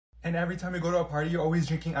And every time you go to a party, you're always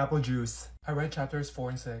drinking apple juice. I read chapters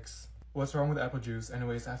 4 and 6. What's wrong with apple juice?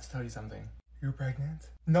 Anyways, I have to tell you something. You're pregnant?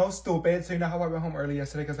 No, stupid. So you know how I went home early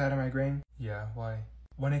yesterday because I had a migraine? Yeah, why?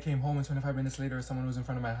 When I came home and 25 minutes later, someone was in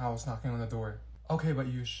front of my house knocking on the door. Okay, but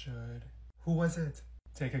you should. Who was it?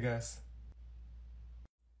 Take a guess.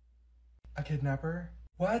 A kidnapper?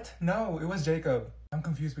 What? No, it was Jacob. I'm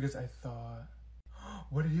confused because I thought...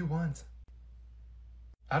 What did he want?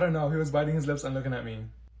 I don't know. He was biting his lips and looking at me.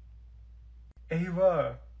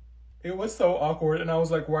 Ava. It was so awkward and I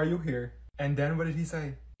was like, why are you here? And then what did he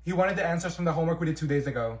say? He wanted the answers from the homework we did 2 days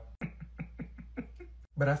ago.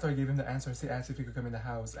 But after I gave him the answers, he asked if he could come in the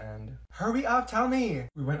house and... Hurry up, tell me!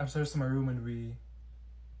 We went upstairs to my room and we...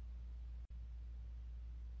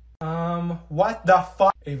 What the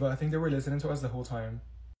fuck? Ava, I think they were listening to us the whole time.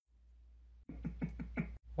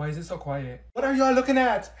 Why is it so quiet? What are y'all looking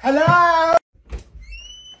at? Hello?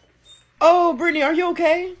 Oh, Brittany, are you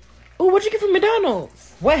okay? Oh, what'd you get from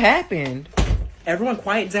McDonald's? What happened? Everyone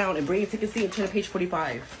quiet down and Brittany take a seat and turn to page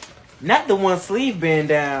 45. Not the one sleeve bend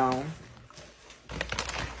down.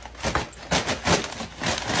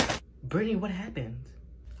 Brittany, what happened?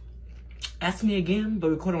 Ask me again, but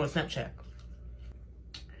record on Snapchat.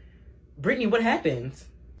 Brittany, what happened?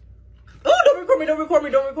 Oh, don't record me, don't record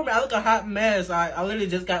me, don't record me. I look a hot mess. I literally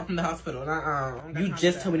just got from the hospital. You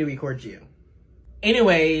just told me to record you.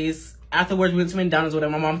 Anyways, afterwards we went to McDonald's with her.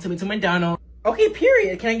 My mom took me to McDonald's. Okay,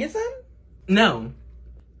 period. Can I get some? No.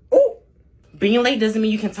 Oh, Being late doesn't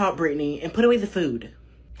mean you can talk, Brittany, and put away the food.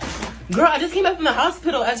 Girl, I just came back from the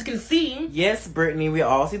hospital, as you can see. yes, Brittany. We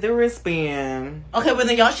all see the wristband. Okay, well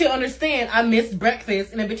then y'all should understand I missed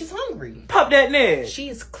breakfast and the bitch is hungry. Pop that neck. She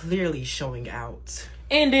is clearly showing out.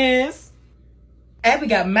 And this. Abby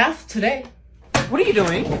got math today. What are you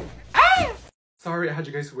doing? Ah! Sorry, I had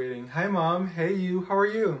you guys waiting. Hi, Mom. Hey, you. How are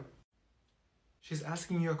you? She's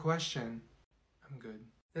asking you a question. I'm good.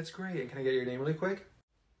 That's great. And can I get your name really quick?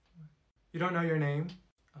 You don't know your name?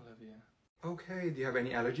 Olivia. Okay. Do you have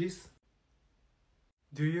any allergies?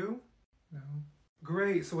 Do you? No.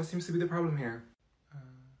 Great. So what seems to be the problem here?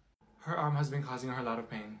 Her arm has been causing her a lot of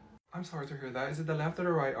pain. I'm sorry to hear that. Is it the left or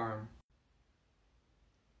the right arm?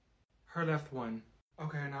 Her left one.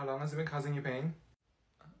 Okay, and how long has it been causing you pain?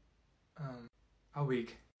 A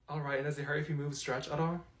week. Alright, and does it hurt if you move, stretch at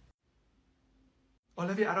all?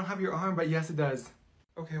 Olivia, I don't have your arm, but yes it does.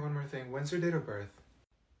 Okay, one more thing. When's your date of birth?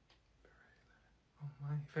 Oh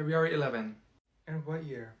my. February 11. And what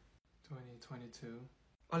year? 2022.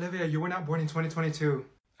 Olivia, you were not born in 2022.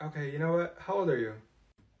 Okay, you know what? How old are you?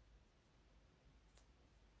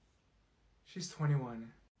 She's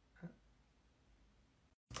 21.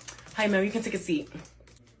 Hi, ma'am, you can take a seat.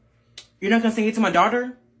 You're not gonna sing it to my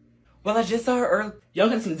daughter? Well, I just saw her earlier. Y'all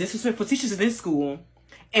got some disrespectful teachers at this school.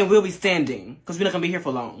 And we'll be standing, because we're not gonna be here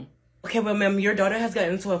for long. Okay, well, ma'am, your daughter has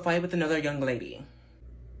gotten into a fight with another young lady.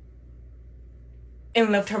 And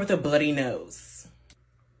left her with a bloody nose.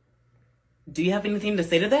 Do you have anything to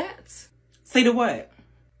say to that? Say to what?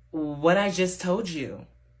 What I just told you.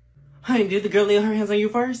 Honey, did the girl lay her hands on you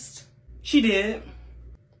first? She did.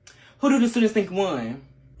 Who do the students think won?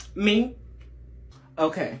 Me?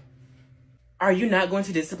 Okay. Are you not going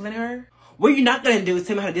to discipline her? What you're not going to do is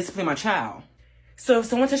tell me how to discipline my child. So if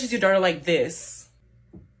someone touches your daughter like this,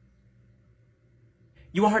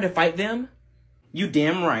 you want her to fight them? You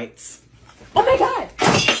damn right. Oh my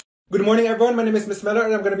God! Good morning, everyone. My name is Miss Miller,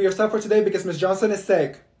 and I'm going to be your sub for today because Miss Johnson is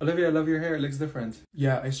sick. Olivia, I love your hair. It looks different.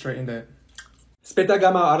 Yeah, I straightened it. Spit that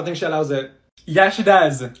gum out. I don't think she allows it. Yeah, she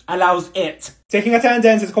does. Allows it. Taking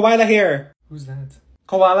attendance. It's Koala here. Who's that?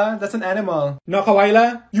 Koala? That's an animal. No,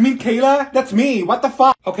 Koala? You mean Kayla? That's me. What the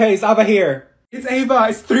fuck? Okay, it's Ava here. It's Ava.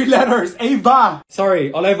 It's 3 letters. Ava.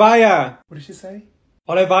 Sorry, Olivia. What did she say?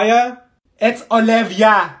 Olivia? It's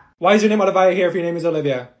Olivia. Why is your name Olivia here if your name is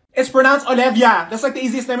Olivia? It's pronounced Olivia. That's like the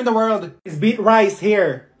easiest name in the world. It's beat rice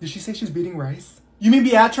here. Did she say she's beating rice? You mean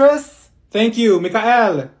Beatrice? Thank you,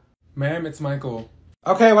 Mikael. Ma'am, it's Michael.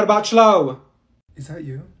 Okay, what about Chloe? Is that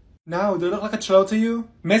you? No, do I look like a Chloe to you?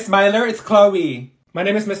 Miss Miller, it's Chloe. My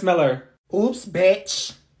name is Miss Miller. Oops,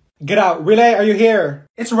 bitch. Get out. Relay, are you here?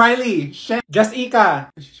 It's Riley. Shit. Just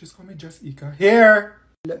Ika. Did she just call me Just Ika? Here.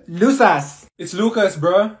 Lucas. It's Lucas,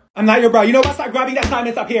 bruh. I'm not your bro. You know what? Start grabbing that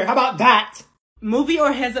silence up here. How about that? Movie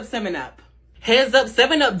or Heads Up 7-Up? Heads Up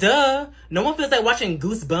 7-Up, duh. No one feels like watching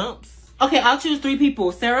Goosebumps. Okay, I'll choose 3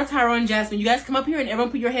 people. Sarah, Tyra, and Jasmine. You guys come up here and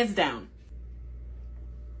everyone put your heads down.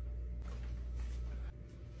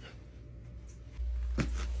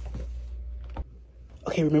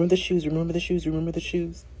 Okay, remember the shoes, remember the shoes, remember the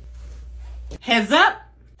shoes. Heads up!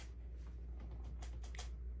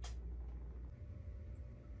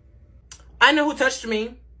 I know who touched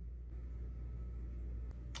me.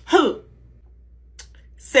 Who?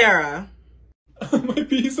 Sarah. My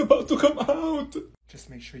pee is about to come out. Just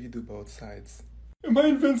make sure you do both sides. Am I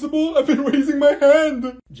invincible? I've been raising my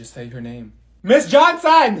hand. Just say her name. Miss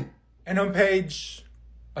Johnson! And on page...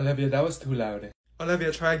 Olivia, that was too loud.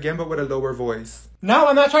 Olivia, try again but with a lower voice. No,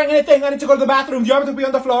 I'm not trying anything. I need to go to the bathroom. Do you want me to be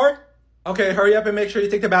on the floor? Okay, hurry up and make sure you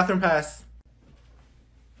take the bathroom pass.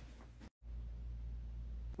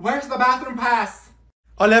 Where's the bathroom pass?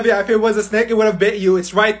 Olivia, if it was a snake, it would have bit you.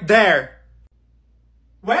 It's right there.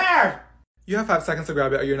 Where? You have 5 seconds to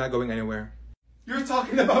grab it or you're not going anywhere. You're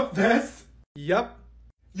talking about this? Yup.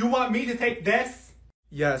 You want me to take this?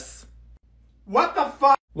 Yes. What the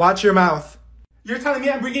fuck? Watch your mouth. You're telling me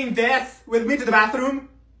I'm bringing this with me to the bathroom?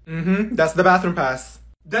 Mm-hmm. That's the bathroom pass.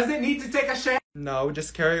 Does it need to take a shit? No,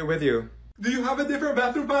 just carry it with you. Do you have a different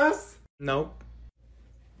bathroom pass? Nope.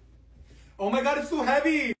 Oh my god, it's so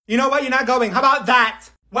heavy. You know what? You're not going. How about that?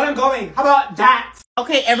 When I'm going, how about that?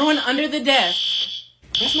 Okay, everyone under the desk.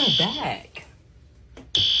 Where's my bag?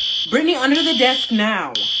 Brittany, under the desk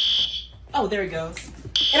now. Oh, there it goes.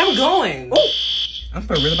 And I'm going. Ooh. I'm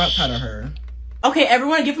for real about tired of her. Okay,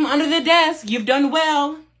 everyone get from under the desk. You've done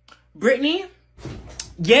well. Brittany?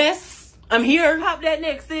 Yes, I'm here. Hop that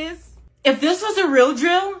next, sis. If this was a real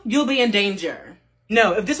drill, you'll be in danger.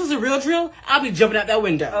 No, if this was a real drill, I'll be jumping out that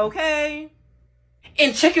window. Okay?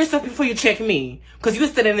 And check yourself before you check me. Because you were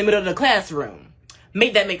sitting in the middle of the classroom.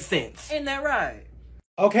 Make that make sense. Ain't that right?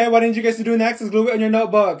 Okay, what I need you guys to do next is glue it on your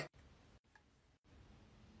notebook.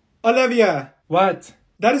 Olivia. What?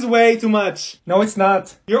 That is way too much. No, it's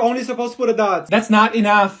not. You're only supposed to put a dot. That's not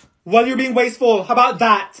enough. Well, you're being wasteful. How about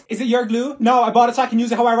that? Is it your glue? No, I bought it so I can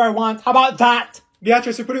use it however I want. How about that?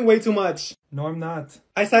 Beatrice, you're putting way too much. No, I'm not.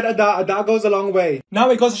 I said a dot. A dot goes a long way.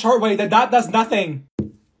 No, it goes a short way. The dot does nothing.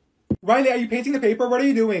 Riley, are you painting the paper? What are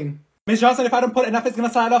you doing? Miss Johnson, if I don't put enough, it's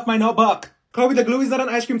gonna slide off my notebook. Chloe, the glue is not an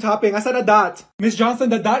ice cream topping. I said a dot. Miss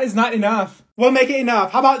Johnson, the dot is not enough. We'll make it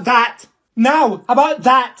enough. How about that? No, how about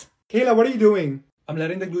that? Kayla, what are you doing? I'm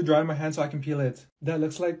letting the glue dry on my hand so I can peel it. That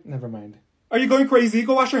looks like... Never mind. Are you going crazy?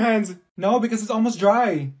 Go wash your hands. No, because it's almost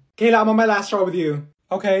dry. Kayla, I'm on my last straw with you.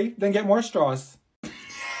 Okay, then get more straws.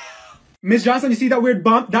 Miss Johnson, you see that weird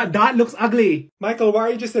bump? That dot looks ugly. Michael, why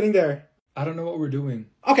are you just sitting there? I don't know what we're doing.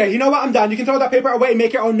 Okay, you know what? I'm done. You can throw that paper away and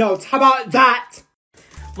make your own notes. How about that?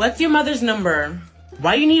 What's your mother's number?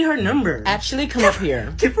 Why you need her number? Actually, come up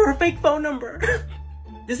here. Give her a fake phone number.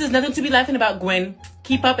 This is nothing to be laughing about, Gwen.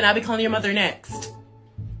 Keep up and I'll be calling your mother next.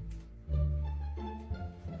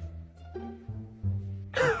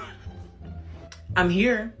 I'm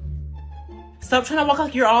here. Stop trying to walk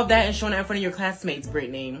like you're all that and showing out in front of your classmates,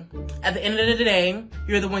 Brittany. At the end of the day,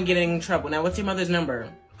 you're the one getting in trouble. Now, what's your mother's number?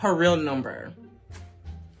 Her real number.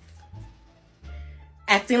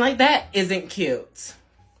 Acting like that isn't cute.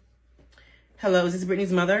 Hello, is this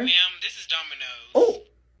Brittany's mother? Ma'am, this is Domino's. Oh!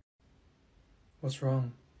 What's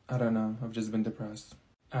wrong? I don't know. I've just been depressed.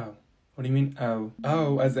 Oh. What do you mean, oh?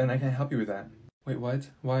 Oh, as in I can't help you with that. Wait, what?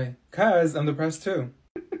 Why? 'Cause I'm depressed too.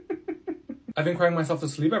 I've been crying myself to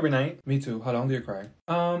sleep every night. Me too. How long do you cry?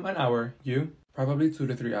 An hour. You? Probably 2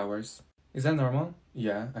 to 3 hours. Is that normal?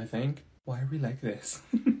 Yeah, I think. Why are we like this?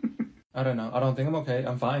 I don't know. I don't think I'm okay.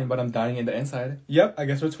 I'm fine, but I'm dying in the inside. Yep, I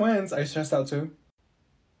guess we're twins. I stressed out too.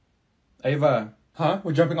 Ava. Huh?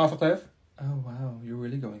 We're jumping off a cliff? Oh, wow. You're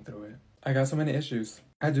really going through it. I got so many issues.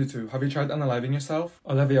 I do too. Have you tried unaliving yourself?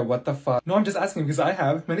 Olivia, what the fuck? No, I'm just asking because I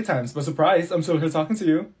have many times. But surprise, I'm still here talking to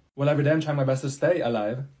you. Well, every day I'm trying my best to stay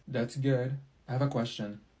alive. That's good. I have a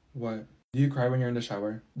question. What? Do you cry when you're in the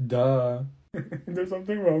shower? Duh. There's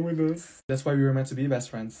something wrong with us. That's why we were meant to be best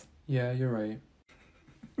friends. Yeah, you're right.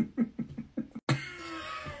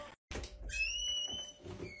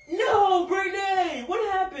 No, Brittany!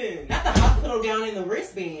 What happened? Not the hospital down in the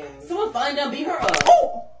wristband. Someone finally done beat her up.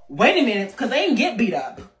 Oh! Wait a minute, because they didn't get beat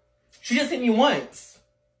up. She just hit me once.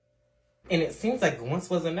 And it seems like once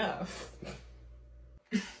was enough.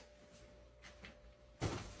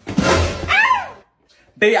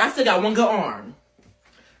 Baby, I still got one good arm.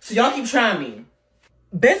 So y'all keep trying me.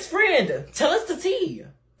 Best friend, tell us the tea.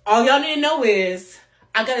 All y'all need to know is,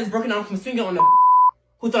 I got his broken arm from swinging on the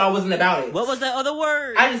who thought I wasn't about it. What was that other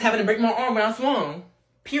word? I just happened to break my arm when I swung.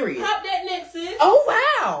 Period. Pop that next, sis. Oh,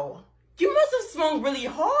 wow. You must have swung really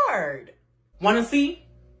hard. Wanna see?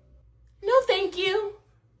 No, thank you.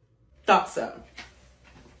 Thought so.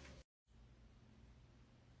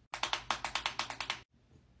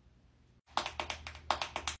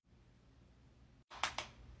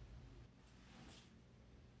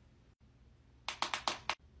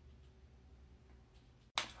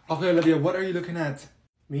 Okay, Olivia, what are you looking at?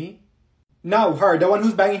 Me? No, her, the one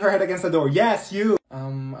who's banging her head against the door. Yes, you!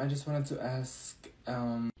 I just wanted to ask,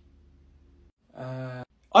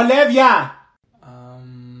 Olivia!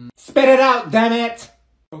 Spit it out, damn it!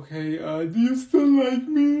 Okay, do you still like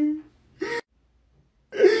me?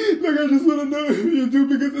 Look, I just wanna know if you do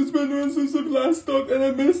because it's been months since we've last talked and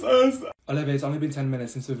I miss us. Olivia, it's only been 10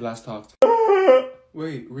 minutes since we've last talked.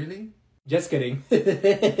 Wait, really? Just kidding.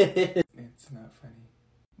 It's not funny.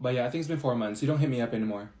 But yeah, I think it's been 4 months. You don't hit me up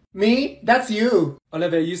anymore. Me? That's you.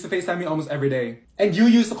 Olivia, you used to FaceTime me almost every day. And you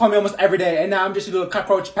used to call me almost every day. And now I'm just a little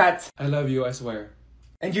cockroach pet. I love you, I swear.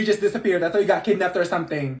 And you just disappeared. I thought you got kidnapped or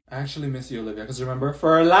something. I actually miss you, Olivia. Because remember,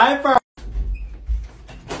 for life.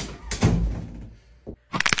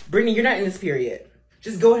 Brittany, you're not in this period.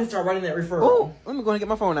 Just go ahead and start writing that referral. Oh, let me go and get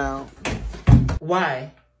my phone out.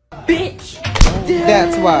 Why? Bitch!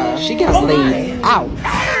 That's why. She got laid out.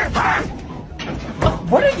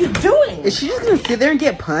 What are you doing? Is she just gonna sit there and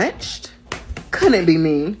get punched? Couldn't be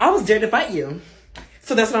me. I was dared to fight you.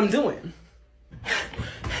 So that's what I'm doing.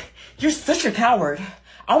 You're such a coward.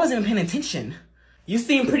 I wasn't even paying attention. You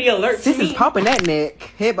seem pretty alert to me. Sis is popping that neck.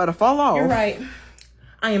 Head about to fall off. You're right.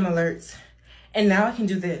 I am alert. And now I can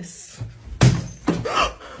do this.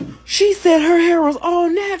 She said her hair was all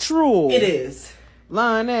natural. It is.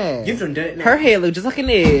 Lying ass. You've done it now. Her hair looked just like an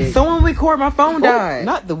egg. Someone record my phone died.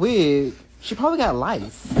 Not the wig. She probably got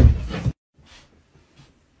lice.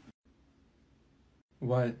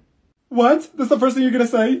 What? What? That's the first thing you're gonna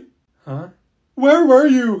say? Huh? Where were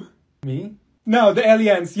you? Me? No, the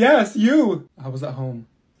aliens. Yes, you. I was at home.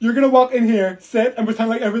 You're gonna walk in here, sit, and pretend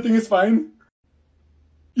like everything is fine?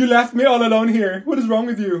 You left me all alone here. What is wrong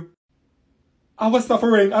with you? I was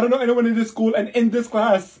suffering. I don't know anyone in this school and in this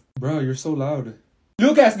class. Bro, you're so loud.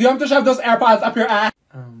 Lucas, do you want to shove those AirPods up your ass?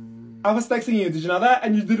 I was texting you. Did you know that?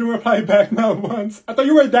 And you didn't reply back not once. I thought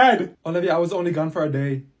you were dead. Olivia, I was only gone for a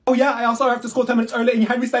day. Oh yeah, I also arrived to school 10 minutes early and you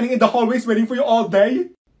had me standing in the hallways waiting for you all day?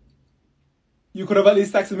 You could have at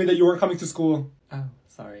least texted me that you were coming to school. Oh,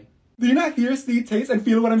 sorry. Do you not hear, see, taste, and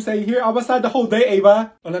feel what I'm saying here? I was sad the whole day,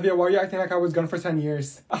 Ava. Olivia, why are you acting like I was gone for 10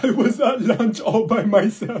 years? I was at lunch all by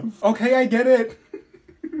myself. Okay, I get it.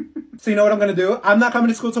 So you know what I'm gonna do? I'm not coming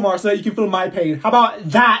to school tomorrow so that you can feel my pain. How about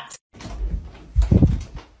that?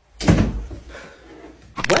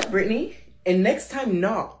 What, Brittany? And next time,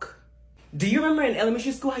 knock. Do you remember in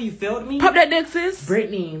elementary school how you failed me? Pop that neck, sis.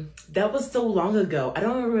 Brittany, that was so long ago. I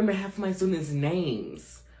don't even remember half of my students'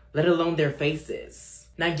 names, let alone their faces.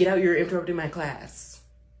 Now get out, you're interrupting my class.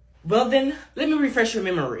 Well then, let me refresh your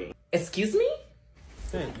memory. Excuse me?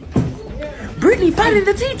 Brittany fighting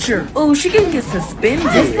the teacher. Oh, she can get suspended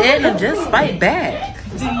and just fight back.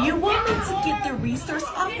 Do you want me to get the resource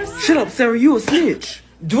officer? Shut up, Sarah. You a snitch.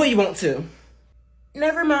 Do what you want to.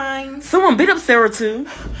 Never mind. Someone beat up Sarah too.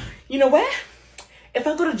 You know what? If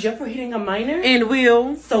I go to jail for hitting a minor, And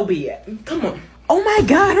will. so be it. Come on. Oh my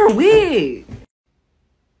God, her wig.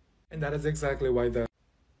 And that is exactly why the...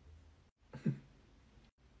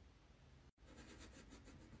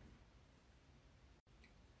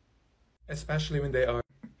 Especially when they are...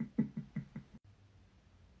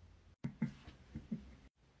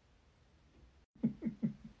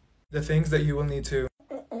 the things that you will need to...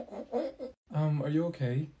 are you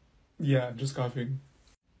okay? Yeah, I'm just coughing.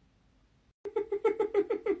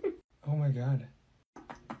 Oh my God.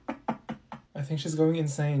 I think she's going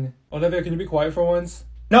insane. Olivia, can you be quiet for once?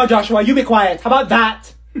 No, Joshua, you be quiet. How about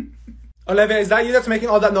that? Olivia, is that you that's making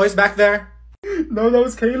all that noise back there? No, that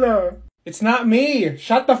was Kayla. It's not me.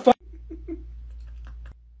 Shut the fuck.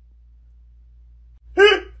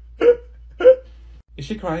 Is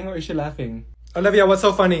she crying or is she laughing? Olivia, what's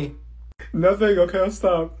so funny? Nothing. Okay, I'll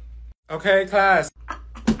stop. Okay, class.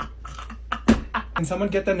 Can someone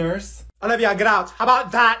get the nurse? Olivia, get out. How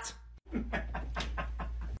about that?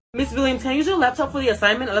 Miss Williams, can I use your laptop for the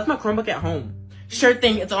assignment? I left my Chromebook at home. Sure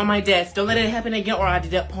thing, it's on my desk. Don't let it happen again or I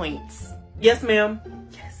deduct points. Yes, ma'am.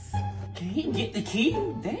 Yes. Can he get the key?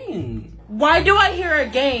 Dang. Why do I hear a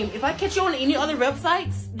game? If I catch you on any other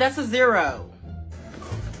websites, that's a 0.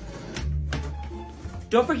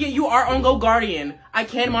 Don't forget you are on Go Guardian. I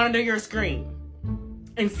can monitor your screen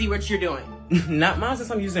and see what you're doing. Not mine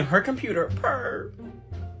since I'm using her computer. Purr.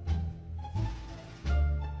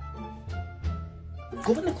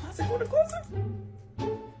 Go in the closet, go in the closet.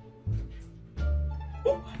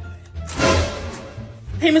 Oh.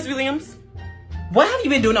 Hey, Miss Williams. What have you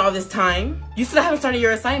been doing all this time? You still haven't started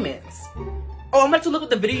your assignments. Oh, I'm about to look at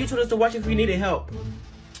the video you told us to watch if we needed help.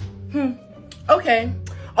 Okay.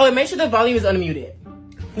 Oh, and make sure the volume is unmuted.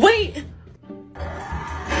 Wait!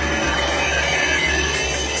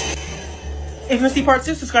 If you want to see part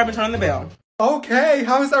 2, subscribe and turn on the bell. Okay,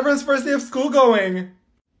 how is everyone's first day of school going?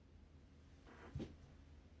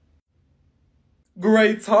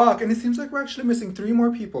 Great talk, and it seems like we're actually missing 3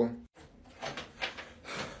 more people.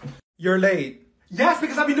 You're late. Yes,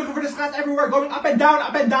 because I've been looking for this class everywhere, going up and down,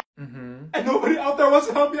 up and down. And nobody out there wants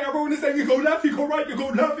to help me. Everyone is saying, you go left, you go right, you go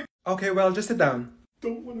left. Okay, well, just sit down.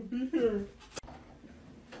 Don't want to be here.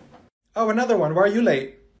 Oh, another one. Why are you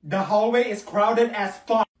late? The hallway is crowded as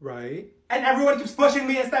fuck. Right. And everyone keeps pushing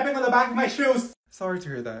me and stepping on the back of my shoes. Sorry to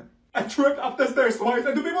hear that. I tripped up the stairs twice,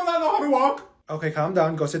 and do people not know how to walk? Okay, calm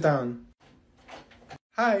down. Go sit down.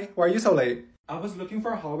 Hi. Why are you so late? I was looking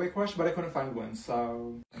for a hallway crush, but I couldn't find one,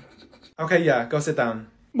 so... Okay, yeah. Go sit down.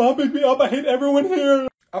 Mom, pick me up. I hate everyone here.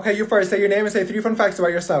 Okay, you first. Say your name and say 3 fun facts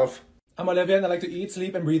about yourself. I'm Olivia, and I like to eat,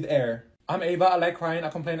 sleep, and breathe air. I'm Ava. I like crying. I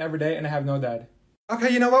complain every day, and I have no dad.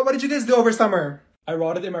 Okay, you know what? What did you guys do over summer? I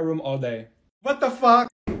rotted in my room all day. What the fuck?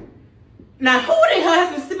 Now, who the hell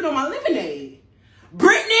has been sipping on my lemonade?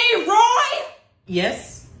 Brittany? Roy?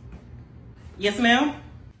 Yes? Yes, ma'am?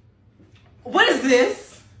 What is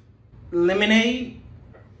this? Lemonade?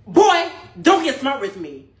 Boy, don't get smart with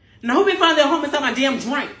me. Now, who been finding their home inside my damn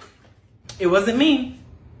drink? It wasn't me.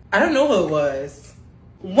 I don't know who it was.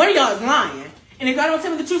 One of y'all is lying. And if y'all don't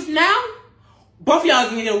tell me the truth now, both of y'all is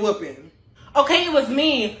gonna get a whooping. Okay, it was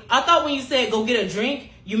me. I thought when you said go get a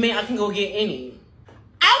drink, you meant I can go get any.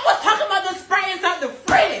 I was talking about the Sprite inside the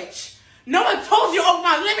fridge. No one told you over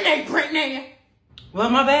my lemonade, Brittany.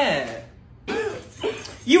 Well, my bad.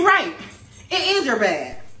 You're right. It is your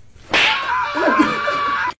bad.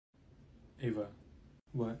 Ava.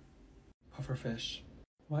 What? Pufferfish.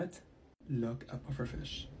 What? Look at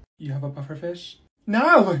pufferfish. You have a pufferfish?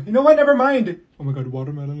 No! You know what? Never mind. Oh my god,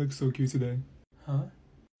 watermelon looks so cute today. Huh?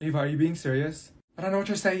 Ava, are you being serious? I don't know what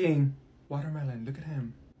you're saying. Watermelon, look at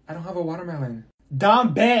him. I don't have a watermelon.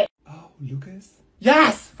 Dumb bitch! Oh, Lucas?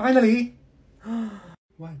 Yes! Finally!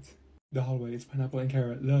 What? The hallway is pineapple and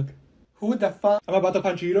carrot, look. Who the fuck? I'm about to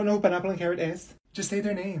punch you. You don't know who pineapple and carrot is? Just say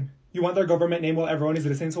their name. You want their government name while everyone is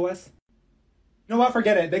listening to us? You know what?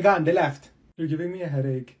 Forget it. They're gone. They left. You're giving me a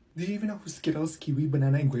headache. Do you even know who Skittles, kiwi,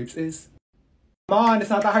 banana, and grapes is? Come on, it's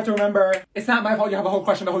not that hard to remember. It's not my fault you have a whole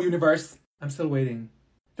crush on the whole universe. I'm still waiting.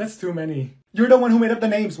 That's too many. You're the one who made up the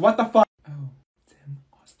names. What the fuck? Oh, Tim,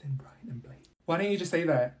 Austin, Brian, and Blake. Why didn't you just say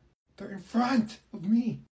that? They're in front of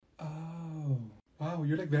me. Oh, wow,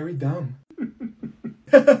 you're like very dumb.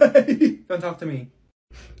 Don't talk to me.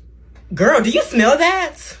 Girl, do you smell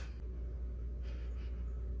that?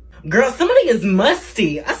 Girl, somebody is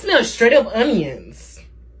musty. I smell straight up onions.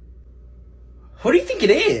 Who do you think it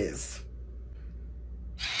is?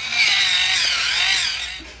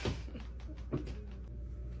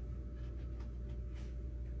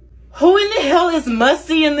 Who in the hell is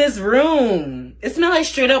musty in this room? It smells like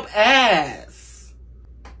straight up ass.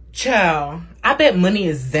 Child, I bet money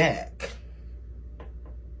is Zach.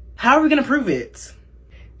 How are we gonna prove it?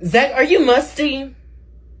 Zach, are you musty?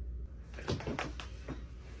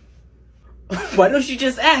 Why don't you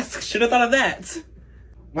just ask? Should have thought of that.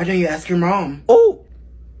 Why don't you ask your mom? Oh!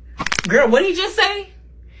 Girl, what did you just say?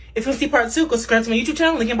 If you want to see part 2, go subscribe to my YouTube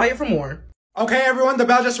channel, link in bio for more. Okay, everyone, the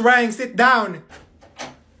bell just rang. Sit down.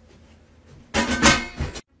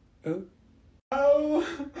 Oh.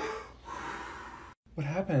 What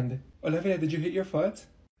happened? Olivia, did you hit your foot?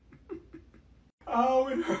 Oh,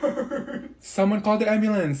 it hurts. Someone called the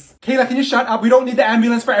ambulance. Kayla, can you shut up? We don't need the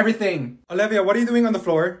ambulance for everything. Olivia, what are you doing on the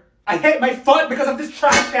floor? I hit my foot because of this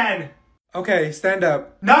trash can. Okay, stand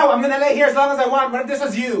up. No, I'm gonna lay here as long as I want. What if this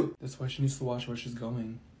was you? That's why she needs to watch where she's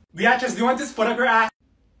going. Beatrice, do you want this foot up your ass?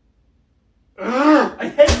 Ugh, I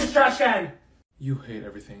hate this trash can. You hate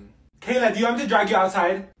everything. Kayla, do you want me to drag you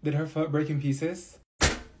outside? Did her foot break in pieces?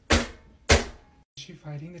 Is she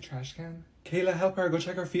fighting the trash can? Kayla, help her. Go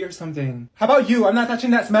check her feet or something. How about you? I'm not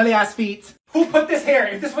touching that smelly ass feet. Who put this here?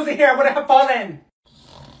 If this wasn't here, I would have fallen.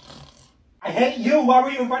 I hate you. Why were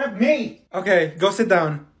you in front of me? Okay, go sit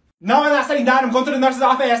down. No, I'm not sitting down. I'm going to the nurse's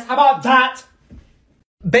office. How about that?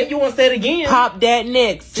 Bet you won't say it again. Pop that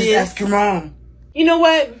next. Just ask your mom. You know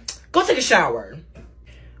what? Go take a shower.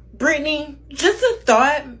 Brittany, just a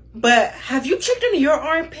thought, but have you checked under your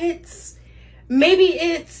armpits? Maybe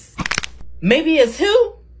it's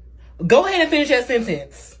who? Go ahead and finish that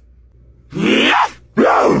sentence.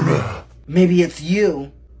 Maybe it's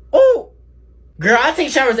you. Oh, girl, I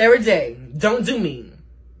take showers every day. Don't do me.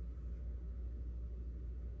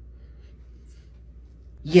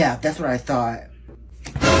 Yeah, that's what I thought.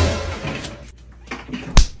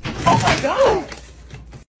 Oh my god!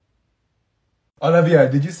 Olivia,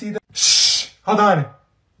 did you see the— Shh! Hold on.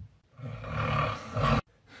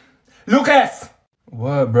 Lucas!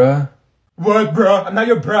 What, bruh? What, bruh? I'm not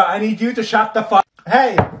your bruh. I need you to shut the fuck—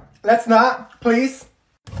 Hey! Let's not, please.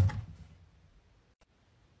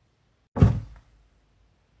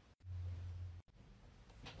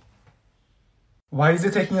 Why is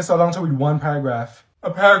it taking us so long to read one paragraph?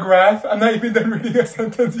 A paragraph? I'm not even done reading a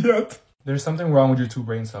sentence yet. There's something wrong with your 2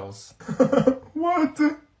 brain cells. What?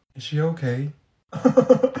 Is she okay?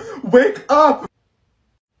 Wake up!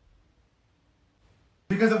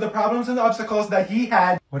 Because of the problems and the obstacles that he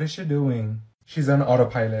had. What is she doing? She's on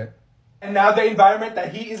autopilot. And now the environment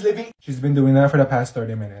that he is living. She's been doing that for the past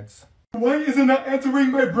 30 minutes. Why is it not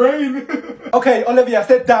entering my brain? Okay, Olivia,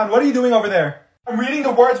 sit down. What are you doing over there? I'm reading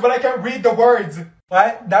the words, but I can't read the words.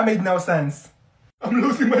 What? That made no sense. I'm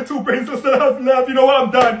losing my 2 brain cells that I have left. You know what? I'm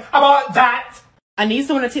done. How about that? I need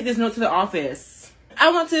someone to take this note to the office. I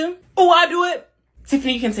want to. Oh, I'll do it.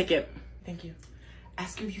 Tiffany, you can take it. Thank you.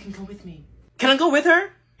 Ask her if you can go with me. Can I go with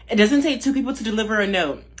her? It doesn't take 2 people to deliver a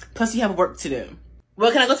note. Plus, you have work to do.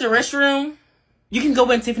 Well, can I go to the restroom? You can go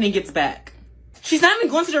when Tiffany gets back. She's not even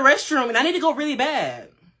going to the restroom, and I need to go really bad.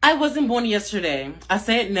 I wasn't born yesterday. I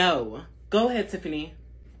said no. Go ahead, Tiffany.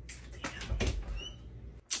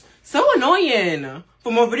 So annoying.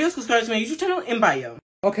 For more videos, subscribe to my YouTube channel in bio.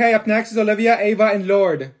 Okay, up next is Olivia, Ava, and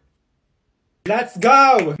Lourd. Let's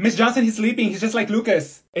go! Miss Johnson, he's sleeping. He's just like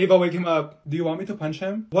Lucas. Ava, wake him up. Do you want me to punch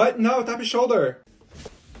him? What? No, tap his shoulder.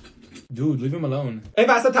 Dude, leave him alone.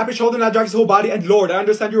 Ava, I said tap his shoulder, not drag his whole body. And Lourd, I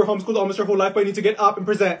understand you were homeschooled almost your whole life, but you need to get up and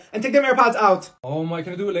present. And take them AirPods out. Oh my,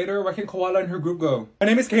 can I do it later? Why can't Koala and her group go? My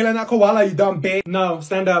name is Kayla, not Koala, you dumb bitch. No,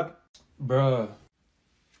 stand up. Bruh.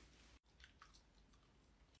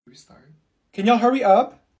 Restart. Can y'all hurry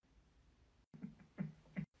up?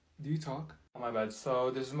 Do you talk? Oh my bad.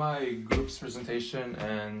 So this is my group's presentation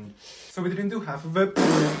and so we didn't do half of it.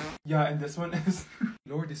 Yeah, and this one is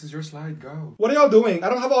Lourd, this is your slide, go. What are y'all doing? I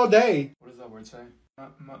don't have all day. What does that word say?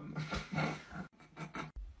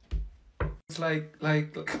 It's like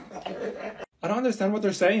I don't understand what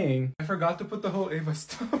they're saying. I forgot to put the whole Ava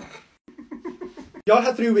stuff. Y'all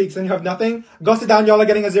had 3 weeks and you have nothing? Go sit down, y'all are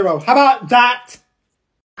getting a 0. How about that?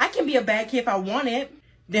 I can be a bad kid if I want it.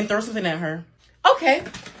 Then throw something at her. Okay,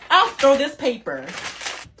 I'll throw this paper.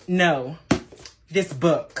 No, this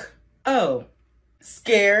book. Oh,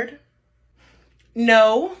 scared?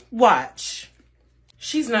 No, watch.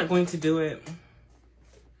 She's not going to do it.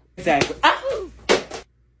 Exactly. Oh,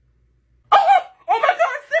 oh my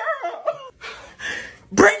God, Sarah!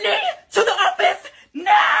 Brittany, to the office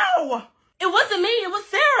now! It wasn't me, it was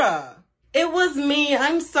Sarah. It was me,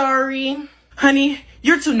 I'm sorry. Honey,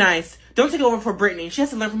 you're too nice. Don't take over for Brittany. She has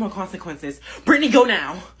to learn from her consequences. Brittany, go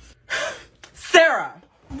now. Sarah,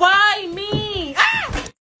 why me? Ah!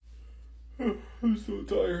 I'm so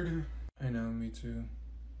tired. I know, me too.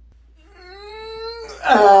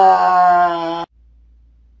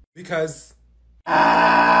 Because...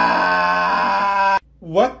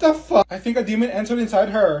 What the fuck? I think a demon entered inside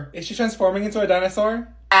her. Is she transforming into a dinosaur?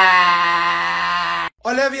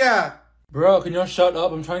 Olivia! Bro, can you shut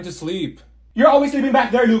up? I'm trying to sleep. You're always sleeping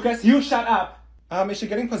back there, Lucas. You shut up. Is she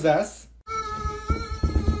getting possessed?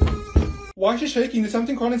 Why is she shaking? Did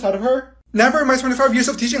something crawl inside of her? Never in my 25 years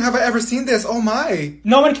of teaching have I ever seen this. Oh my.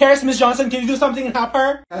 No one cares, Miss Johnson. Can you do something and help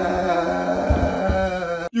her?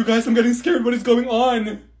 You guys, I'm getting scared. What is going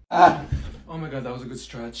on? Oh my God, that was a good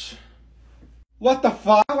stretch. What the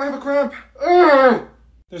fuck? Oh, I have a cramp.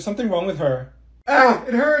 There's something wrong with her.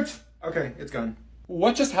 It hurts. Okay, it's gone.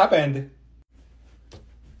 What just happened?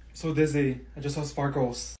 So dizzy. I just saw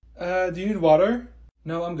sparkles. Do you need water?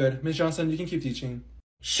 No, I'm good. Miss Johnson, you can keep teaching.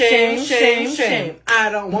 Shame, shame, shame.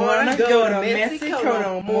 I don't wanna go to Mexico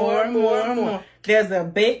no more. There's a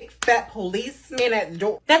big fat policeman at the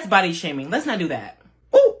door. That's body shaming. Let's not do that.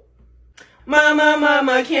 Ooh.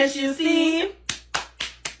 Mama, can't you see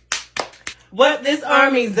what this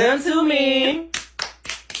army's done to me?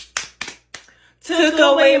 Took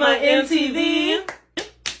away my MTV.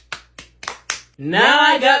 Now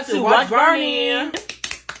I got to watch Barney.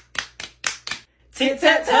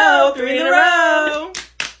 Tic-tac-toe, 3 in a row.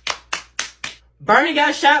 Barney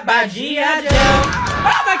got shot by G.I. Joe.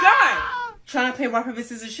 Oh my God! Trying to play rock, paper,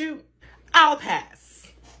 scissors, shoot? I'll pass.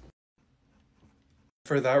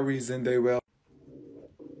 For that reason, they will.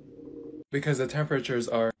 Because the temperatures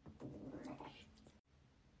are...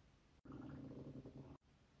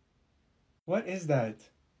 What is that?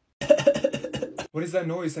 What is that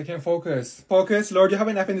noise? I can't focus. Focus? Lourd, you have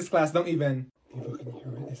an F in this class. Don't even. People can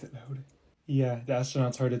hear it. Is it loud? Yeah, the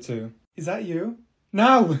astronauts heard it too. Is that you?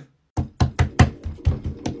 No!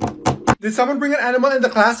 Did someone bring an animal in the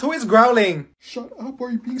class? Who is growling? Shut up, why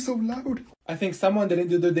are you being so loud? I think someone didn't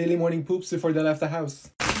do their daily morning poops before they left the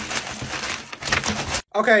house.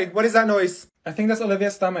 Okay, what is that noise? I think that's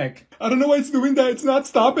Olivia's stomach. I don't know why it's doing that. It's not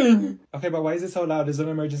stopping. Okay, but why is it so loud? Is there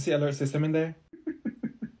an emergency alert system in there?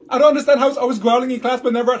 I don't understand how it's always growling in class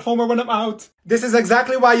but never at home or when I'm out. This is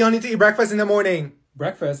exactly why you don't need to eat breakfast in the morning.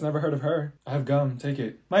 Breakfast? Never heard of her. I have gum. Take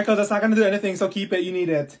it. Michael, that's not gonna do anything, so keep it. You need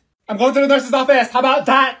it. I'm going to the nurse's office. How about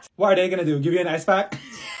that? What are they gonna do? Give you an ice pack?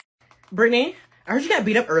 Brittany, I heard you got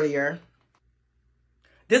beat up earlier.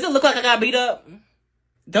 Does it look like I got beat up?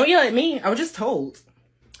 Don't yell at me. I was just told.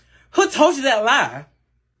 Who told you that lie?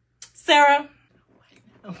 Sarah?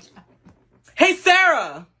 Hey,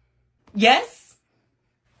 Sarah! Yes?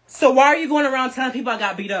 So why are you going around telling people I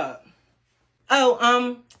got beat up?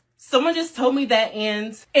 Oh, someone just told me that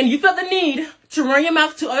and you felt the need to run your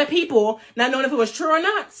mouth to other people, not knowing if it was true or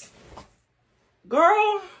not.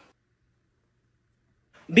 Girl.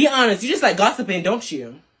 Be honest, you just like gossiping, don't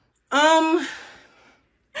you?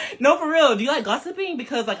 No, for real. Do you like gossiping?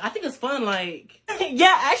 Because, like, I think it's fun, like...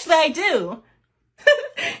 Yeah, actually, I do.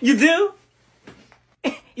 You do?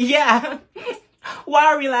 Yeah. Why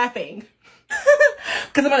are we laughing?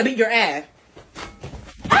 Because I'm gonna beat your ass.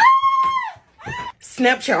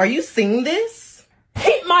 Snapchat, are you seeing this?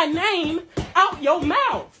 Keep my name out your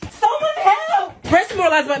mouth. Someone help! Press some more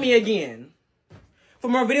lies about me again. For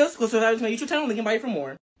more videos, go subscribe to my YouTube channel. Link in bio for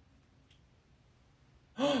more.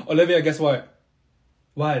 Olivia, guess what?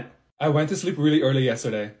 What? I went to sleep really early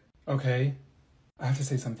yesterday. Okay. I have to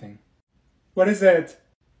say something. What is it?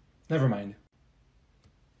 Never mind.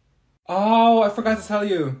 Oh, I forgot to tell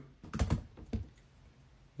you.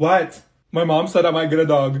 What? My mom said I might get a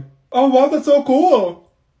dog. Oh, wow, that's so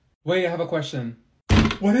cool. Wait, I have a question.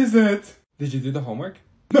 What is it? Did you do the homework?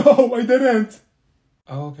 No, I didn't.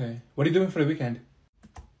 Oh, okay. What are you doing for the weekend?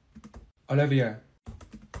 Olivia.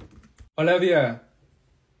 Olivia.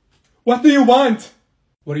 What do you want?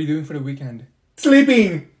 What are you doing for the weekend?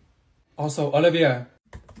 Sleeping. Also, Olivia.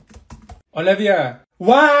 Olivia.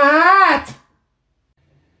 What?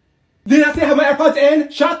 Did I say I have my AirPods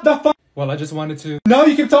in? Shut the fuck. Well, I just wanted to. No,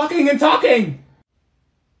 you keep talking and talking.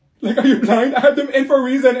 Like, are you blind? I had them in for a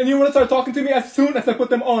reason and you want to start talking to me as soon as I put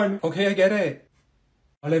them on. Okay, I get it.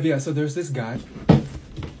 Olivia, so there's this guy.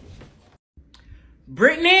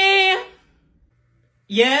 Brittany?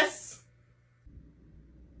 Yes?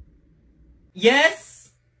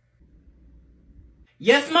 Yes?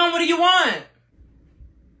 Yes, Mom, what do you want?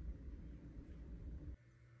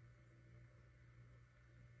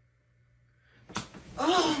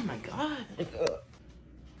 Oh my God.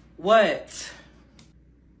 What?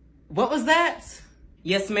 What was that?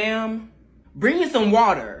 Yes, ma'am. Bring me some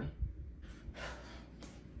water.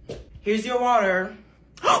 Here's your water.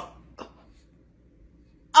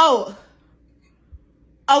 Oh,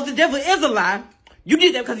 the devil is a lie. You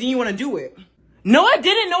did that because you want to do it. No, I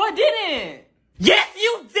didn't. No, I didn't. Yes,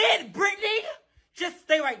 you did, Brittany. Just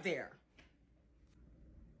stay right there.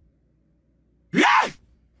 Yes!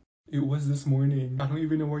 It was this morning. I don't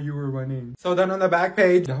even know where you were running. So then on the back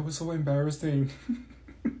page, that was so embarrassing.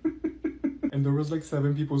 And there was like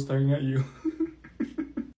 7 people staring at you.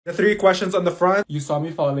 The 3 questions on the front. You saw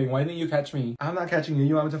me falling. Why didn't you catch me? I'm not catching you.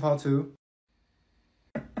 You want me to fall too?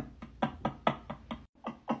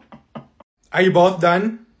 Are you both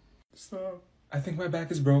done? Stop. I think my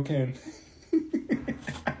back is broken.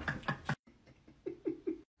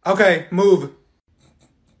 Okay, move.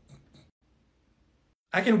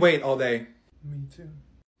 I can wait all day. Me too.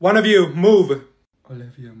 One of you, move.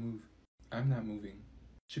 Olivia, move. I'm not moving.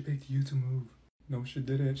 She picked you to move. No, she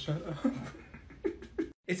didn't. Shut up.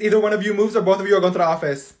 It's either one of you moves or both of you are going to the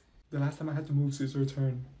office. The last time I had to move, so it's your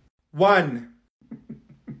turn. 1,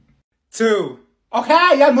 2.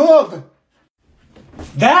 Okay, yeah, move.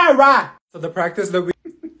 There, right. So the practice that we...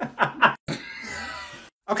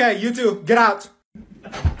 Okay, you two, get out.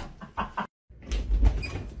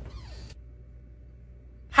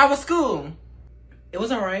 How was school? It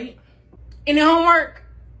was alright. Any homework?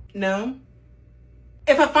 No.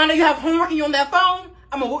 If I find out you have homework and you're on that phone,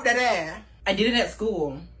 I'm gonna whoop that ass. I did it at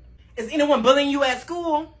school. Is anyone bullying you at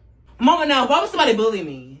school? Mama, now, why would somebody bully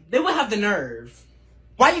me? They would have the nerve.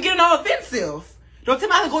 Why are you getting all offensive? Don't tell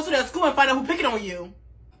me I have to go to that school and find out who's picking on you.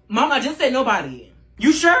 Mama, I just said nobody.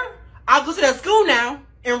 You sure? I'll go to that school now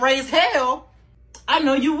and raise hell. I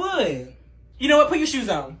know you would. You know what? Put your shoes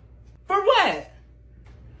on. For what?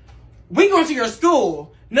 We going to your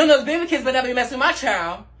school. None of those baby kids better not be messing with my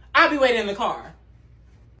child. I'll be waiting in the car.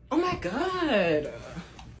 Oh my God.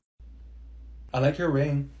 I like your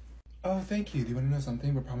ring. Oh, thank you. Do you want to know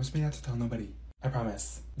something? But promise me not to tell nobody. I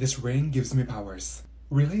promise. This ring gives me powers.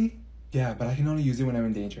 Really? Yeah, but I can only use it when I'm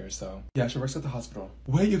in danger, so... Yeah, she works at the hospital.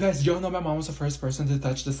 Wait, you guys, do y'all know my mom was the first person to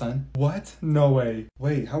touch the sun? What? No way.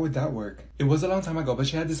 Wait, how would that work? It was a long time ago, but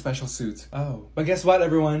she had this special suit. Oh. But guess what,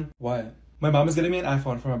 everyone? What? My mom is getting me an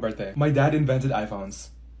iPhone for my birthday. My dad invented iPhones.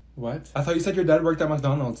 What? I thought you said your dad worked at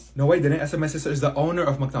McDonald's. No, wait, didn't. I said my sister is the owner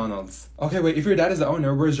of McDonald's. Okay, wait, if your dad is the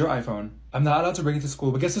owner, where's your iPhone? I'm not allowed to bring it to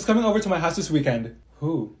school, but guess who's coming over to my house this weekend?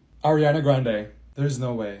 Who? Ariana Grande. There's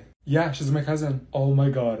no way. Yeah, she's my cousin. Oh my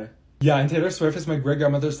god. Yeah, and Taylor Swift is my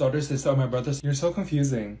great-grandmother's daughter's sister or my brother's. You're so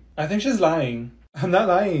confusing. I think she's lying. I'm not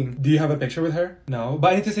lying. Do you have a picture with her? No,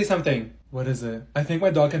 but I need to say something. What is it? I think my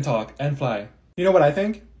dog can talk and fly. You know what I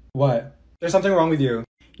think? What? There's something wrong with you.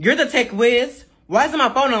 You're the tech whiz. Why isn't my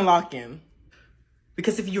phone unlocking?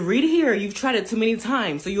 Because if you read here, you've tried it too many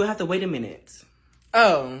times, so you'll have to wait a minute.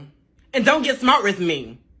 Oh. And don't get smart with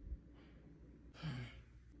me.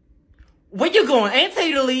 Where you going? I ain't tell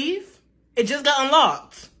you to leave. It just got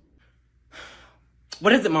unlocked.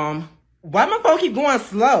 What is it, Mom? Why my phone keep going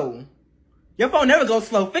slow? Your phone never goes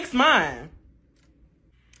slow. Fix mine.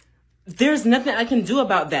 There's nothing I can do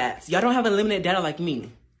about that. Y'all don't have unlimited data like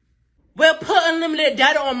me. Well, put unlimited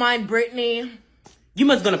data on mine, Brittany. You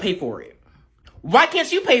must gonna pay for it. Why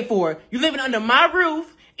can't you pay for it? You living under my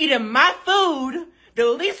roof, eating my food. The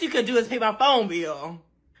least you could do is pay my phone bill.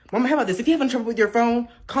 Mama, how about this? If you're having trouble with your phone,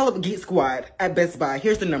 call up Geek Squad at Best Buy.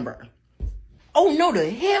 Here's the number. Oh, no, the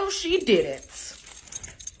hell she didn't.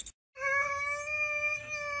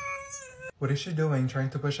 What is she doing? Trying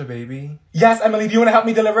to push a baby? Yes, Emily, do you want to help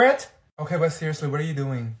me deliver it? Okay, but seriously, what are you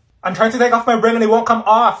doing? I'm trying to take off my ring and it won't come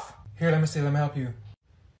off. Here, let me see. Let me help you.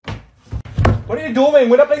 What are you doing?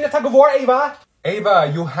 We're not playing the tug of war, Ava.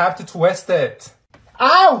 Ava, you have to twist it.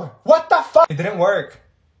 Ow! What the fuck? It didn't work.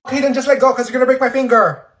 Okay, then just let go because you're gonna break my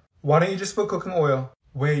finger. Why don't you just put cooking oil?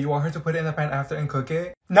 Wait, you want her to put it in the pan after and cook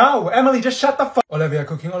it? No, Emily, just shut the fuck. Olivia,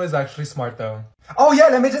 cooking oil is actually smart though. Oh yeah,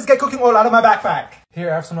 let me just get cooking oil out of my backpack. Here,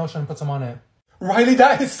 I have some lotion, put some on it. Riley,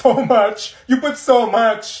 that is so much. You put so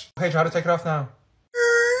much. Okay, try to take it off now.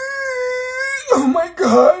 Oh my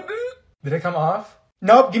god. Did it come off?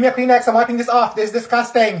 Nope, give me a Kleenex. I'm wiping this off. This is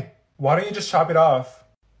disgusting. Why don't you just chop it off?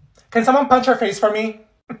 Can someone punch her face for me?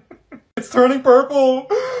 It's turning purple.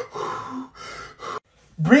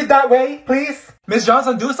 Breathe that way, please. Miss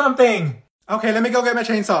Johnson, do something. Okay, let me go get my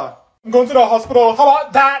chainsaw. I'm going to the hospital. How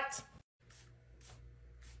about that?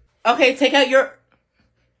 Okay, take out your...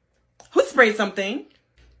 Who sprayed something?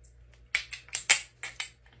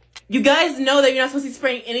 You guys know that you're not supposed to be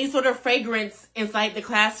spraying any sort of fragrance inside the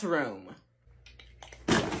classroom.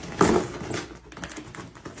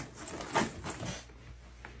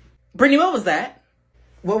 Brittany, what was that?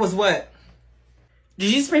 What was what?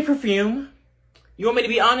 Did you spray perfume? You want me to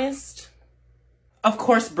be honest? Of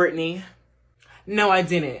course, Brittany. No, I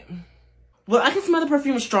didn't. Well, I can smell the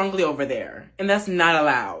perfume strongly over there, and that's not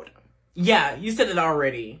allowed. Yeah, you said it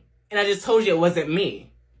already, and I just told you it wasn't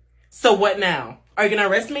me. So what now? Are you gonna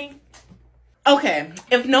arrest me? Okay,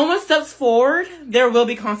 if no one steps forward, there will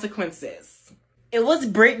be consequences. It was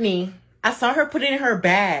Brittany. I saw her put it in her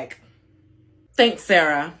bag. Thanks,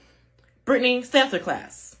 Sarah. Brittany, stay after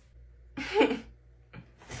class. Do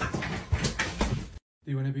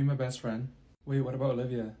you want to be my best friend? Wait, what about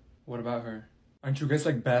Olivia? What about her? Aren't you guys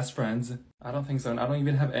like best friends? I don't think so, and I don't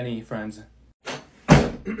even have any friends.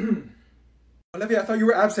 Olivia, I thought you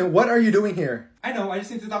were absent. What are you doing here? I know, I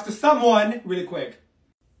just need to talk to someone really quick.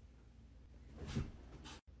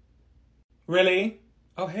 Really?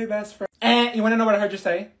 Oh, hey, best friend. You want to know what I heard you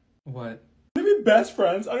say? What? What do you mean best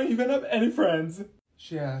friends? I don't even have any friends.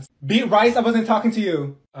 She asked. Beat Rice, I wasn't talking to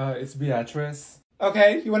you. It's Beatrice.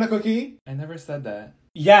 Okay, you want a cookie? I never said that.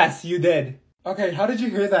 Yes, you did. Okay, how did you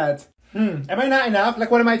hear that? Am I not enough?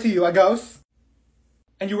 Like, what am I to you, a ghost?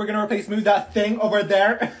 And you were gonna replace me with that thing over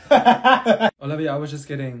there? Olivia, I was just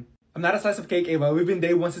kidding. I'm not a slice of cake, Ava. We've been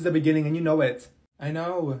day one since the beginning and you know it. I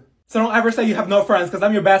know. So don't ever say you have no friends because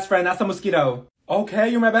I'm your best friend. That's a mosquito. Okay,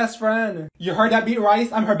 you're my best friend. You heard that, Beat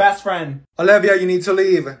Rice? I'm her best friend. Olivia, you need to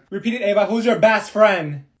leave. Repeat it, Ava. Who's your best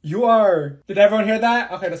friend? You are. Did everyone hear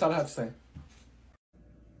that? Okay, that's all I have to say.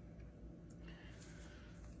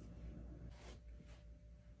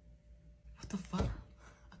 What the fuck?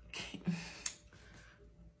 Okay.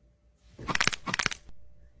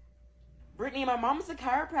 Brittany, my mom's a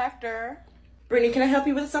chiropractor. Brittany, can I help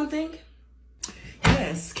you with something?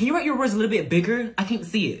 Yes. Can you write your words a little bit bigger? I can't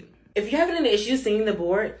see it. If you're having any issues seeing the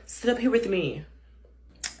board, sit up here with me.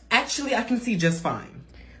 Actually, I can see just fine.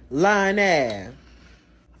 Line ass.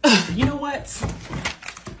 You know what?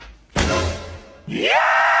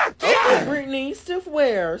 Yeah! Okay, Brittany, stiff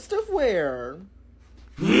wear.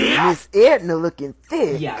 Miss Edna looking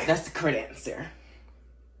thick. Yeah, that's the correct answer.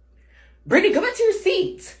 Brittany, go back to your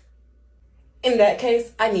seat. In that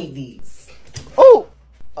case, I need these.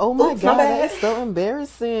 Oh my Oops, god, my bad. that's so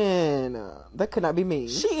embarrassing. That could not be me.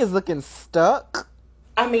 She is looking stuck.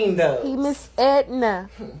 I mean those. Hey, Miss Edna,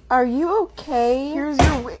 are you okay?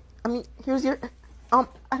 Here's your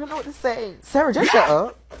I don't know what to say. Sarah, just shut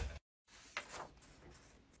up.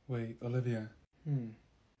 Wait, Olivia.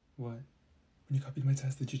 What? When you copied my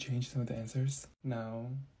test, did you change some of the answers?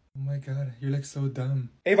 No. Oh my god, you're like so dumb.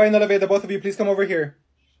 Ava and Olivia, the both of you, please come over here.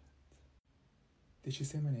 Did she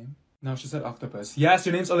say my name? No, she said octopus. Yes,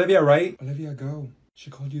 your name's Olivia, right? Olivia, go. She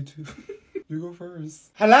called you too. You go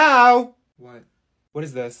first. Hello? What? What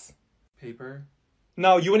is this? Paper?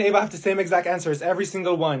 No, you and Ava have the same exact answers, every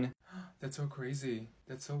single one. That's so crazy.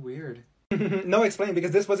 That's so weird. No, explain,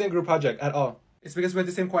 because this wasn't a group project at all. It's because we had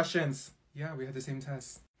the same questions. Yeah, we had the same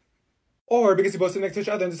tests. Or because you both sit next to each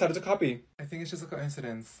other and decided to copy. I think it's just a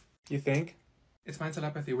coincidence. You think? It's mind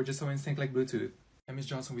telepathy. We're just so in sync like Bluetooth. And Miss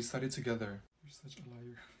Johnson, we studied together. You're such a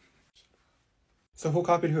liar. So who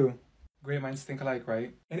copied who? Great minds think alike,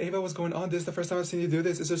 right? And Ava, what's going on? This is the first time I've seen you do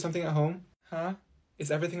this. Is there something at home? Huh? Is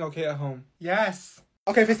everything okay at home? Yes.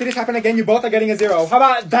 Okay, if this happen again, you both are getting a 0. How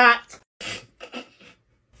about that?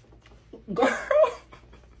 Girl.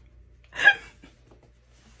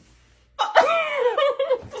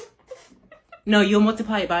 No, you'll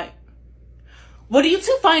multiply it by... What do you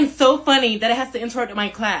two find so funny that it has to interrupt my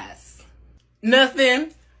class?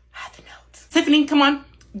 Nothing. I have the note. Tiffany, come on.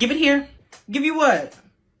 Give it here. Give you what?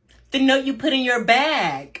 The note you put in your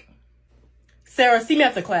bag. Sarah, see me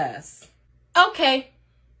after class. Okay.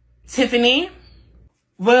 Tiffany?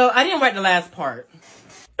 Well, I didn't write the last part.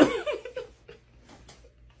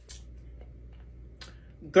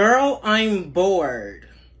 Girl, I'm bored.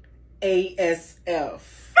 ASF.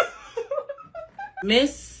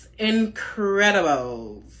 Miss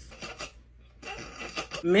Incredibles.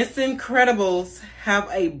 Miss Incredibles have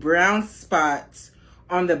a brown spot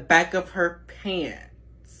on the back of her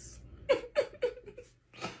pants.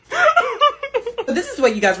 So this is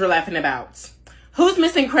what you guys were laughing about. Who's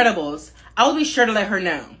Miss Incredibles? I will be sure to let her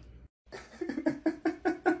know.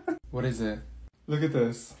 What is it? Look at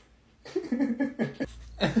this.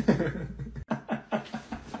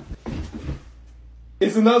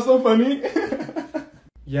 Isn't that so funny?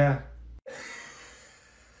 Yeah.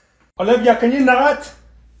 Olivia, can you not?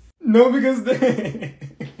 No, because they...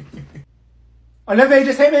 Olivia, you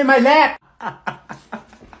just hit me in my lap!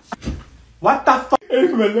 What the fuck?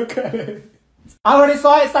 Ava, look at it. I already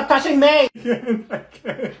saw it, stop touching me! I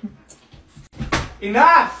can't.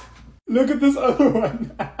 Enough! Look at this other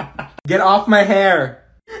one. Get off my hair.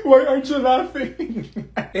 Why aren't you laughing?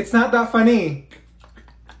 It's not that funny.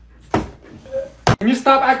 Can you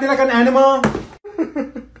stop acting like an animal?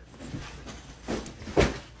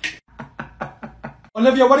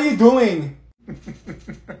 Olivia, what are you doing?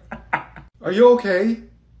 Are you okay?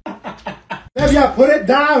 Olivia, put it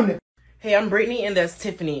down! Hey, I'm Brittany and that's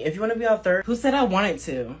Tiffany. If you want to be our third, who said I wanted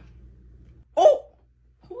to? Oh!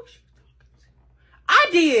 Who is she talking to? I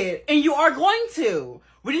did! And you are going to!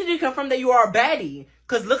 We need to confirm that you are a baddie.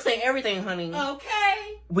 Cause looks ain't everything, honey.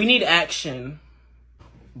 Okay. We need action.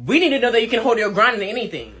 We need to know that you can hold your ground in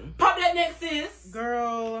anything. Pop that neck, sis.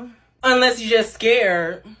 Girl. Unless you're just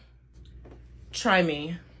scared. Try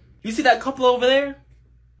me. You see that couple over there?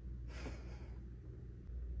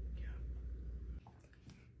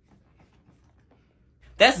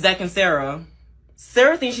 That's Zach and Sarah.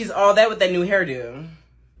 Sarah thinks she's all that with that new hairdo.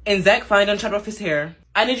 And Zach finally done chopped off his hair.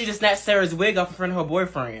 I need you to snatch Sarah's wig off in front of her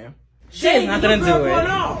boyfriend. She is not gonna do it.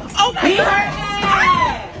 Oh, beat her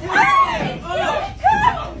ass!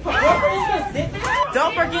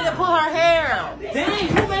 Don't forget to pull her hair. Dang,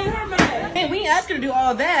 who made her mad? Hey, we ain't asked her to do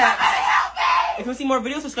all that. If you want to see more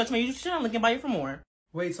videos, subscribe to my YouTube channel. Link in bio for more.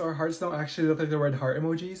 Wait, so our hearts don't actually look like the red heart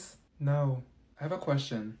emojis? No. I have a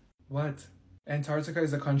question. What? Antarctica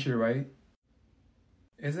is a country, right?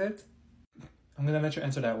 Is it? I'm gonna let you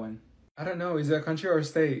answer that one. I don't know. Is it a country or a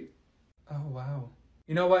state? Oh, wow.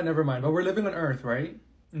 You know what? Never mind. But we're living on Earth, right?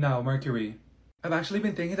 No, Mercury. I've actually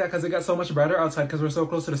been thinking that because it got so much brighter outside because we're so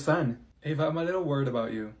close to the sun. Ava, I'm a little worried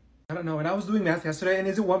about you. I don't know. And I was doing math yesterday, and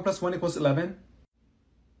is it 1 + 1 = 11?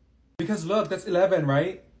 Because look, that's 11,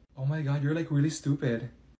 right? Oh my god, you're like really stupid.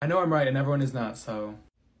 I know I'm right and everyone is not, so...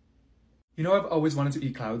 You know I've always wanted to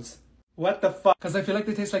eat clouds. What the fuck? Because I feel like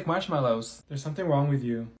they taste like marshmallows. There's something wrong with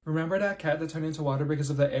you. Remember that cat that turned into water because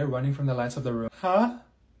of the air running from the lights of the room? Huh?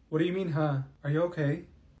 What do you mean, huh? Are you okay?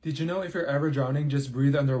 Did you know if you're ever drowning, just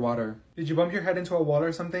breathe underwater? Did you bump your head into a wall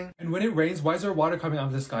or something? And when it rains, why is there water coming out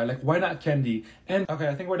of the sky? Like, why not candy? And okay,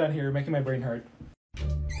 I think we're done here. You're making my brain hurt.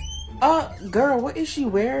 Girl, what is she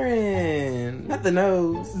wearing? Not the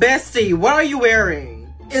nose. Bestie, what are you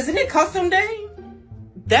wearing? Isn't it custom day?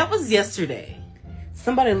 That was yesterday.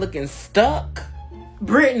 Somebody looking stuck.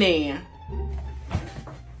 Brittany.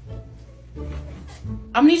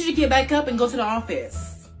 I'm gonna need you to get back up and go to the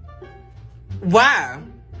office. Why?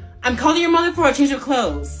 I'm calling your mother for a change of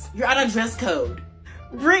clothes. You're out of dress code.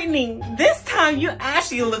 Brittany, this time you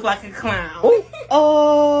actually look like a clown. Ooh.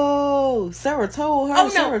 Oh, Sarah told her. Oh no,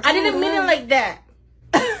 Sarah I didn't told mean her. it like that.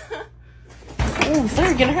 Ooh,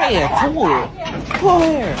 Sarah getting her hair pulled. Pull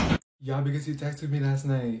hair. Yeah, because he texted me last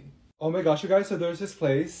night. Oh my gosh, you guys, so there's this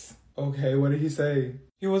place. Okay, what did he say?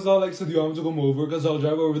 He was all like, so do you want me to come over? Because I'll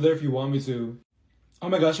drive over there if you want me to. Oh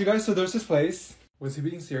my gosh, you guys, so there's this place. Was he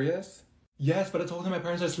being serious? Yes, but I told him my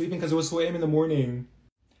parents are sleeping because it was 2 a.m. in the morning.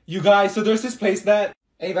 You guys, so there's this place that...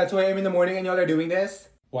 Hey, at 2 a.m. in the morning and y'all are doing this?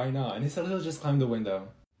 Why not? And he said he'll just climb the window.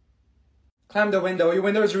 Climb the window? Your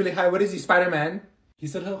window is really high. What is he, Spider-Man? He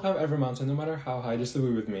said he'll climb every mountain, no matter how high, just to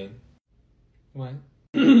be with me. What?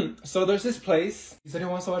 So there's this place. He said he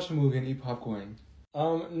wants to watch a movie and eat popcorn.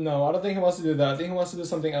 No, I don't think he wants to do that. I think he wants to do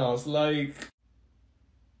something else. Like...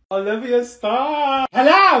 Olivia, stop!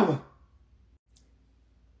 Hello!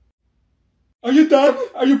 Are you done?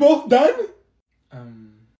 Are you both done?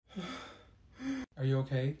 Are you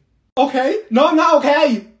okay? Okay? No, I'm not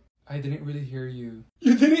okay! I didn't really hear you.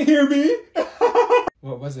 You didn't hear me?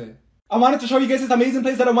 What was it? I wanted to show you guys this amazing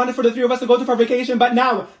place that I wanted for the three of us to go to for vacation, but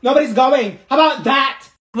now, nobody's going. How about that?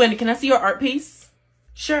 Gwen, can I see your art piece?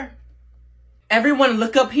 Sure. Everyone,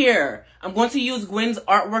 look up here. I'm going to use Gwen's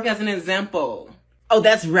artwork as an example. Oh,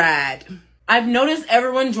 that's rad. I've noticed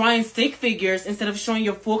everyone drawing stick figures instead of showing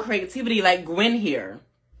your full creativity like Gwen here.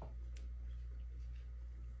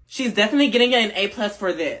 She's definitely getting an A+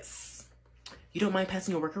 for this. You don't mind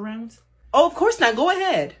passing your work around? Oh, of course not. Go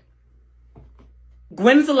ahead.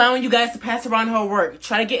 Gwen's allowing you guys to pass around her work.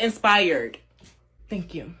 Try to get inspired.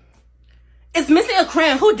 Thank you. It's missing a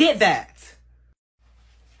crayon. Who did that?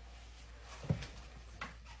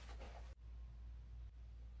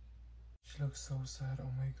 She looks so sad.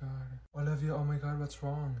 Oh my god. Olivia, oh my god, what's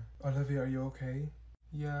wrong? Olivia, are you okay?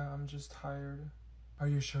 Yeah, I'm just tired. Are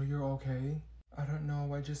you sure you're okay? I don't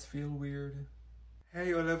know, I just feel weird.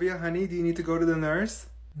 Hey, Olivia, honey, do you need to go to the nurse?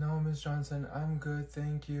 No, Miss Johnson, I'm good,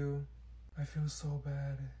 thank you. I feel so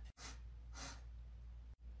bad.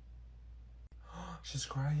 She's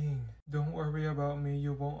crying. Don't worry about me,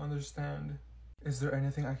 you won't understand. Is there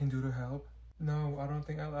anything I can do to help? No, I don't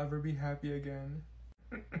think I'll ever be happy again.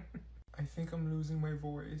 I think I'm losing my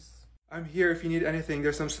voice. I'm here if you need anything.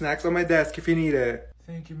 There's some snacks on my desk if you need it.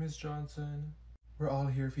 Thank you, Miss Johnson. We're all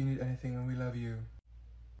here if you need anything and we love you.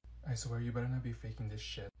 I swear you better not be faking this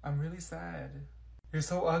shit. I'm really sad. You're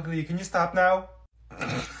so ugly. Can you stop now?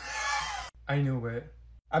 I knew it.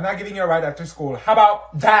 I'm not giving you a ride after school. How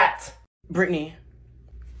about that? Brittany.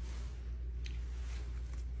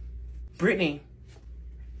 Brittany.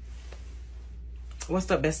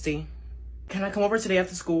 What's up, bestie? Can I come over today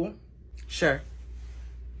after school? Sure.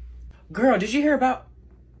 Girl, did you hear about...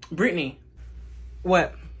 Brittany.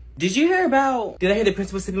 What? Did you hear about... Did I hear the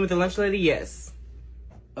principal sleeping with the lunch lady? Yes.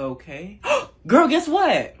 Okay. Girl, guess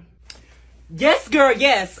what? Yes, girl,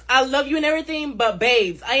 yes. I love you and everything, but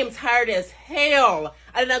babes, I am tired as hell.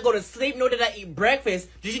 I did not go to sleep, nor did I eat breakfast.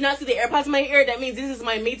 Did you not see the AirPods in my ear? That means this is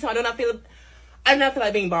my me time. I do not feel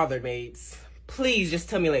like being bothered, babes. Please, just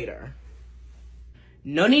tell me later.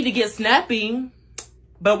 No need to get snappy.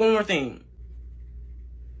 But one more thing.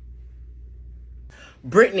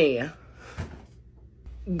 Brittany.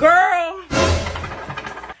 Girl.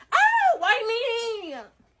 Oh, why me?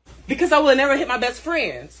 Because I will never hit my best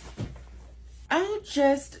friends. I'll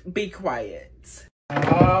just be quiet.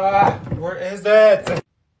 Where is it? Where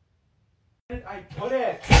did I put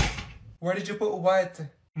it? Where did you put what?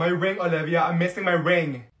 My ring, Olivia. I'm missing my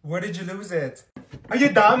ring. Where did you lose it? Are you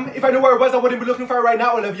dumb? If I knew where it was, I wouldn't be looking for it right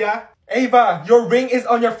now, Olivia. Ava, your ring is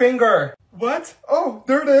on your finger. What? Oh,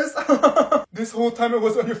 there it is. This whole time it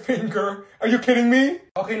was on your finger. Are you kidding me?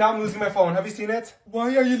 Okay, now I'm losing my phone. Have you seen it?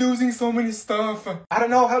 Why are you losing so many stuff? I don't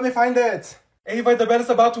know. Help me find it. Ava, the bell is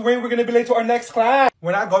about to ring. We're gonna be late to our next class.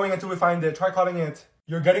 We're not going until we find it. Try calling it.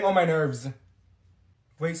 You're getting on my nerves.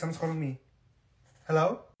 Wait, someone's calling me.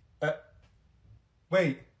 Hello?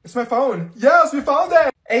 Wait, it's my phone. Yes, we found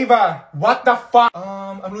it. Ava, what the fuck?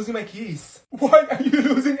 I'm losing my keys. Why are you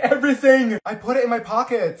losing everything? I put it in my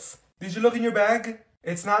pockets. Did you look in your bag?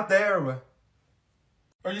 It's not there.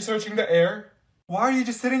 Are you searching the air? Why are you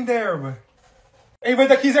just sitting there? Ava,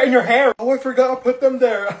 the keys are in your hair. Oh, I forgot I put them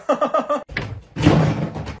there. Okay,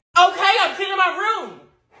 I'm cleaning my room.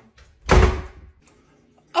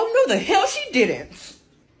 Oh no, the hell she didn't.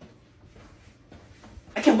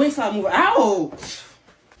 I can't wait till I move out.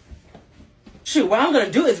 Shoot, what I'm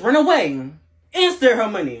gonna do is run away and steal her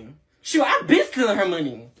money. Shoot, I've been stealing her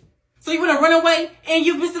money. So you wanna run away and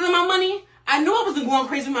you've been stealing my money? I knew I wasn't going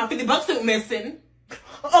crazy with my $50 suit missing.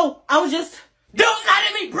 Oh, I was just... Don't lie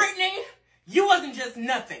to me, Brittany! You wasn't just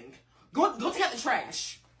nothing. Go take out the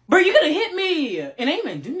trash. Bro, you could have hit me and ain't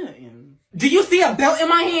even do nothing. Do you see a belt in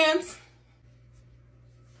my hands?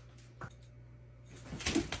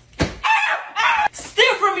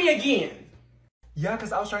 Steal from me again. Yeah,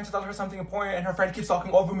 because I was trying to tell her something important and her friend keeps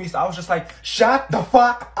talking over me, so I was just like, shut the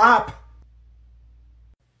fuck up!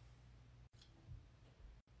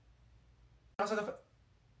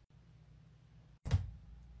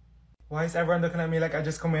 Why is everyone looking at me like I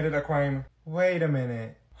just committed a crime? Wait a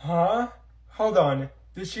minute. Huh? Hold on.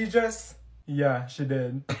 Did she just... Yeah, she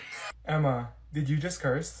did. Emma, did you just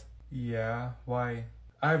curse? Yeah, why?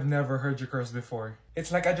 I've never heard you curse before.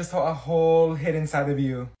 It's like I just saw a whole hidden side of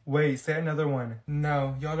you. Wait, say another one.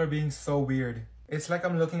 No, y'all are being so weird. It's like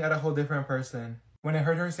I'm looking at a whole different person. When I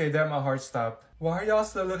heard her say that, my heart stopped. Why are y'all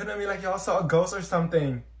still looking at me like y'all saw a ghost or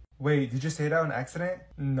something? Wait, did you say that on accident?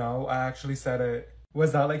 No, I actually said it.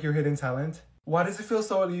 Was that like your hidden talent? Why does it feel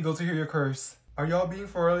so illegal to hear you curse? Are y'all being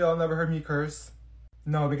for real? Y'all never heard me curse?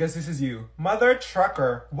 No, because this is you. Mother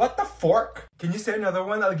trucker. What the fork? Can you say another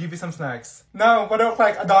one? I'll give you some snacks. No, what do I look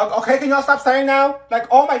like? A dog? Okay, can y'all stop saying now? Like,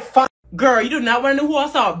 oh my fuck. Girl, you do not want to know who I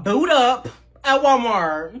saw boot up at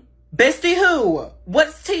Walmart. Bestie who?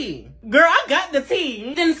 What's tea? Girl, I got the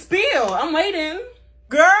tea. Didn't spill. I'm waiting.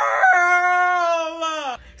 Girl!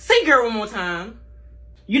 Say girl one more time.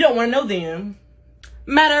 You don't want to know them.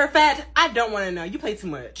 Matter of fact, I don't want to know. You play too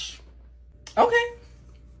much. Okay.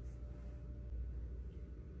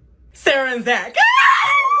 Sarah and Zach.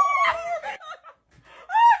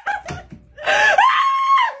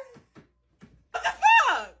 What the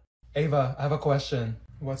fuck? Ava, I have a question.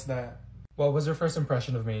 What's that? What was your first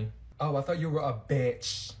impression of me? Oh, I thought you were a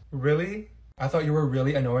bitch. Really? I thought you were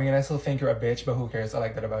really annoying and I still think you're a bitch, but who cares? I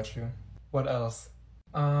like that about you. What else?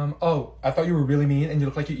 Oh, I thought you were really mean and you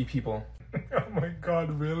look like you eat people. Oh my god,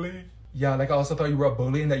 really? Yeah, like I also thought you were a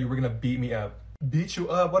bully and that you were gonna beat me up. Beat you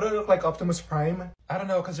up? What do I look like, Optimus Prime? I don't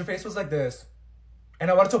know, because your face was like this. And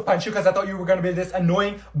I wanted to punch you because I thought you were gonna be this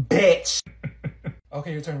annoying bitch.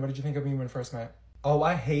 Okay, your turn. What did you think of me when we first met? Oh,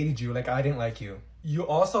 I hated you. Like, I didn't like you. You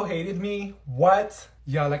also hated me? What?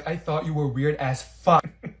 Yeah, like I thought you were weird as fuck.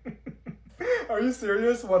 Are you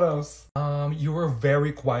serious? What else? You were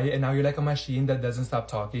very quiet and now you're like a machine that doesn't stop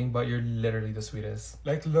talking, but you're literally the sweetest.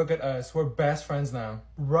 Like, look at us. We're best friends now.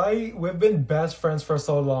 Right? We've been best friends for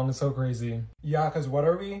so long. It's so crazy. Yeah, because what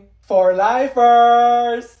are we? For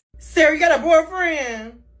lifers! Sarah, you got a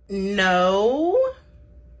boyfriend? No.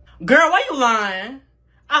 Girl, why you lying?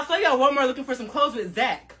 I saw you at Walmart looking for some clothes with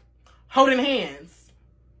Zach. Holding hands.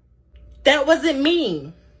 That wasn't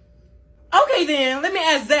me. Okay then, let me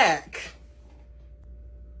ask Zach.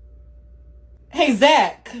 Hey,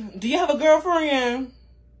 Zach, do you have a girlfriend?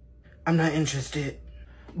 I'm not interested.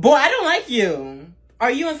 Boy, I don't like you. Are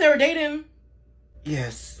you and Sarah dating?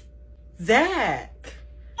 Yes. Zach.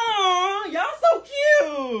 Aw, y'all so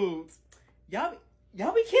cute.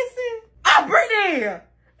 Y'all be kissing? Ah, Brittany!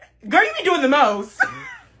 Girl, you be doing the most.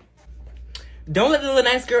 Don't let the little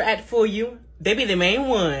nice girl act for you. They be the main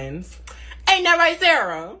ones. Ain't that right,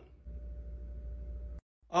 Sarah?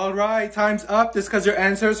 Alright, time's up. Discuss your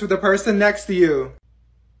answers with the person next to you.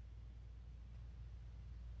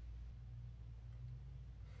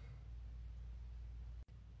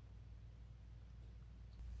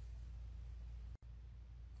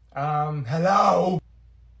 Hello?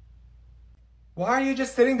 Why are you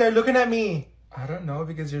just sitting there looking at me? I don't know,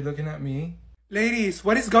 because you're looking at me. Ladies,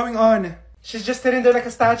 what is going on? She's just sitting there like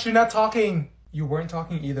a statue, not talking. You weren't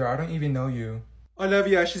talking either. I don't even know you.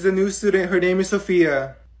 Olivia, she's a new student. Her name is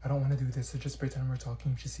Sophia. I don't want to do this, so just pretend we're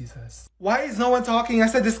talking if she sees us. Why is no one talking? I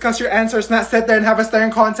said discuss your answers, not sit there and have a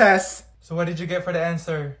staring contest. So what did you get for the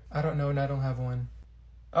answer? I don't know and I don't have one.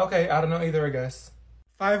 Okay, I don't know either, I guess.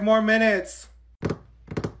 5 more minutes.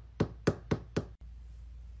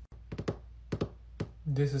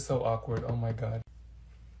 This is so awkward, oh my god.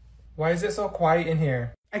 Why is it so quiet in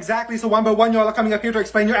here? Exactly, so one by one y'all are coming up here to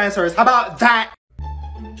explain your answers. How about that?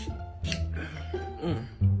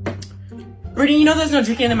 Brittany, you know there's no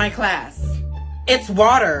drinking in my class. It's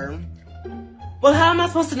water. Well, how am I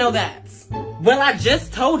supposed to know that? Well, I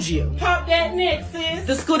just told you. Pop that neck, sis.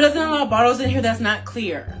 The school doesn't allow bottles in here that's not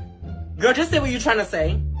clear. Girl, just say what you're trying to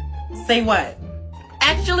say. Say what?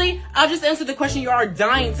 Actually, I'll just answer the question you are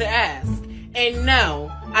dying to ask. And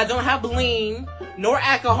no, I don't have lean, nor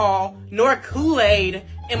alcohol, nor Kool-Aid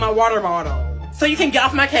in my water bottle. So you can get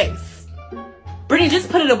off my case. Brittany, just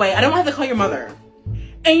put it away. I don't have to call your mother.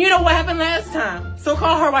 And you know what happened last time. So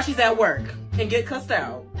call her while she's at work and get cussed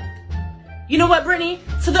out. You know what, Brittany?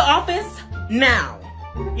 To the office now.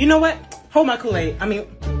 You know what? Hold my Kool-Aid. I mean,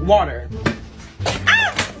 water.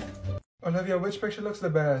 Ah! Olivia, which picture looks the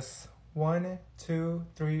best? 1, 2,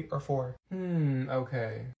 3, or 4?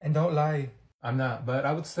 Okay. And don't lie. I'm not, but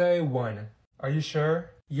I would say 1. Are you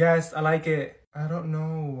sure? Yes, I like it. I don't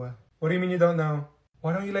know. What do you mean you don't know?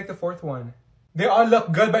 Why don't you like the 4th one? They all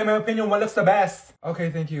look good, but in my opinion, one looks the best. Okay,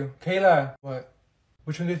 thank you. Kayla. What?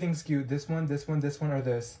 Which one do you think is cute? This one, this one, this one, or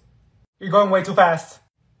this? You're going way too fast.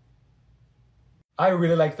 I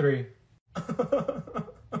really like 3.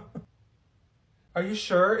 Are you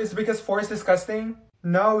sure? Is it because 4 is disgusting?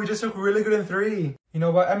 No, you just look really good in 3. You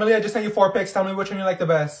know what? Emily, I just sent you 4 pics. Tell me which one you like the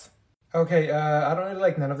best. Okay, I don't really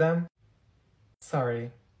like none of them.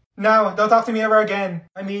 Sorry. No, don't talk to me ever again.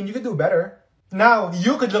 I mean, you could do better. No,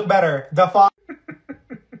 you could look better. The fuck?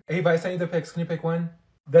 Ava, I sent you the pics. Can you pick one?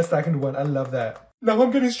 The second one. I love that. Now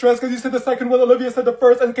I'm getting stressed because you said the second one, Olivia said the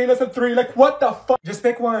first, and Kayla said 3. Like, what the fuck? Just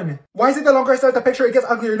pick one. Why is it the longer I start the picture, it gets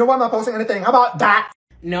uglier? You know what? I'm not posting anything. How about that?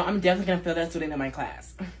 No, I'm definitely gonna fail that student in my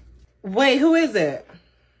class. Wait, who is it?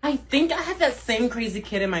 I think I had that same crazy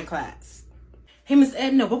kid in my class. Hey, Miss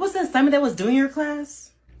Edna, what was the assignment that was due in your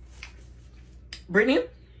class? Brittany,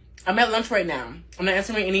 I'm at lunch right now. I'm not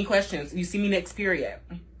answering any questions. You see me next period.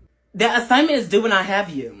 That assignment is due when I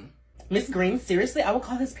have you. Miss Green, seriously, I will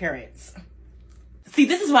call his parents. See,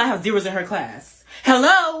 this is why I have 0s in her class.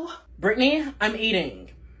 Hello? Brittany, I'm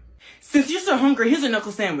eating. Since you're so hungry, here's a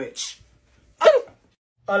knuckle sandwich.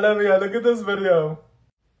 Olivia, look at this video.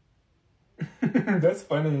 That's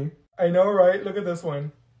funny. I know, right? Look at this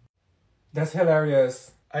one. That's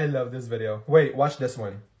hilarious. I love this video. Wait, watch this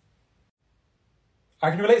one.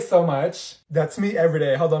 I can relate so much. That's me every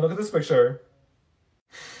day. Hold on, look at this picture.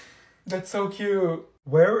 That's so cute.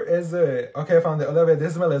 Where is it? Okay, I found it. Olivia,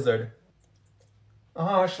 this is my lizard.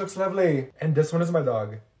 Oh, she looks lovely. And this one is my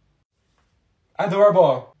dog.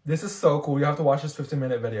 Adorable. This is so cool. You have to watch this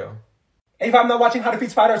 15-minute video. If I'm not watching how to feed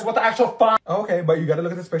spiders, what the actual fuck? Okay, but you gotta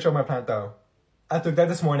look at this picture of my plant though. I took that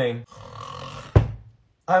this morning.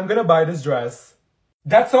 I'm gonna buy this dress.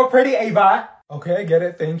 That's so pretty, Ava. Okay, I get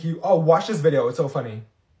it. Thank you. Oh, watch this video. It's so funny.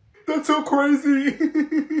 That's so crazy.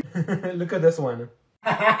 Look at this one.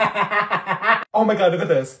 Oh my god, look at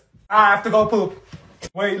this. I have to go poop.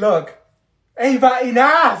 Wait, look. Ava,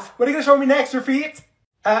 enough! What are you gonna show me next? Your feet?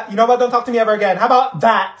 You know what? Don't talk to me ever again. How about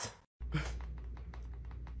that?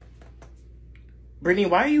 Brittany,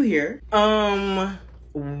 why are you here?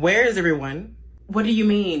 Where is everyone? What do you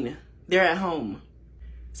mean? They're at home.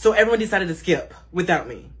 So everyone decided to skip without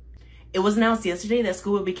me. It was announced yesterday that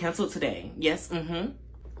school would be canceled today. Yes,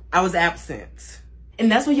 I was absent.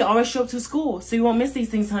 And that's why you always show up to school, so you won't miss these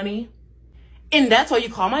things, honey. And that's why you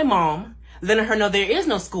call my mom, letting her know there is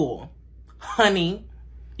no school. Honey,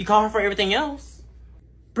 you call her for everything else.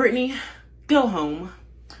 Brittany, go home.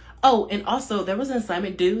 Oh, and also, there was an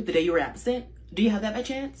assignment due the day you were absent. Do you have that by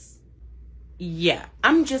chance? Yeah,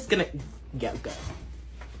 I'm just gonna go.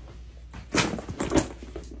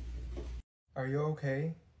 Are you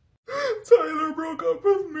okay? Tyler broke up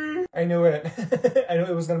with me. I knew it. I knew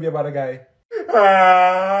it was gonna be about a guy.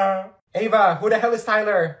 Ava, who the hell is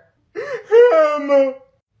Tyler? Him.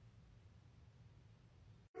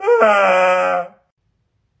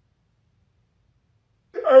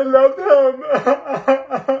 I love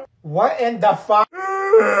him. What in the fuck?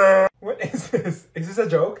 What is this? Is this a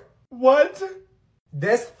joke? What?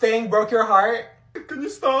 This thing broke your heart? Can you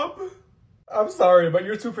stop? I'm sorry, but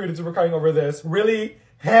you're too pretty to be crying over this. Really?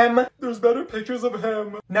 Him? There's better pictures of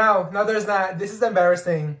him. No, there's not. This is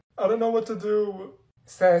embarrassing. I don't know what to do.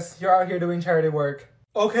 Sis, you're out here doing charity work.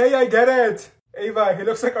 Okay, I get it. Ava, he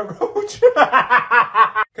looks like a roach. Can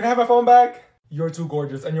I have my phone back? You're too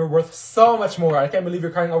gorgeous and you're worth so much more. I can't believe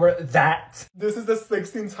you're crying over that. This is the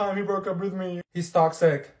 16th time he broke up with me. He's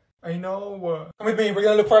toxic. I know. Come with me. We're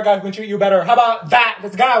gonna look for a guy who can treat you better. How about that?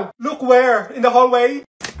 Let's go. Look where? In the hallway?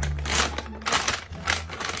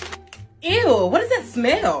 Ew, what does that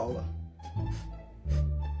smell?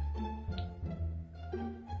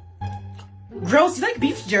 Gross, you like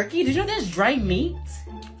beef jerky? Did you know that's dry meat?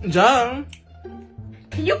 Duh.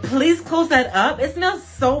 Can you please close that up? It smells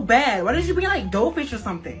so bad. Why don't you bring like goldfish or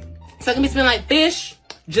something? So it can be smelling like fish,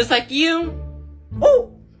 just like you.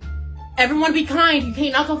 Ooh! Everyone be kind. You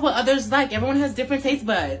can't knock off what others like. Everyone has different taste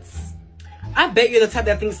buds. I bet you're the type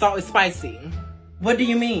that thinks salt is spicy. What do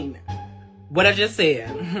you mean? What I just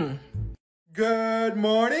said. Good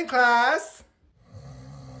morning, class.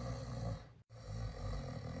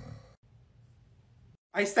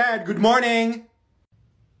 I said good morning.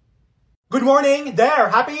 Good morning. There.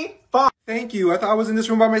 Happy? Fuck. Thank you. I thought I was in this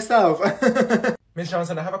room by myself. Miss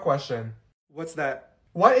Johnson, I have a question. What's that?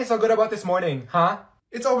 What is so good about this morning, huh?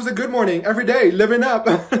 It's always a good morning. Every day. Living up.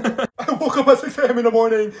 I woke up at 6 a.m. in the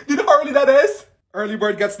morning. Do you know how early that is? Early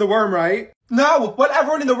bird gets the worm, right? No! While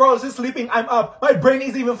everyone in the world is sleeping, I'm up. My brain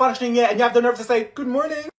isn't even functioning yet, and you have the nerve to say, good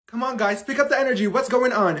morning. Come on, guys, pick up the energy. What's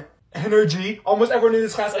going on? Energy? Almost everyone in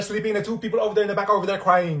this class are sleeping, and the two people over there in the back are over there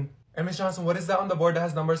crying. And Miss Johnson, what is that on the board that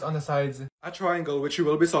has numbers on the sides? A triangle, which you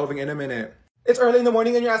will be solving in a minute. It's early in the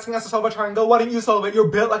morning and you're asking us to solve a triangle. Why didn't you solve it? You're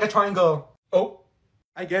built like a triangle. Oh.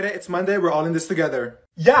 I get it. It's Monday. We're all in this together.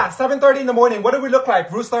 Yeah, 7:30 in the morning. What do we look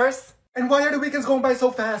like? Roosters? And why are the weekends going by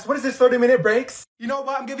so fast? What is this, 30-minute breaks? You know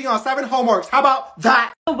what? I'm giving y'all 7 homeworks. How about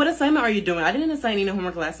that? What assignment are you doing? I didn't assign any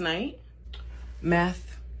homework last night.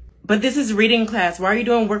 Math. But this is reading class. Why are you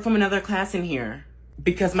doing work from another class in here?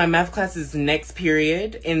 Because my math class is next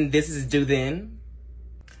period and this is due then.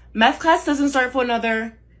 Math class doesn't start for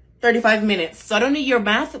another 35 minutes. So I don't need your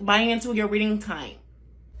math buying into your reading time.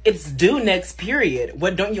 It's due next period.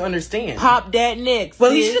 What don't you understand? Pop that next.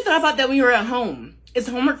 Well, you should have thought about that when you were at home. It's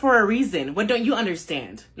homework for a reason. What don't you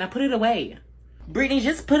understand? Now put it away. Brittany,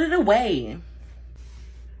 just put it away.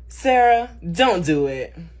 Sarah, don't do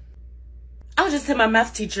it. I'll just tell my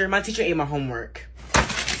math teacher. My teacher ate my homework.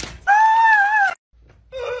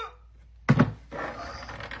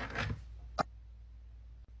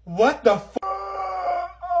 What the f?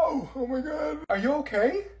 Oh my god. Are you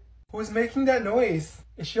okay? Who's making that noise?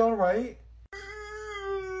 Is she alright?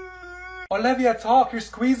 Olivia, talk. You're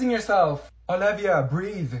squeezing yourself. Olivia,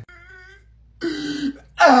 breathe.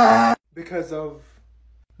 Because of...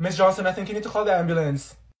 Miss Johnson, I think you need to call the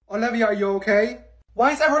ambulance. Olivia, are you okay?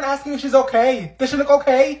 Why is everyone asking if she's okay? Does she look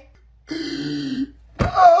okay?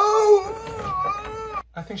 Oh!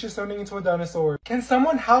 I think she's turning into a dinosaur. Can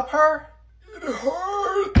someone help her? It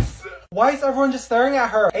hurts. Why is everyone just staring at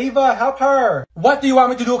her? Ava, help her. What do you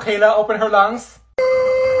want me to do, Kayla? Open her lungs?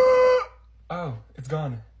 Oh, it's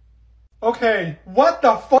gone. Okay, what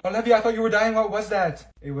the fuck? Olivia, I thought you were dying. What was that?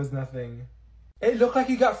 It was nothing. It looked like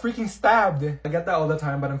you got freaking stabbed. I get that all the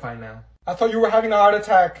time, but I'm fine now. I thought you were having a heart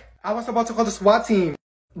attack. I was about to call the SWAT team.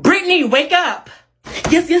 Brittany, wake up!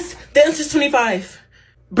 Yes, the answer's 25.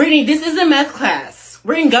 Brittany, this isn't math class.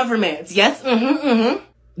 We're in government. Yes,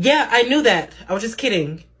 Yeah, I knew that. I was just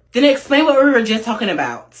kidding. Then explain what we were just talking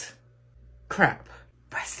about. Crap.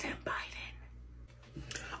 President Biden.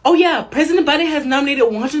 Oh yeah, President Biden has nominated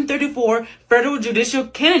 134 federal judicial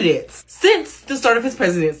candidates since the start of his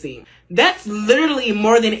presidency. That's literally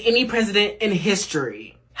more than any president in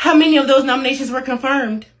history. How many of those nominations were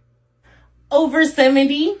confirmed? Over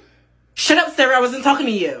 70? Shut up, Sarah, I wasn't talking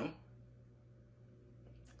to you.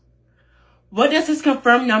 What does his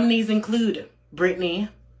confirmed nominees include, Brittany?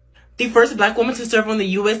 The first black woman to serve on the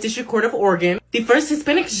U.S. District Court of Oregon. The first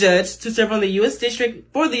Hispanic judge to serve on the U.S.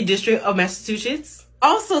 District for the District of Massachusetts.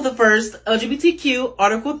 Also the first LGBTQ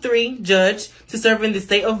Article 3 judge to serve in the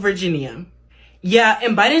state of Virginia. Yeah,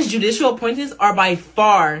 and Biden's judicial appointees are by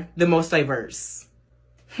far the most diverse.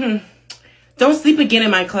 Don't sleep again in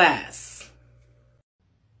my class.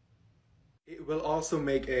 It will also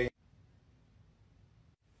make a...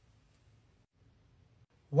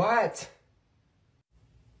 What?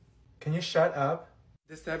 Can you shut up?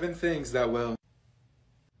 The 7 things that will...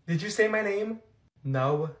 Did you say my name?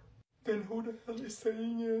 No. Then who the hell is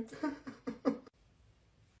saying it?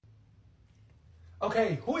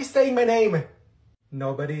 Okay, who is saying my name?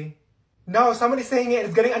 Nobody. No, somebody's saying it.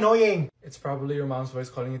 It's getting annoying. It's probably your mom's voice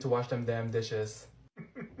calling you to wash them damn dishes.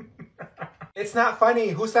 It's not funny.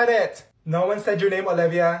 Who said it? No one said your name,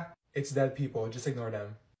 Olivia. It's dead people. Just ignore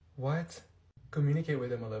them. What? Communicate with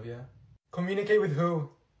them, Olivia. Communicate with who?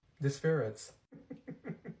 The spirits.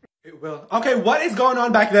 It will. Okay, what is going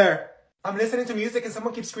on back there? I'm listening to music and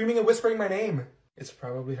someone keeps screaming and whispering my name. It's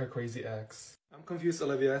probably her crazy ex. I'm confused,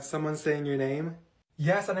 Olivia. Someone's saying your name?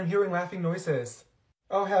 Yes, and I'm hearing laughing noises.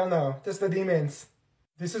 Oh, hell no. Just the demons.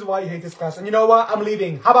 This is why you hate this class. And you know what? I'm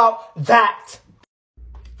leaving. How about that?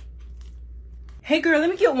 Hey girl, let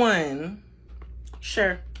me get one.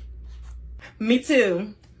 Sure. Me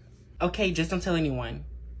too. Okay, just don't tell anyone.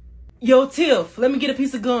 Yo, Tiff, let me get a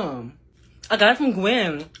piece of gum. I got it from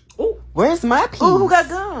Gwen. Ooh. Where's my piece? Ooh, who got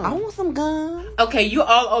gum? I want some gum. Okay, you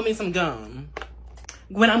all owe me some gum.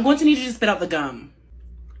 Gwen, I'm going to need you to spit out the gum.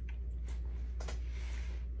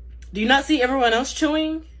 Do you not see everyone else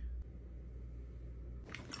chewing?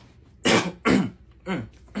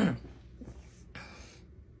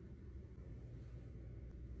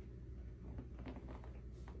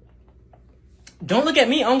 Don't look at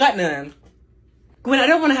me, I don't got none. Gwen, I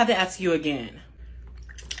don't want to have to ask you again.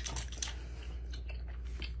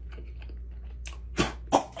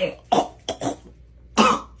 To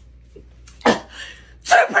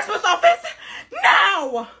the principal's office,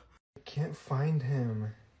 now! I can't find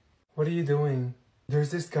him. What are you doing? There's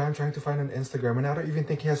this guy I'm trying to find on Instagram and I don't even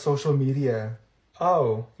think he has social media.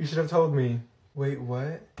 Oh, you should have told me. Wait,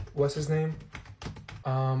 what? What's his name?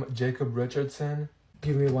 Jacob Richardson?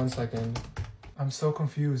 Give me 1 second. I'm so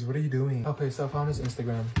confused. What are you doing? Okay, so I found his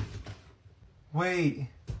Instagram. Wait,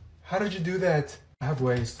 how did you do that? I have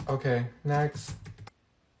waste. Okay, next.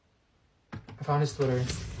 I found his Twitter.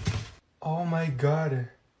 Oh my god.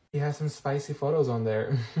 He has some spicy photos on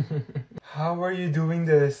there. How are you doing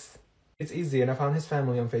this? It's easy, and I found his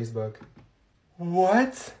family on Facebook.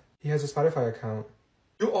 What? He has a Spotify account.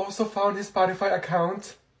 You also found his Spotify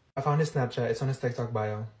account? I found his Snapchat. It's on his TikTok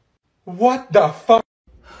bio. What the fuck?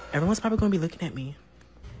 Everyone's probably gonna be looking at me.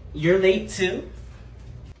 You're late too?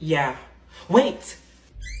 Yeah. Wait!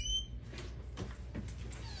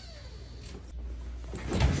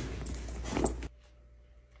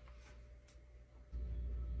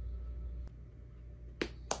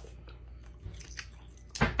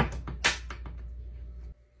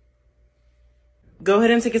 Go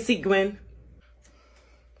ahead and take a seat, Gwen.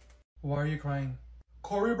 Why are you crying?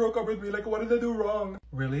 Corey broke up with me. Like, what did I do wrong?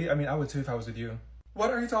 Really? I mean, I would too if I was with you.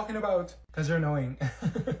 What are you talking about? Because you're annoying.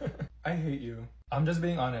 I hate you. I'm just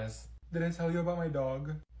being honest. Did I tell you about my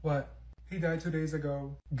dog? What? He died 2 days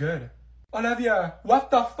ago. Good. Olivia,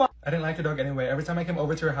 what the fuck? I didn't like your dog anyway. Every time I came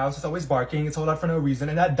over to your house, it's always barking. It's so loud for no reason.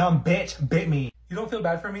 And that dumb bitch bit me. You don't feel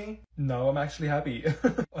bad for me? No, I'm actually happy.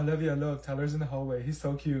 Olivia, look. Tyler's in the hallway. He's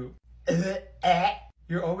so cute.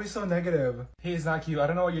 You're always so negative. He is not cute. I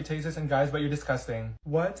don't know what your taste is in guys, but you're disgusting.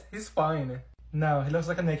 What? He's fine. No, he looks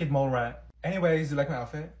like a naked mole rat. Anyways, you like my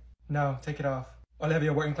outfit? No, take it off.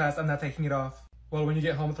 Olivia, we're in class. I'm not taking it off. Well, when you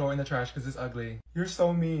get home, throw it in the trash because it's ugly. You're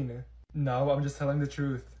so mean. No, I'm just telling the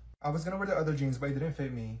truth. I was gonna wear the other jeans, but it didn't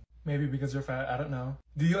fit me. Maybe because you're fat. I don't know.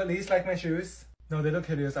 Do you at least like my shoes? No, they look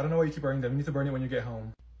hideous. I don't know why you keep wearing them. You need to burn it when you get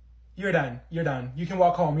home. You're done. You're done. You can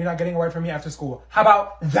walk home. You're not getting a word from me after school. How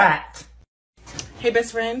about that? Hey,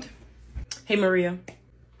 best friend. Hey, Maria.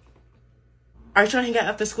 Are you trying to hang out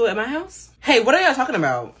after school at my house? Hey, what are y'all talking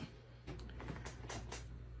about?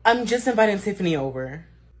 I'm just inviting Tiffany over.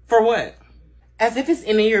 For what? As if it's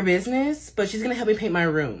any of your business, but she's gonna help me paint my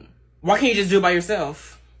room. Why can't you just do it by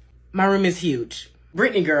yourself? My room is huge.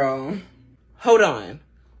 Brittany, girl. Hold on.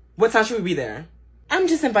 What time should we be there? I'm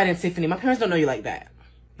just inviting Tiffany. My parents don't know you like that.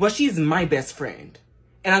 Well, she's my best friend.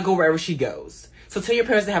 And I go wherever she goes. So tell your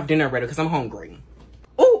parents to have dinner ready because I'm hungry.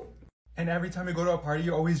 Ooh! And every time you go to a party,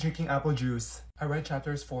 you're always drinking apple juice. I read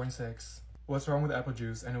chapters 4 and 6. What's wrong with apple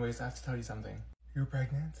juice? Anyways, I have to tell you something. You're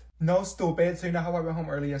pregnant? No, stupid. So you know how I went home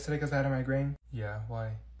early yesterday because I had a migraine? Yeah,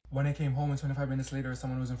 why? When I came home and 25 minutes later,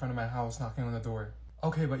 someone was in front of my house knocking on the door.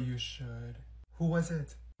 Okay, but you should. Who was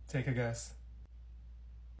it? Take a guess.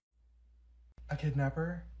 A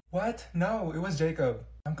kidnapper? What? No, it was Jacob.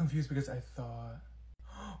 I'm confused because I thought...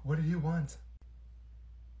 What did he want?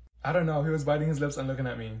 I don't know. He was biting his lips and looking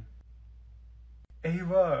at me.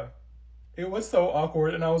 Ava. It was so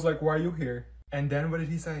awkward and I was like, why are you here? And then what did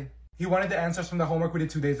he say? He wanted the answers from the homework we did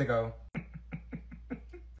 2 days ago.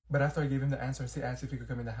 But after I gave him the answers, he asked if he could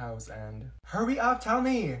come in the house and... Hurry up, tell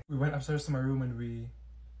me! We went upstairs to my room and we...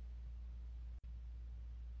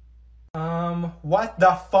 What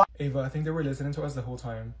the fuck? Ava, I think they were listening to us the whole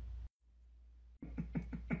time.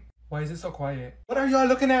 Why is it so quiet? What are y'all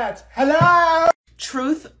looking at? Hello?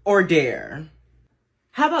 Truth or dare?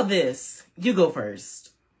 How about this? You go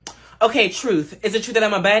first. Okay, truth. Is it true that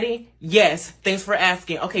I'm a baddie? Yes. Thanks for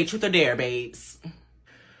asking. Okay, truth or dare, babes?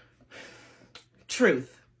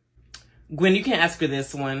 Truth. Gwen, you can't ask her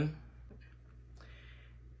this one.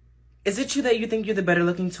 Is it true that you think you're the better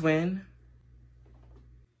looking twin?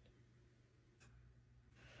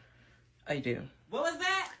 I do. What was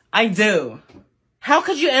that? I do. How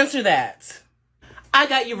could you answer that? I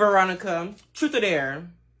got you, Veronica. Truth or dare?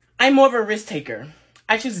 I'm more of a risk taker.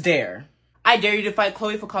 I choose dare. I dare you to fight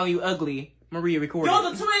Chloe for calling you ugly. Maria recorded. Yo,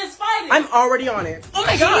 the twins fighting! I'm already on it. Oh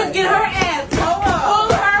my god! Get her ass!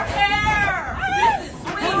 Pull her hair! This is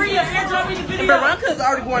sweet! Maria, airdrop me the video! And Veronica's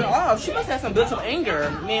already going off. She must have some built-up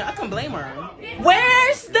anger. Man, I can blame her.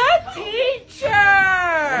 Where's the teacher?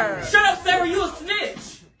 Shut up, Sarah, you a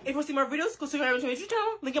snitch! If you want to see more videos, go subscribe to my YouTube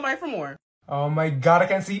channel. Link in my for more. Oh my god, I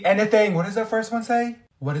can't see anything. What does the first one say?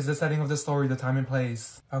 What is the setting of the story, the time and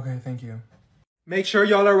place? Okay, thank you. Make sure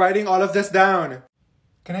y'all are writing all of this down.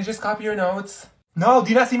 Can I just copy your notes? No, do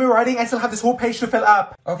you not see me writing? I still have this whole page to fill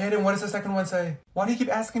up. Okay, then what does the second one say? Why do you keep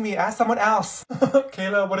asking me? Ask someone else.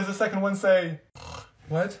 Kayla, what does the second one say?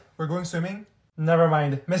 What? We're going swimming? Never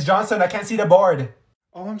mind. Miss Johnson, I can't see the board.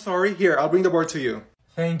 Oh, I'm sorry. Here, I'll bring the board to you.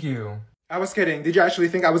 Thank you. I was kidding. Did you actually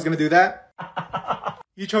think I was gonna do that?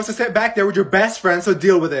 You chose to sit back there with your best friend, so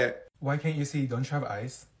deal with it. Why can't you see? Don't you have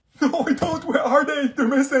eyes? No, I don't. Where are they? They're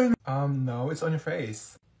missing. No, it's on your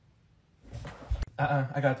face.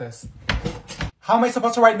 I got this. How am I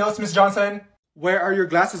supposed to write notes, Miss Johnson? Where are your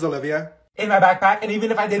glasses, Olivia? In my backpack, and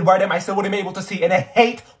even if I did wear them, I still wouldn't be able to see, and I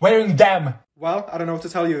hate wearing them. Well, I don't know what to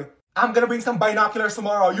tell you. I'm gonna bring some binoculars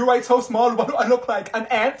tomorrow. You write so small, what do I look like? An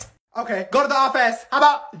ant? Okay, go to the office. How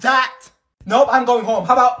about that? Nope, I'm going home.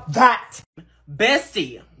 How about that?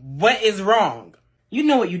 Bestie, what is wrong? You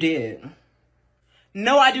know what you did.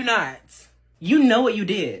 No, I do not. You know what you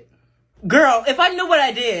did. Girl, if I knew what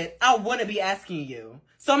I did, I wouldn't be asking you.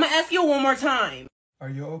 So I'm gonna ask you one more time. Are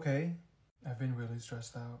you okay? I've been really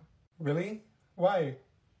stressed out. Really? Why?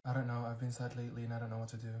 I don't know. I've been sad lately and I don't know what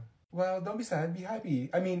to do. Well, don't be sad. Be happy.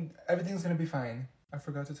 I mean, everything's gonna be fine. I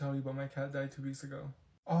forgot to tell you, but my cat died 2 weeks ago.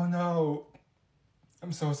 Oh no.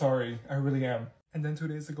 I'm so sorry. I really am. And then 2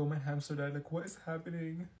 days ago, my hamster died. Like, what is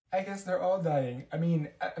happening? I guess they're all dying. I mean,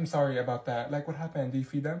 I'm sorry about that. Like, what happened? Do you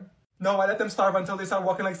feed them? No, I let them starve until they start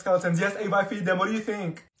walking like skeletons. Yes, Ava, I feed them. What do you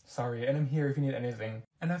think? Sorry, and I'm here if you need anything.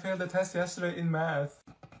 And I failed the test yesterday in math.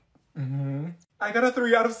 I got a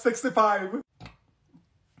 3 out of 65.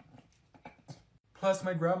 Plus,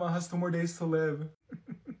 my grandma has 2 more days to live.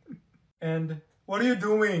 And what are you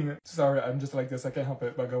doing? Sorry, I'm just like this. I can't help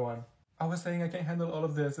it, but go on. I was saying I can't handle all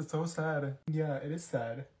of this. It's so sad. Yeah, it is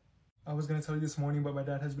sad. I was gonna tell you this morning, but my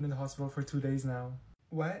dad has been in the hospital for 2 days now.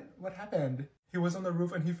 What? What happened? He was on the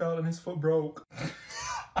roof and he fell and his foot broke.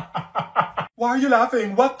 Why are you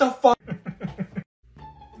laughing? What the fuck?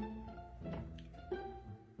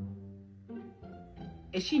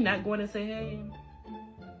 Is she not going to say hey?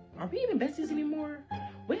 Are we even besties anymore?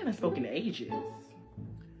 We haven't spoken in ages.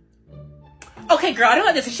 Okay, girl, I don't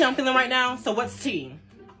have the shit I'm feeling right now, so what's tea?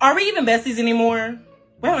 Are we even besties anymore?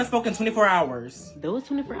 We haven't spoken 24 hours. Those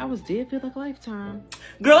 24 hours did feel like a lifetime.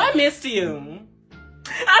 Girl, I missed you.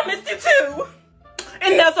 I missed you too.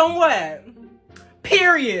 And that's on what?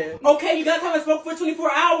 Period. Okay, you guys haven't spoken for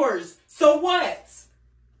 24 hours. So what?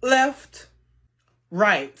 Left.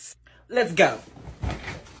 Right. Let's go.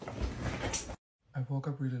 I woke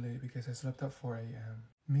up really late because I slept at 4 a.m.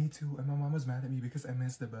 Me too, and my mom was mad at me because I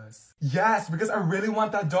missed the bus. Yes, because I really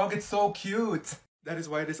want that dog. It's so cute. That is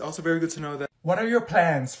why it is also very good to know that. What are your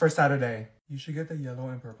plans for Saturday? You should get the yellow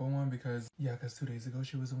and purple one because, yeah, because 2 days ago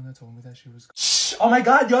she was the one that told me that she was. Shh! Oh my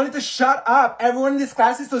god, y'all need to shut up! Everyone in this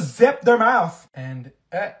class needs to zip their mouth! And,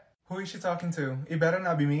 who is she talking to? It better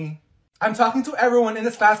not be me. I'm talking to everyone in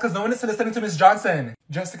this class because no one is listening to Miss Johnson.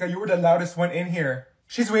 Jessica, you were the loudest one in here.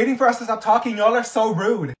 She's waiting for us to stop talking. Y'all are so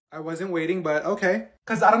rude. I wasn't waiting, but okay.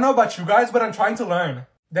 Because I don't know about you guys, but I'm trying to learn.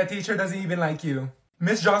 That teacher doesn't even like you.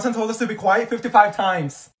 Miss Johnson told us to be quiet 55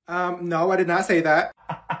 times. No, I did not say that.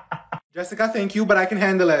 Jessica, thank you, but I can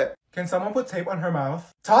handle it. Can someone put tape on her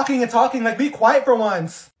mouth? Talking and talking, like be quiet for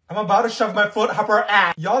once. I'm about to shove my foot up her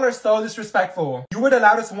ass. Y'all are so disrespectful. You were the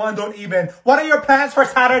loudest one, don't even. What are your plans for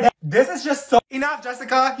Saturday? This is just so— Enough,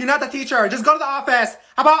 Jessica. You're not the teacher. Just go to the office.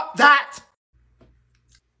 How about that?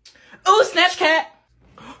 Ooh, snatch cat.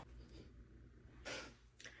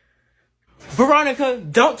 Veronica,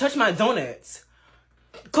 don't touch my donuts.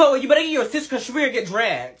 Chloe, you better get your sister because she will get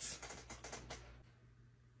dragged.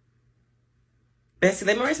 Bessie,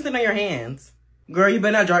 let me write something on your hands. Girl, you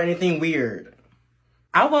better not draw anything weird.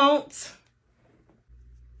 I won't.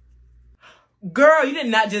 Girl, you did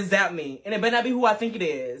not just zap me. And it better not be who I think it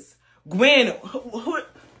is. Gwen,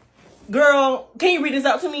 girl, can you read this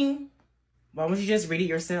out to me? Why don't you just read it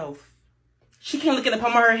yourself? She can't look at the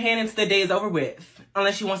palm of her hand until the day is over with.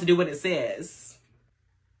 Unless she wants to do what it says.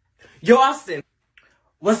 Yo, Austin.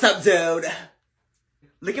 What's up, dude?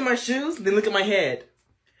 Look at my shoes, then look at my head.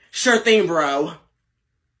 Sure thing, bro.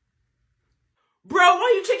 Bro, why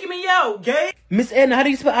are you checking me out, gay? Miss Edna, how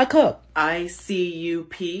do you spell I-cup?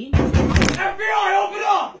 I-C-U-P. FBI, open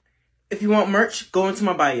up! If you want merch, go into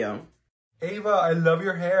my bio. Ava, I love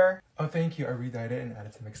your hair. Oh, thank you. I re-dyed it and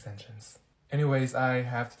added some extensions. Anyways, I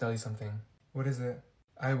have to tell you something. What is it?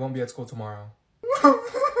 I won't be at school tomorrow.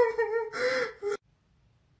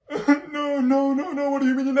 No. What do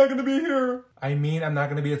you mean you're not gonna be here? I mean, I'm not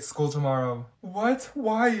gonna be at school tomorrow. What?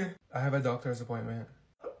 Why? I have a doctor's appointment.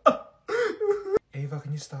 Ava,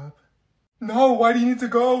 can you stop? No, why do you need to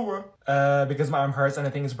go? Because my arm hurts and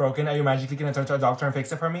the thing is broken. Are you magically gonna turn to a doctor and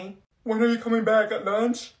fix it for me? When are you coming back? At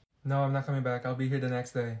lunch? No, I'm not coming back. I'll be here the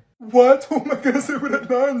next day. What? Who am I gonna sit with at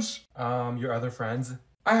lunch? Your other friends.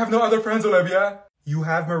 I have no other friends, Olivia. You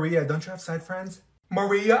have Maria. Don't you have side friends?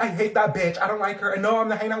 Maria, I hate that bitch. I don't like her. And no, I'm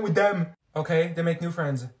not hanging out with them. Okay, then make new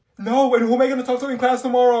friends. No, and who am I gonna talk to in class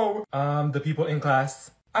tomorrow? The people in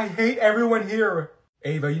class. I hate everyone here.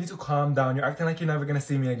 Ava, you need to calm down. You're acting like you're never gonna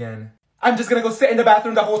see me again. I'm just gonna go sit in the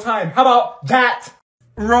bathroom the whole time. How about that?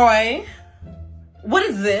 Roy, what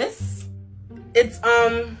is this? It's,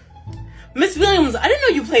 Miss Williams, I didn't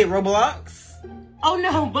know you played Roblox. Oh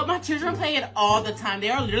no, but my children play it all the time. They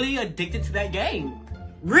are literally addicted to that game.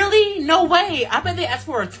 Really? No way. I bet they ask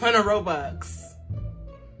for a ton of Robux.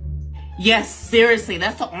 Yes, seriously,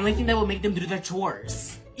 that's the only thing that will make them do their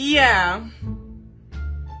chores. Yeah.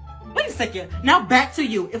 Wait a second. Now back to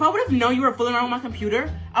you. If I would have known you were fooling around with my computer,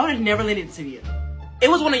 I would have never lent it to you. It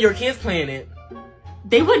was one of your kids playing it.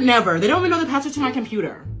 They would never. They don't even know the password to my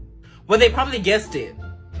computer. Well, they probably guessed it.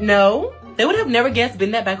 No, they would have never guessed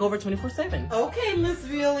bend that back over 24/7. Okay, Miss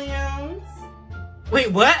Williams.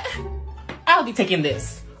 Wait, what? I'll be taking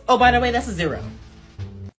this. Oh, by the way, that's a 0.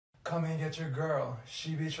 Come and get your girl.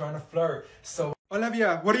 She be trying to flirt. So,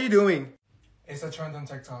 Olivia, what are you doing? It's a trend on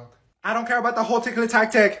TikTok. I don't care about the whole tickle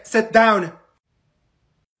tactic. Sit down.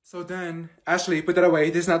 So then, Ashley, put that away.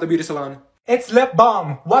 This is not the beauty salon. It's lip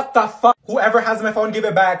balm. What the fuck? Whoever has my phone, give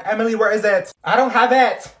it back. Emily, where is it? I don't have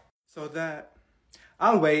it. So that,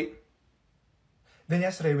 I'll wait. Then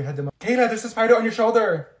yesterday we had the... Kayla, there's a spider on your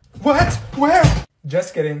shoulder. What? Where?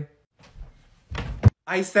 Just kidding.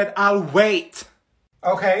 I said I'll wait.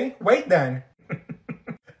 Okay, wait then.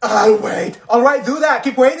 I'll wait. All right, do that.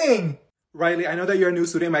 Keep waiting. Riley, I know that you're a new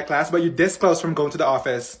student in my class, but you're this close from going to the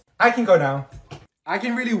office. I can go now. I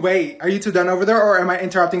can really wait. Are you two done over there or am I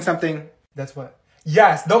interrupting something? That's what?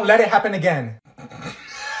 Yes, don't let it happen again.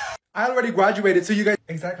 I already graduated, so you guys...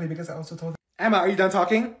 Exactly, because I also told... Emma, are you done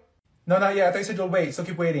talking? No, not yet. I thought you said you'll wait, so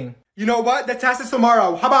keep waiting. You know what? The test is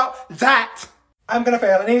tomorrow. How about that? I'm gonna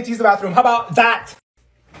fail. I need to use the bathroom. How about that?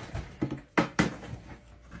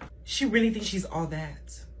 She really thinks she's all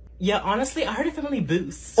that. Yeah, honestly, I heard a family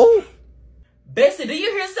boost. Oh. Bessie, do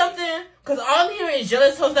you hear something? Because all I'm hearing is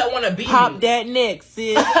jealous hoes that want to be Pop you. that next,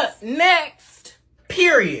 sis. Next.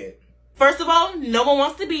 Period. First of all, no one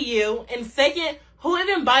wants to be you. And second, who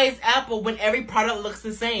even buys Apple when every product looks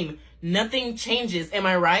the same? Nothing changes, am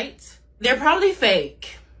I right? They're probably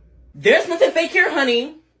fake. There's nothing fake here,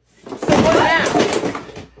 honey. So what now?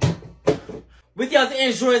 With y'all's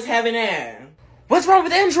Androids having ass. What's wrong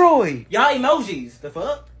with Android? Y'all emojis. The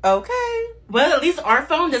fuck? Okay. Well, at least our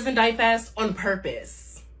phone doesn't die fast on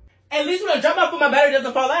purpose. At least when I drop my phone, my battery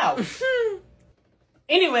doesn't fall out.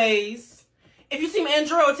 Anyways, if you team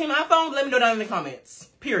Android or team iPhone, let me know down in the comments.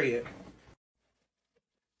 Period.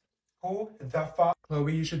 Who the fuck?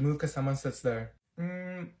 Chloe, you should move because someone sits there.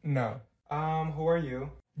 No. Who are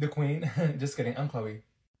you? The queen? Just kidding, I'm Chloe.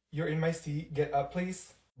 You're in my seat. Get up,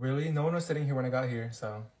 please. Really? No one was sitting here when I got here,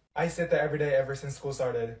 so... I sit there every day ever since school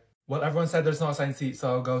started. Well, everyone said there's no assigned seat, so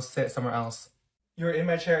I'll go sit somewhere else. You're in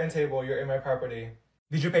my chair and table. You're in my property.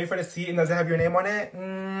 Did you pay for the seat and does it have your name on it?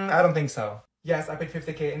 I don't think so. Yes, I paid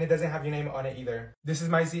 $50K and it doesn't have your name on it either. This is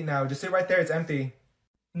my seat now. Just sit right there. It's empty.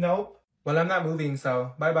 Nope. Well, I'm not moving,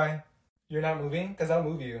 so bye-bye. You're not moving? Because I'll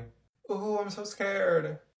move you. Ooh, I'm so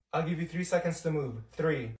scared. I'll give you 3 seconds to move.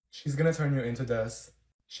 3. She's gonna turn you into dust.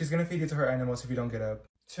 She's gonna feed you to her animals if you don't get up.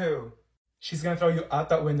 2. She's gonna throw you out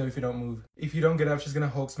that window if you don't move. If you don't get up, she's gonna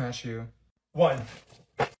Hulk smash you. 1.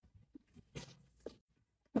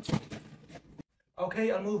 Okay,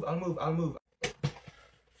 I'll move.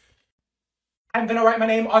 I'm gonna write my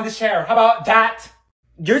name on this chair. How about that?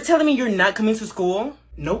 You're telling me you're not coming to school?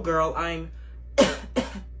 No, girl, I'm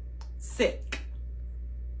sick.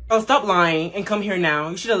 Oh, stop lying and come here now.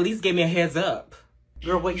 You should at least give me a heads up.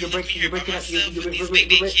 Girl, what? You're breaking up.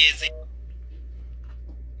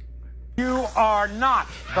 You are not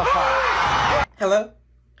the father. Hello?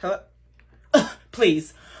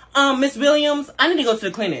 Please. Miss Williams, I need to go to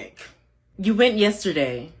the clinic. You went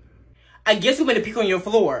yesterday. I guess you went to peek on your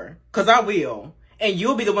floor. Cause I will. And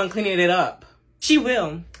you'll be the one cleaning it up. She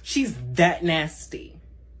will. She's that nasty.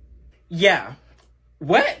 Yeah.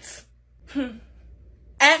 What?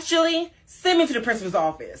 Actually, send me to the principal's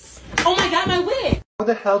office. Oh my god, my wig! How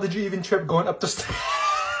the hell did you even trip going up the stairs?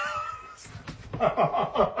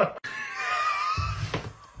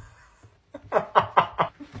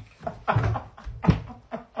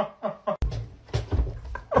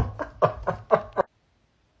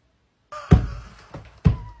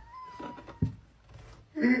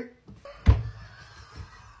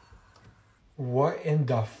 What in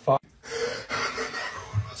the fuck?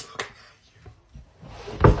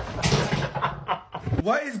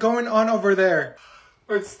 What is going on over there?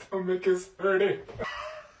 My stomach is hurting.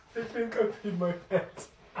 I think I peed my pants.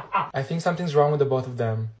 I think something's wrong with the both of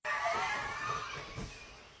them.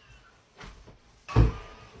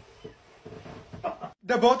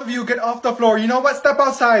 The both of you get off the floor. You know what? Step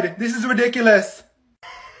outside. This is ridiculous.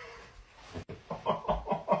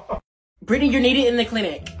 Brittany, you're needed in the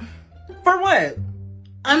clinic. For what?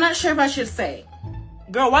 I'm not sure if I should say.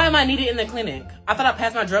 Girl, why am I needed in the clinic? I thought I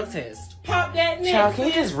passed my drug test. Pop that neck. Child, can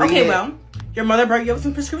you just read Okay, it? well, your mother brought you up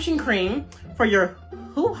some prescription cream for your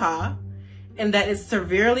hoo-ha, and that is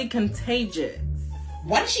severely contagious.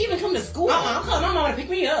 Why did she even come to school? I'm calling my mama to pick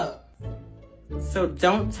me up. So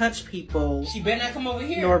don't touch people. She better not come over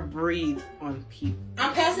here. Nor breathe on people.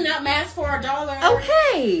 I'm passing out masks for $1.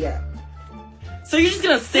 Okay. So you're just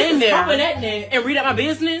gonna stand there and read out my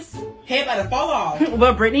business? Head about to fall off.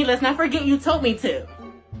 Well, Brittany, let's not forget you told me to.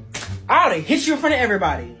 I oughta hit you in front of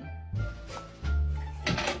everybody.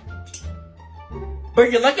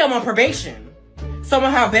 But you're lucky I'm on probation. So I'm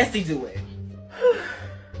gonna have Bestie do it.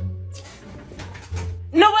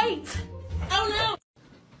 No, wait! Oh no!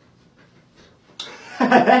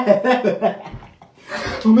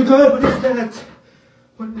 Oh my god, what is that?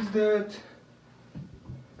 What is that?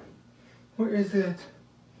 What is it?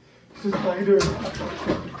 It's a spider.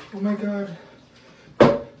 Oh my god.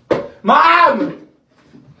 Mom!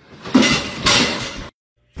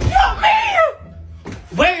 Help me!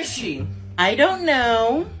 Where is she? I don't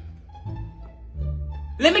know.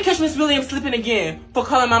 Let me catch Miss Williams slipping again for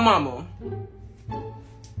calling my mama.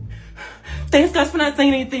 Thanks guys for not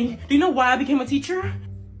saying anything. Do you know why I became a teacher?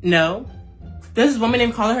 No. There's this woman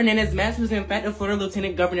named Carla Hernandez Mass who's in fact a Florida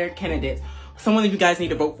Lieutenant Governor candidate. Someone that you guys need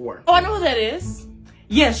to vote for. Oh, I know who that is.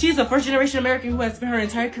 Yes, she's a first-generation American who has spent her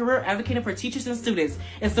entire career advocating for teachers and students,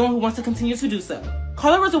 and someone who wants to continue to do so.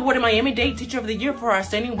 Carla was awarded Miami-Dade Teacher of the Year for her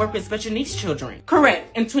outstanding work with special needs children.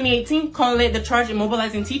 Correct. In 2018, Carla led the charge in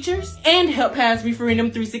mobilizing teachers and helped pass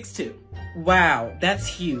Referendum 362. Wow, that's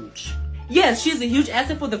huge. Yes, she's a huge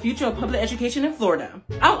asset for the future of public education in Florida.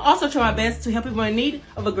 I'll also try my best to help people in need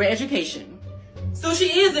of a great education. So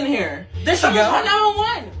she is in here. There she goes.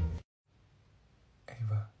 911.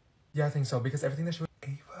 Ava. Yeah, I think so, because everything that she was...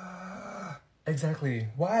 Ava. Exactly.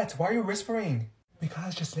 What? Why are you whispering?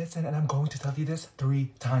 Because just listen, and I'm going to tell you this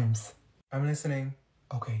 3 times. I'm listening.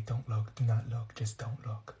 Okay, don't look. Do not look. Just don't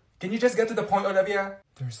look. Can you just get to the point, Olivia?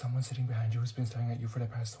 There's someone sitting behind you who's been staring at you for the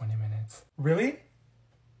past 20 minutes. Really?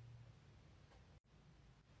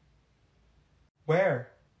 Where?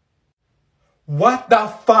 What the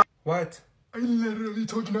fuck? What? I literally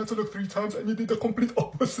told you not to look 3 times and you did the complete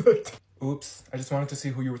opposite. Oops, I just wanted to see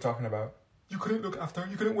who you were talking about. You couldn't look after?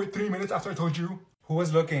 You couldn't wait 3 minutes after I told you? Who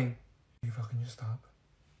was looking? Eva, can you stop?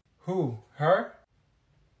 Who? Her?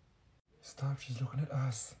 Stop, she's looking at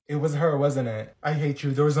us. It was her, wasn't it? I hate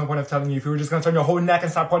you. There was no point of telling you if you were just gonna turn your whole neck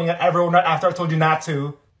and stop pointing at everyone right after I told you not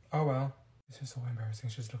to. Oh well. This is so embarrassing,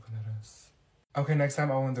 she's looking at us. Okay, next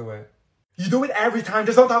time I won't do it. You do it every time,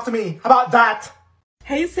 just don't talk to me. How about that?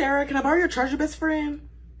 Hey Sarah, can I borrow your charger, best friend?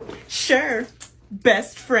 Sure,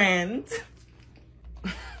 best friend.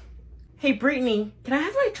 Hey Brittany, can I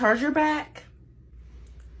have my charger back?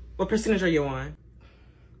 What percentage are you on?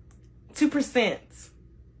 2%.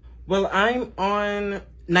 Well, I'm on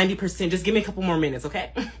 90%. Just give me a couple more minutes,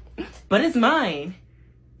 okay? But it's mine.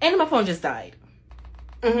 And my phone just died.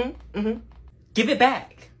 Give it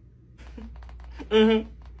back.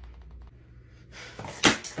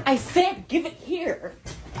 I said give it here.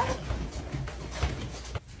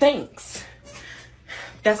 Thanks.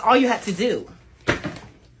 That's all you had to do.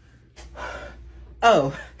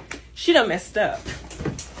 Oh, she done messed up.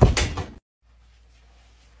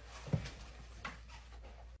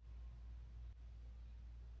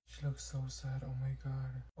 She looks so sad, oh my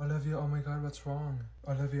god. Olivia, oh my god, what's wrong?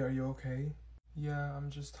 Olivia, are you okay? Yeah,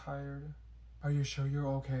 I'm just tired. Are you sure you're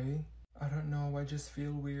okay? I don't know, I just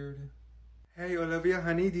feel weird. Hey, Olivia,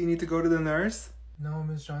 honey, do you need to go to the nurse? No,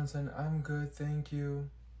 Miss Johnson, I'm good, thank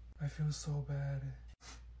you. I feel so bad.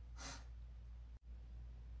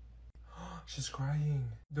 She's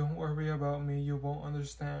crying. Don't worry about me, you won't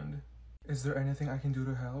understand. Is there anything I can do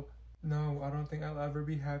to help? No, I don't think I'll ever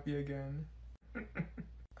be happy again.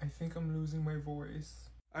 I think I'm losing my voice.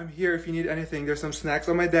 I'm here if you need anything. There's some snacks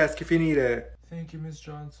on my desk if you need it. Thank you, Miss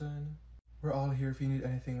Johnson. We're all here if you need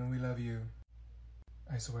anything and we love you.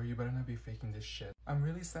 I swear you better not be faking this shit. I'm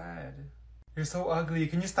really sad. You're so ugly.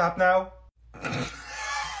 Can you stop now?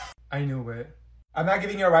 I knew it. I'm not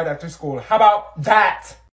giving you a ride after school. How about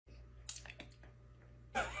that?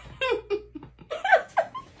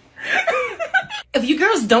 If you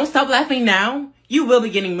girls don't stop laughing now, you will be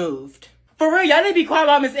getting moved. For real, y'all need to be quiet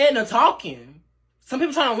while Miss Edna talking. Some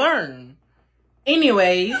people trying to learn.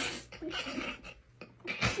 Anyways.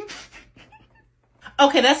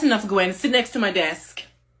 Okay, that's enough, Gwen. Sit next to my desk.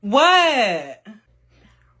 What?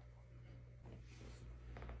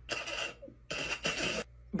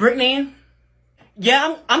 Brittany?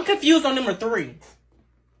 Yeah, I'm confused on number 3.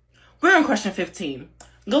 We're on question 15.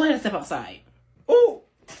 Go ahead and step outside. Ooh.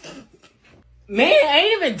 Man, I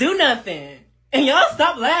ain't even do nothing. And y'all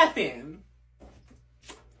stop laughing.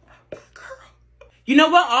 You know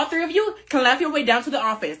what? All three of you can laugh your way down to the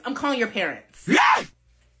office. I'm calling your parents.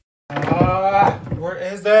 Where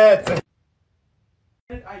is it? Where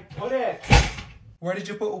did I put it? Where did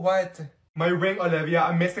you put what? My ring, Olivia.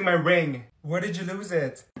 I'm missing my ring. Where did you lose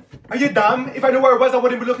it? Are you dumb? If I knew where it was, I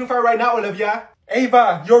wouldn't be looking for it right now, Olivia.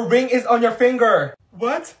 Ava, your ring is on your finger.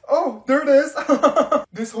 What? Oh, there it is.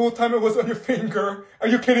 This whole time it was on your finger. Are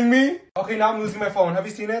you kidding me? Okay, now I'm losing my phone. Have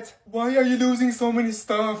you seen it? Why are you losing so many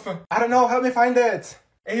stuff? I don't know. Help me find it.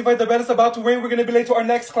 Ava, the bell is about to ring. We're gonna be late to our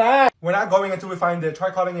next class. We're not going until we find it.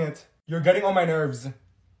 Try calling it. You're getting on my nerves.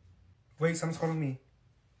 Wait, someone's calling me.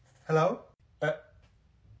 Hello?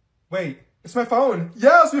 Wait, it's my phone.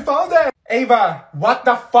 Yes, we found it. Ava, what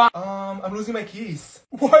the fuck? I'm losing my keys.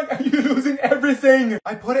 Why are you losing everything?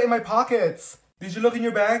 I put it in my pockets. Did you look in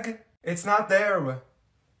your bag? It's not there.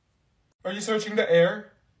 Are you searching the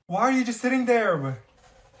air? Why are you just sitting there?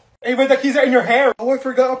 Ava, the keys are in your hair. Oh, I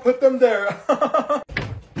forgot I put them there.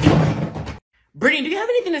 Brittany, do you have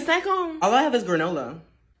anything to snack on? All I have is granola.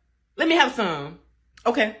 Let me have some.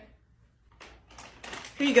 Okay.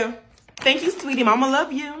 Here you go. Thank you, sweetie. Mama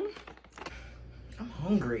love you. I'm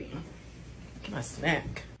hungry. Get my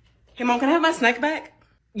snack. Hey, Mom, can I have my snack back?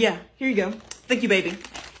 Yeah, here you go. Thank you, baby.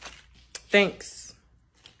 Thanks.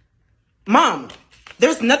 Mom,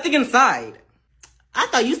 there's nothing inside. I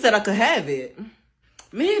thought you said I could have it.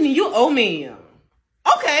 Man, you owe me.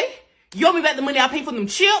 Okay. You owe me back the money I paid for them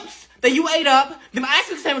chips that you ate up, them ice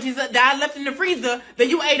cream sandwiches that I left in the freezer that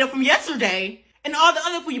you ate up from yesterday, and all the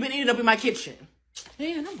other food you've been eating up in my kitchen.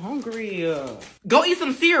 Man, I'm hungry. Go eat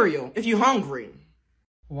some cereal if you're hungry.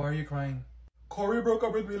 Why are you crying? Corey broke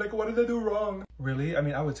up with me. Like, what did I do wrong? Really? I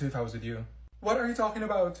mean, I would too if I was with you. What are you talking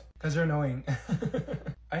about? Because you're annoying.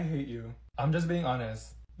 I hate you. I'm just being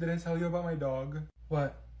honest. Did I tell you about my dog?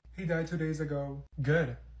 What? He died 2 days ago.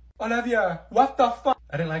 Good. Olivia, what the fuck?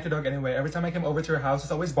 I didn't like your dog anyway. Every time I came over to your house,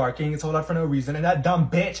 it's always barking. It's all out for no reason. And that dumb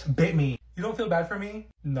bitch bit me. You don't feel bad for me?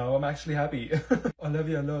 No, I'm actually happy.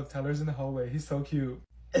 Olivia, look, Tyler's in the hallway. He's so cute.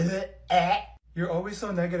 You're always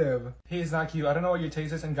so negative. He is not cute. I don't know what your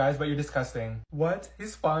taste is in guys, but you're disgusting. What?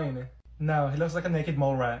 He's fine. No, he looks like a naked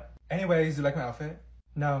mole rat. Anyways, do you like my outfit?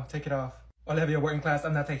 No, take it off. Olivia, we're in class.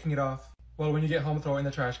 I'm not taking it off. Well, when you get home, throw it in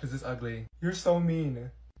the trash because it's ugly. You're so mean.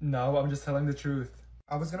 No, I'm just telling the truth.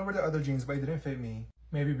 I was gonna wear the other jeans, but it didn't fit me.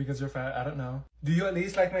 Maybe because you're fat, I don't know. Do you at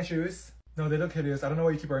least like my shoes? No, they look hideous. I don't know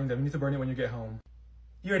why you keep wearing them. You need to burn it when you get home.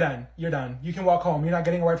 You're done. You're done. You can walk home. You're not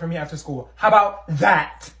getting a word from me after school. How about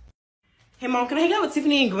that? Hey, Mom, can I hang out with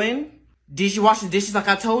Tiffany and Gwen? Did you wash the dishes like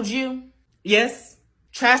I told you? Yes.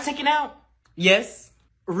 Trash taken out? Yes.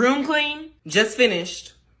 Room clean? Just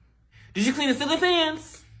finished. Did you clean the ceiling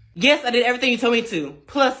fans? Yes, I did everything you told me to.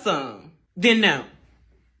 Plus some. Then no.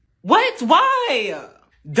 What? Why?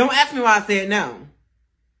 Don't ask me why I said no.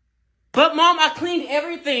 But Mom, I cleaned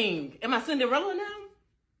everything. Am I Cinderella now?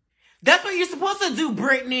 That's what you're supposed to do,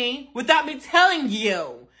 Brittany, without me telling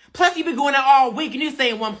you. Plus, you've been going out all week and you stay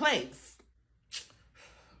in one place.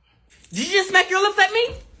 Did you just smack your lips at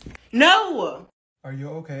me? No. Are you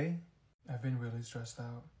okay? I've been really stressed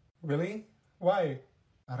out. Really? Why?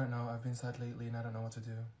 I don't know. I've been sad lately and I don't know what to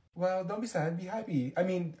do. Well, don't be sad. Be happy. I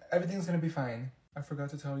mean, everything's gonna be fine. I forgot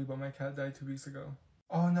to tell you, but my cat died 2 weeks ago.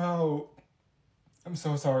 Oh no. I'm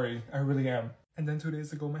so sorry. I really am. And then 2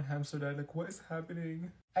 days ago, my hamster died. Like, what is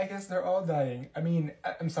happening? I guess they're all dying. I mean,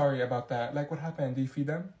 I'm sorry about that. Like, what happened? Do you feed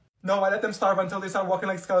them? No, I let them starve until they start walking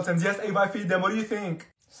like skeletons. Yes, Ava, I feed them. What do you think?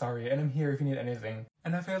 Sorry, and I'm here if you need anything.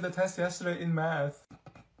 And I failed the test yesterday in math.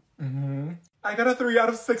 I got a 3 out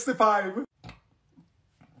of 65.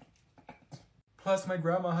 Plus, my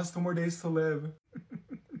grandma has 2 more days to live.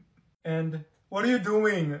 And what are you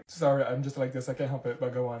doing? Sorry, I'm just like this. I can't help it,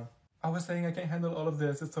 but go on. I was saying I can't handle all of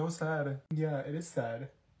this. It's so sad. Yeah, it is sad.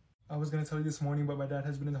 I was gonna tell you this morning, but my dad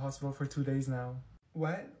has been in the hospital for 2 days now.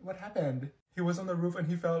 What? What happened? He was on the roof and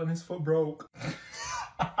he fell and his foot broke.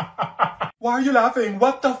 Why are you laughing?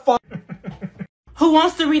 What the fuck? Who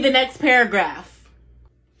wants to read the next paragraph?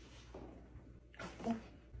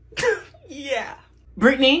 Yeah.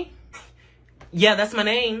 Brittany? Yeah, that's my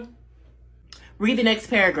name. Read the next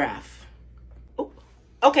paragraph. Oh,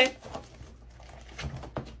 okay.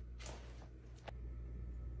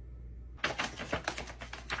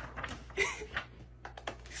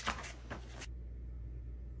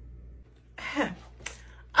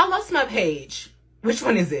 I lost my page. Which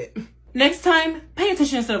one is it? Next time, pay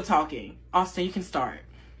attention instead of talking. Austin, you can start.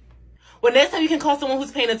 Well, next time you can call someone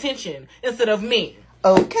who's paying attention instead of me.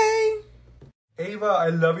 Okay. Ava, I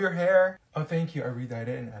love your hair. Oh, thank you. I re-dyed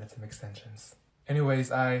it and added some extensions.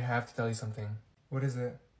 Anyways, I have to tell you something. What is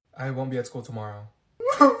it? I won't be at school tomorrow.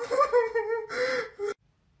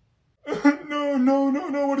 No, no.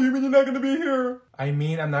 no, what do you mean you're not gonna be here? I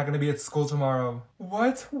mean, I'm not gonna be at school tomorrow.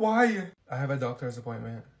 What? Why? I have a doctor's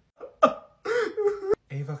appointment.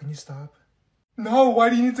 Ava, can you stop? No, why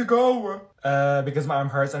do you need to go? Because my arm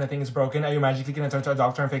hurts and I think it's broken. Are you magically gonna turn to a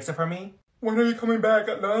doctor and fix it for me? When are you coming back?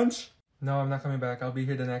 At lunch? No, I'm not coming back. I'll be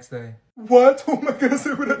here the next day. What? Who am I gonna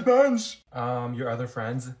sit with at lunch? Your other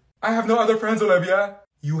friends. I have no other friends, Olivia.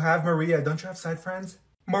 You have Maria. Don't you have side friends?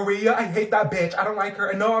 Maria, I hate that bitch. I don't like her.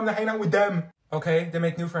 And no, I'm not hanging out with them. Okay, then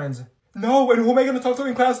make new friends. No, and who am I gonna talk to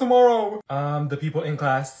in class tomorrow? The people in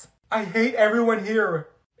class. I hate everyone here.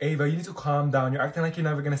 Ava, you need to calm down. You're acting like you're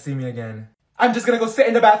never gonna see me again. I'm just gonna go sit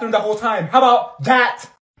in the bathroom the whole time. How about that?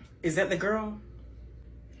 Is that the girl?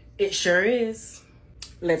 It sure is.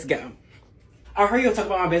 Let's go. I heard you'll talk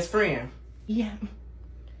about my best friend. Yeah.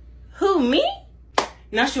 Who, me?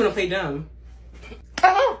 Now she wanna play dumb.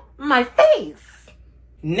 Oh, my face.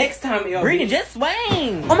 Next time, LB. Brittany, just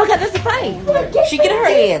swing. Oh my God, that's a fight. She get her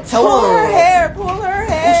head. Pull her hair. Pull her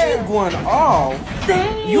hair. She's going off.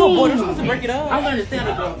 Dang. You a boy, you're supposed to break it up. I learned to stay on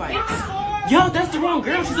the girl fights. Yo, that's the wrong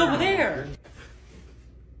girl. She's over there.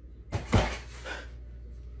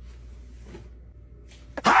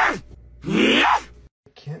 I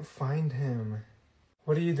can't find him.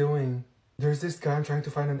 What are you doing? There's this guy I'm trying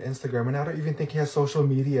to find on Instagram and I don't even think he has social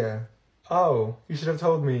media. Oh, you should have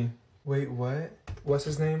told me. Wait, what? What's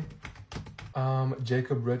his name?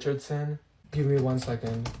 Jacob Richardson? Give me 1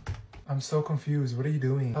 second. I'm so confused. What are you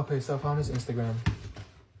doing? Okay, so I found his Instagram.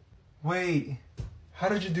 Wait, how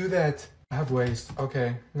did you do that? I have waste.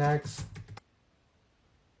 Okay, next.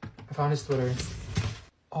 I found his Twitter.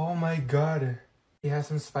 Oh my God. He has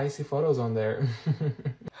some spicy photos on there.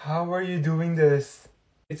 How are you doing this?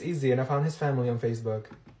 It's easy, and I found his family on Facebook.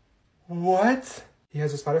 What? He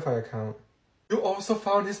has a Spotify account. You also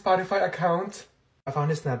found his Spotify account? I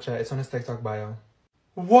found his Snapchat. It's on his TikTok bio.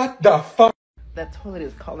 What the fuck? That toilet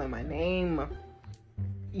is calling my name.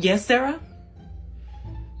 Yes, Sarah?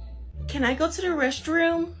 Can I go to the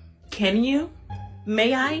restroom? Can you?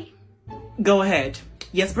 May I? Go ahead.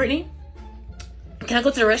 Yes, Brittany? Can I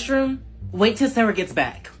go to the restroom? Wait till Sarah gets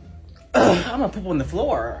back. Ugh, I'm gonna poop on the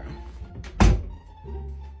floor.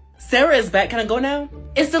 Sarah is back. Can I go now?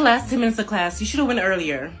 It's the last 10 minutes of class. You should have went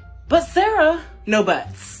earlier. But Sarah, no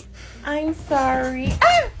buts. I'm sorry.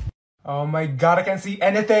 Ah! Oh my God, I can't see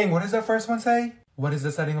anything. What does that first one say? What is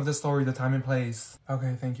the setting of the story, the time and place?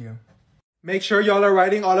 Okay, thank you. Make sure y'all are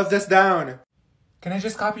writing all of this down. Can I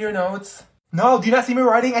just copy your notes? No, do you not see me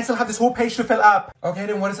writing? I still have this whole page to fill up. Okay,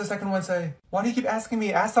 then what does the second one say? Why do you keep asking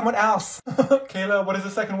me? Ask someone else. Kayla, what does the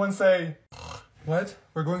second one say? What?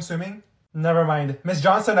 We're going swimming? Never mind. Miss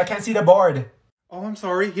Johnson, I can't see the board. Oh, I'm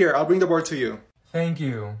sorry. Here, I'll bring the board to you. Thank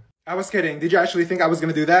you. I was kidding. Did you actually think I was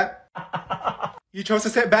gonna do that? You chose to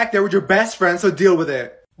sit back there with your best friend, so deal with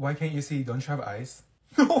it. Why can't you see? Don't you have eyes?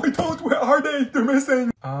 No, I don't. Where are they? They're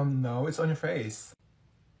missing. No, it's on your face.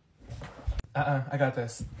 I got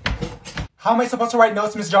this. How am I supposed to write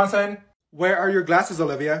notes, Miss Johnson? Where are your glasses,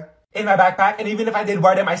 Olivia? In my backpack, and even if I did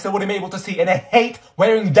wear them, I still wouldn't be able to see, and I hate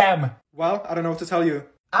wearing them. Well, I don't know what to tell you.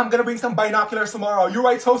 I'm gonna bring some binoculars tomorrow. You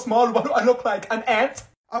write so small, what do I look like? An ant?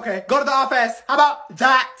 Okay, go to the office. How about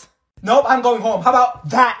that? Nope, I'm going home. How about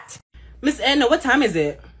that? Miss Edna, what time is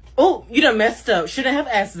it? Oh, you done messed up. Shouldn't have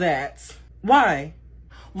asked that. Why?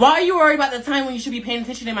 Why are you worried about the time when you should be paying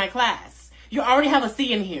attention in my class? You already have a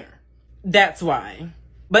C in here. That's why.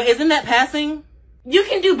 But isn't that passing? You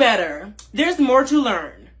can do better. There's more to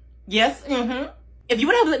learn. Yes, If you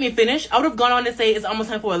would have let me finish, I would have gone on to say it's almost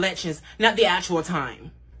time for elections, not the actual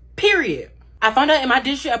time. Period. I found out in my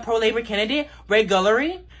district a pro-labor candidate, Ray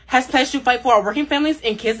Gullery, has pledged to fight for our working families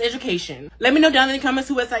and kids' education. Let me know down in the comments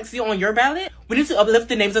who has like on your ballot. We need to uplift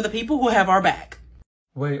the names of the people who have our back.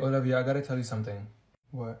 Wait, Olivia, I gotta tell you something.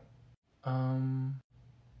 What?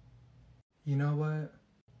 You know what?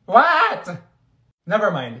 What?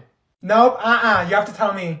 Never mind. Nope, you have to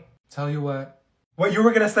tell me. Tell you what? What you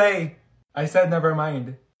were gonna say. I said never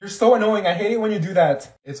mind. You're so annoying. I hate it when you do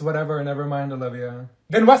that. It's whatever, never mind, Olivia.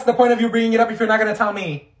 Then what's the point of you bringing it up if you're not gonna tell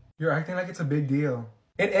me? You're acting like it's a big deal.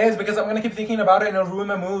 It is, because I'm gonna keep thinking about it and it'll ruin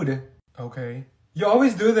my mood. Okay. You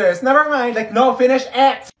always do this. Never mind. Like, no, finish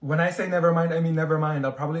it. When I say never mind, I mean never mind.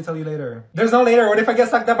 I'll probably tell you later. There's no later. What if I get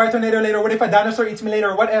sucked up by a tornado later? What if a dinosaur eats me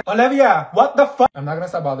later? What if... Olivia, what the fuck? I'm not gonna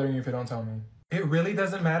stop bothering you if you don't tell me. It really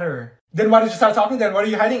doesn't matter. Then why did you start talking then? What are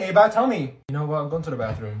you hiding, Ava? Tell me. You know what? I'm going to the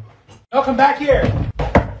bathroom. No, come back here.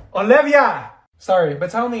 Olivia! Sorry,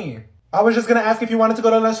 but tell me. I was just gonna ask if you wanted to go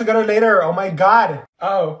to lunch together later. Oh my God.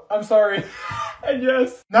 Oh, I'm sorry. And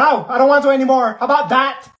yes. No, I don't want to anymore. How about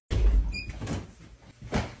that?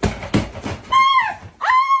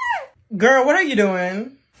 Girl, what are you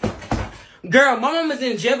doing? Girl, my mama's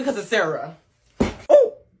in jail because of Sarah.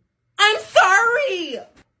 Oh, I'm sorry.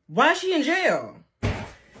 Why is she in jail?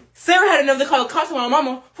 Sarah had enough to call the cops on my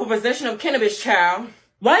mama for possession of cannabis, child.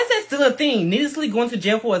 Why is that still a thing? Needlessly going to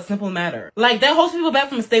jail for a simple matter. Like, that holds people back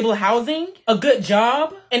from stable housing, a good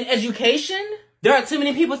job, and education. There are too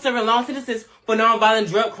many people serving long sentences for nonviolent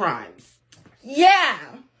drug crimes. Yeah.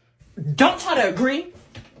 Don't try to agree.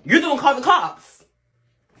 You're the one called the cops.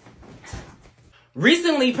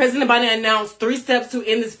 Recently, President Biden announced 3 steps to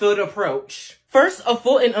end this failed approach. First, a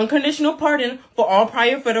full and unconditional pardon for all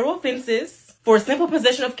prior federal offenses for simple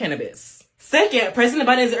possession of cannabis. Second, President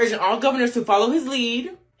Biden is urging all governors to follow his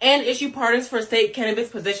lead and issue pardons for state cannabis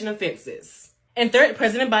possession offenses. And third,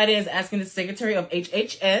 President Biden is asking the Secretary of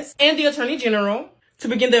HHS and the Attorney General to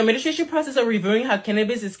begin the administration process of reviewing how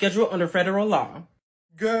cannabis is scheduled under federal law.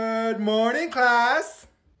 Good morning, class.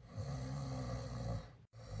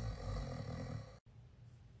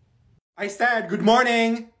 I said good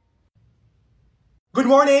morning. Good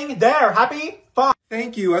morning. There. Happy? Fine.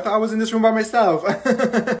 Thank you. I thought I was in this room by myself.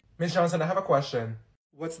 Miss Johnson, I have a question.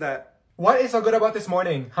 What's that? What is so good about this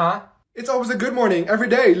morning, huh? It's always a good morning. Every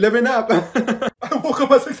day. Living up. I woke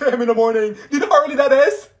up at 6 a.m. in the morning. Do you know how early that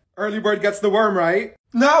is? Early bird gets the worm, right?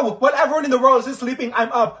 No. While everyone in the world is sleeping,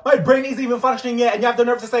 I'm up. My brain isn't even functioning yet, and you have the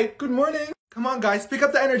nerve to say, good morning. Come on, guys. Pick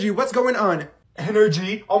up the energy. What's going on?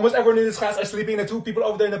 Energy? Almost everyone in this class are sleeping, and the 2 people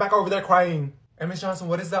over there in the back are over there crying. And Miss Johnson,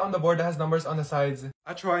 what is that on the board that has numbers on the sides?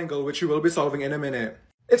 A triangle, which you will be solving in a minute.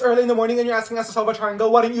 It's early in the morning and you're asking us to solve a triangle.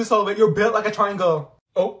 Why don't you solve it? You're built like a triangle.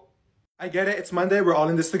 Oh. I get it. It's Monday. We're all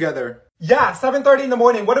in this together. Yeah, 7:30 in the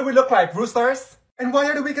morning. What do we look like? Roosters? And why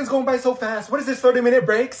are the weekends going by so fast? What is this, 30-minute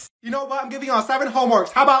breaks? You know what? I'm giving y'all 7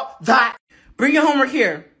 homeworks. How about that? Bring your homework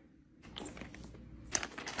here.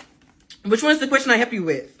 Which one is the question I help you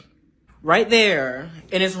with? Right there.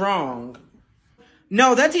 And it's wrong.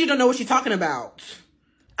 No, that teacher don't know what she's talking about.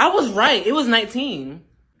 I was right. It was 19.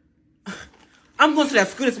 I'm going to that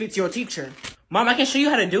school to speak to your teacher. Mom, I can show you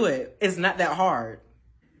how to do it. It's not that hard.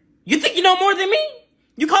 You think you know more than me?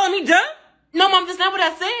 You calling me dumb? No, Mom, that's not what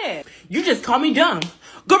I said. You just call me dumb.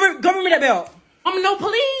 Go bring me that belt. Mom, no,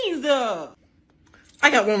 please. I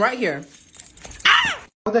got one right here. Ah!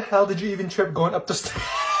 How the hell did you even trip going up the stairs?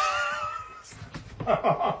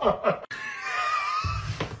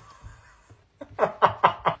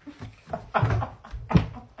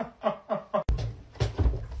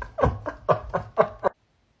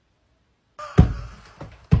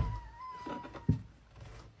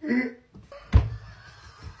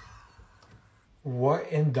 What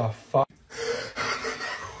in the fuck?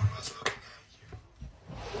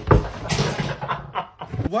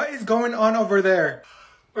 What is going on over there?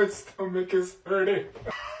 My stomach is hurting.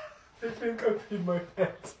 I think I peed my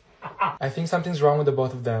pants. I think something's wrong with the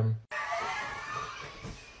both of them.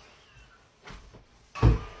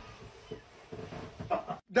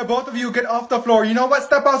 The both of you get off the floor. You know what?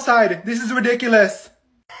 Step outside. This is ridiculous.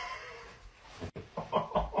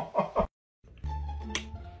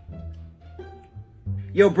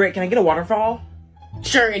 Yo, Britt, can I get a waterfall?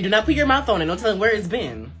 Sure, and do not put your mouth on it. Don't tell them where it's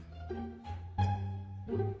been.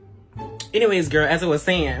 Anyways, girl, as I was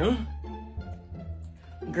saying.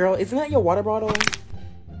 Girl, isn't that your water bottle?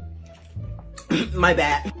 My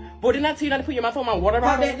bad. Boy, didn't I tell you not to put your mouth on my water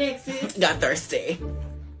bottle? That next, sis. Got thirsty.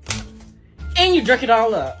 And you drank it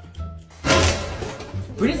all up.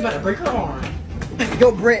 Brittany's about to break her arm.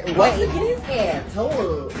 Yo, Britt, wait. Look at his ass.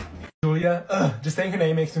 Hold up. Julia, just saying her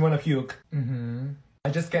name makes me want to puke. I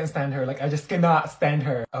just can't stand her. Like, I just cannot stand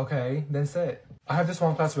her. Okay, then sit. I have this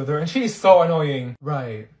one class with her, and she's so annoying.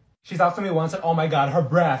 Right. She's after me once, and oh my god, her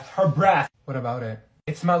breath. What about it?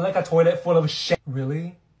 It smelled like a toilet full of shit.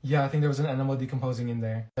 Really? Yeah, I think there was an animal decomposing in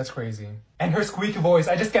there. That's crazy. And her squeaky voice,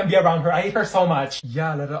 I just can't be around her. I hate her so much.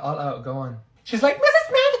 Yeah, let it all out. Go on. She's like,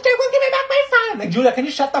 Mrs. Manager, will give me back my phone. Like, Julia, can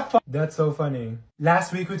you shut the fuck? That's so funny.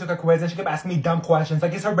 Last week we took a quiz and she kept asking me dumb questions.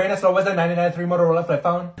 Like, is her brain as slow as a 99.3 Motorola flip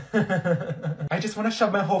phone? I just want to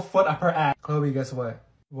shove my whole foot up her ass. Chloe, guess what?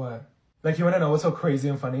 What? Like, you want to know what's so crazy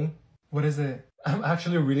and funny? What is it? I'm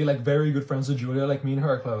actually really, like, very good friends with Julia. Like, me and her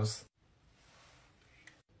are close.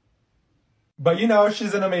 But you know,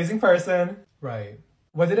 she's an amazing person. Right.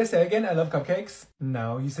 What did I say again? I love cupcakes?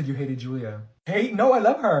 No, you said you hated Julia. Hate? No, I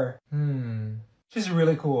love her. She's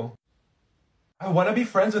really cool. I want to be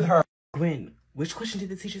friends with her. Gwen, which question did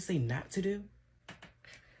the teacher say not to do?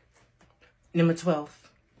 Number 12.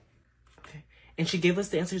 Okay. And she gave us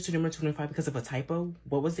the answer to number 25 because of a typo.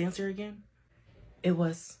 What was the answer again? It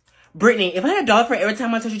was... Brittany, if I had a dollar for every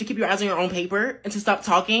time I told you to keep your eyes on your own paper and to stop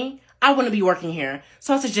talking, I wouldn't be working here.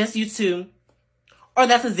 So I suggest you to... Or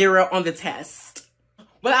that's a 0 on the test.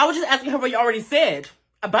 Well, I was just asking her what you already said.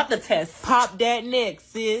 About the test. Pop that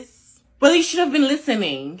next, sis. Well, you should have been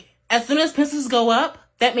listening. As soon as pencils go up,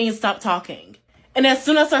 that means stop talking. And as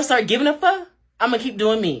soon as I start giving a fuck, I'm gonna keep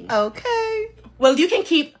doing me. Okay. Well, you can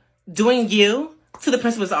keep doing you to the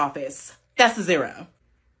principal's office. That's a 0.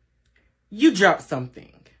 You dropped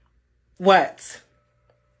something. What?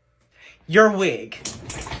 Your wig.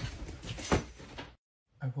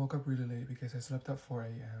 I woke up really late because I slept at 4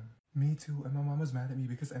 a.m. Me too, and my mom was mad at me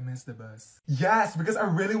because I missed the bus. Yes, because I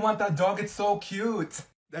really want that dog. It's so cute.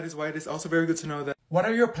 That is why it is also very good to know that. What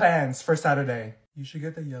are your plans for Saturday? You should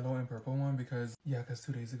get the yellow and purple one because, yeah, because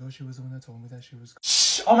 2 days ago she was the one that told me that she was.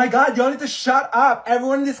 Shh! Oh my god, y'all need to shut up!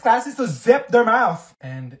 Everyone in this class needs to zip their mouth!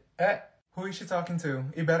 And, who is she talking to?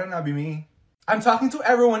 It better not be me. I'm talking to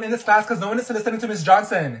everyone in this class because no one is listening to Miss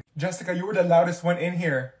Johnson. Jessica, you were the loudest one in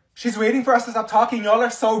here. She's waiting for us to stop talking. Y'all are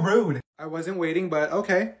so rude. I wasn't waiting, but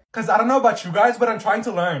okay. Because I don't know about you guys, but I'm trying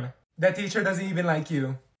to learn. That teacher doesn't even like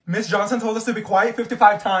you. Miss Johnson told us to be quiet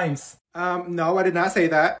 55 times. No, I did not say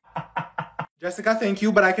that. Jessica, thank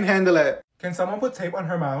you, but I can handle it. Can someone put tape on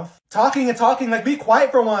her mouth? Talking and talking, like be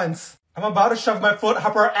quiet for once. I'm about to shove my foot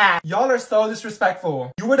up her ass. Y'all are so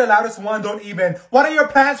disrespectful. You were the loudest one, don't even. What are your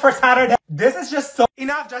plans for Saturday? This is just so—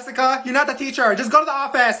 Enough, Jessica. You're not the teacher. Just go to the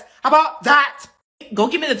office. How about that? Go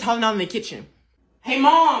give me the Tylenol in the kitchen. Hey,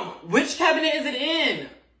 Mom, which cabinet is it in?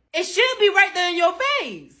 It should be right there in your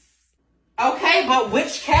face. Okay, but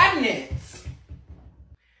which cabinet?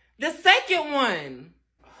 The second one.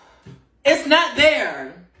 It's not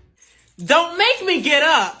there. Don't make me get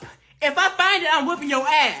up. If I find it, I'm whipping your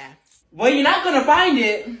ass. Well, you're not gonna find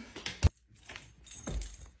it.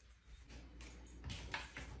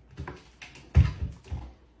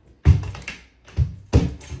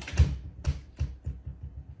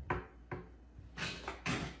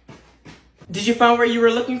 Did you find what you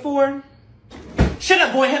were looking for? Shut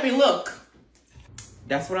up, boy, help me look.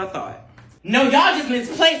 That's what I thought. No, y'all just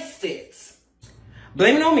misplaced it.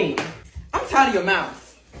 Blame it on me. I'm tired of your mouth.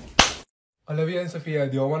 Olivia and Sophia,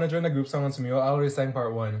 do y'all want to join the group song on Smule? I already sang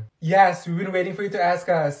part 1. Yes, we've been waiting for you to ask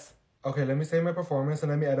us. Okay, let me save my performance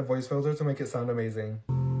and let me add a voice filter to make it sound amazing.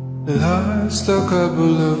 Lost a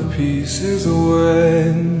couple of pieces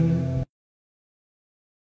when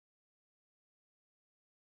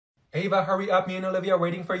Ava, hurry up. Me and Olivia are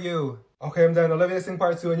waiting for you. Okay, I'm done. Olivia, sing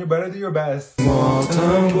part 2 and you better do your best.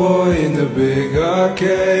 Small-town boy in the big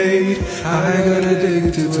arcade, I got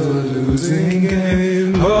addicted to a losing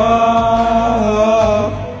game.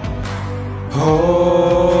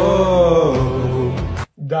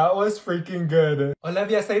 That was freaking good.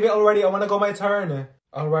 Olivia, save it already. I want to go my turn.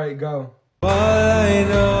 Alright, go. All I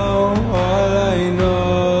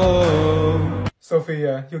know.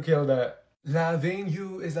 Sophia, you killed that. Loving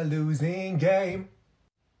you is a losing game.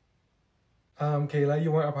 Kayla,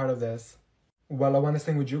 you weren't a part of this. Well, I want to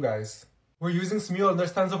sing with you guys. We're using Smule and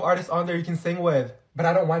there's tons of artists on there you can sing with. But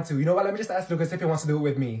I don't want to. You know what? Let me just ask Lucas if he wants to do it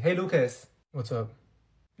with me. Hey, Lucas. What's up?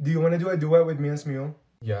 Do you want to do a duet with me and Smule?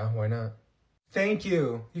 Yeah, why not? Thank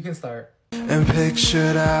you. You can start. And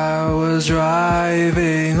pictured I was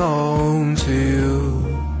driving home to you.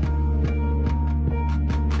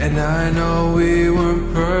 And I know we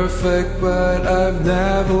weren't perfect, but I've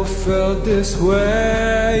never felt this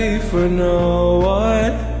way for no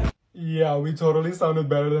one. Yeah, we totally sounded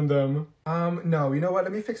better than them. No, you know what?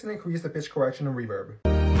 Let me fix and increase the pitch correction and reverb.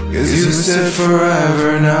 Cause you said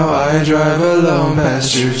forever, now I drive alone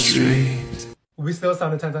past your street. We still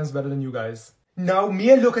sounded 10 times better than you guys. No, me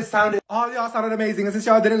and Lucas sounded— all y'all sounded amazing. And since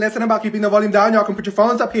y'all didn't listen about keeping the volume down, y'all can put your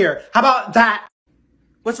phones up here. How about that?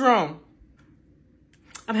 What's wrong?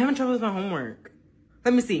 I'm having trouble with my homework.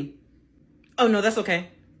 Let me see. Oh, no, that's okay.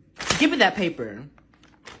 Give me that paper.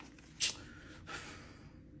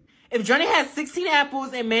 If Johnny had 16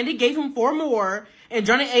 apples and Mandy gave him 4 more, and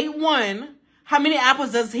Johnny ate 1, how many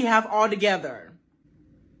apples does he have altogether?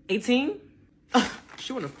 18?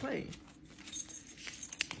 She wanna play.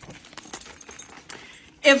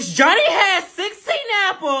 If Johnny had 16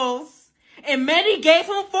 apples and Mandy gave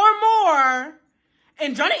him 4 more,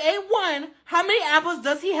 and Johnny ate 1, how many apples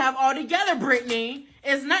does he have altogether, Brittany?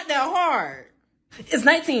 It's not that hard. It's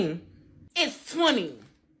 19. It's 20.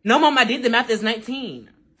 No, Mom, I did the math. It's 19.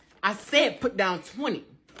 I said put down 20.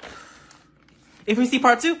 If you see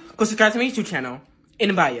part 2, go subscribe to my YouTube channel. In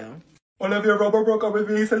the bio. Olivia, Robert broke up with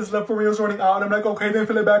me. He said his love for me was running out. And I'm like, okay, then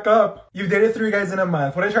fill it back up. You've dated 3 guys in a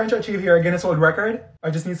month. What are you trying to achieve here? A Guinness World Record? I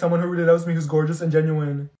just need someone who really loves me, who's gorgeous and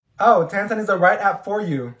genuine. Oh, Tantan is the right app for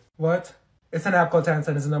you. What? It's an app called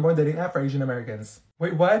Tantan. It's the #1 dating app for Asian Americans.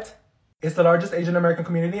 Wait, what? It's the largest Asian American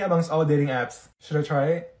community amongst all dating apps. Should I try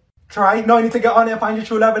it? Try? No, I need to get on it and find your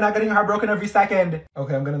true love and not getting your heart broken every second.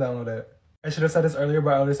 Okay, I'm gonna download it. I should have said this earlier,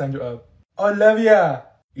 but I already signed you up. Olivia!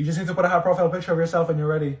 You just need to put a high profile picture of yourself and you're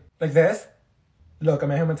ready. Like this? Look, I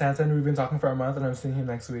met him in Tantan. We've been talking for a month and I'm seeing him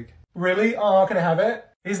next week. Really? Oh, can I have it?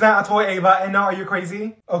 He's not a toy, Ava. And now, are you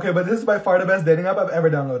crazy? Okay, but this is by far the best dating app I've ever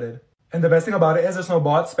downloaded. And the best thing about it is there's no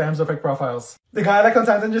bots, spams, or fake profiles. The guy like on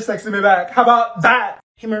Tantan just texted me back. How about that?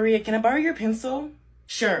 Hey Maria, can I borrow your pencil?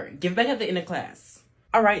 Sure, give back at the end of class.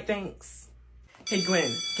 Alright, thanks. Hey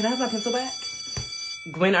Gwen, can I have my pencil back?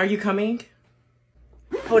 Gwen, are you coming?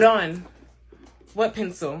 Hold on. What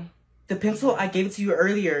pencil? The pencil I gave it to you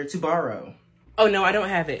earlier to borrow. Oh no, I don't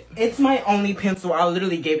have it. It's my only pencil. I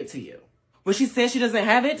literally gave it to you. When she says she doesn't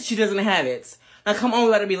have it, she doesn't have it. Now come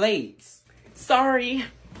on, let her be late. Sorry.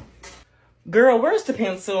 Girl, where's the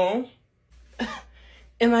pencil?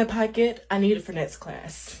 In my pocket. I need it for next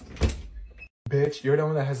class. Bitch, you're the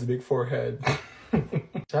one that has a big forehead.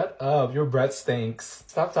 Shut up, your breath stinks.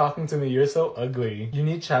 Stop talking to me, you're so ugly. You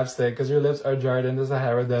need chapstick because your lips are drier than the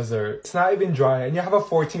Sahara Desert. It's not even dry and you have a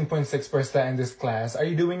 14.6% in this class. Are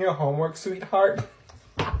you doing your homework, sweetheart?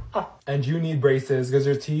 And you need braces because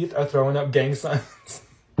your teeth are throwing up gang signs.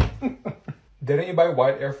 Didn't you buy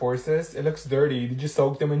white Air Forces? It looks dirty. Did you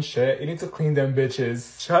soak them in shit? You need to clean them,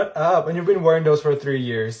 bitches. Shut up. And you've been wearing those for 3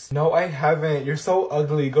 years. No, I haven't. You're so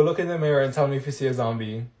ugly. Go look in the mirror and tell me if you see a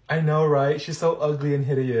zombie. I know, right? She's so ugly and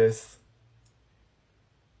hideous.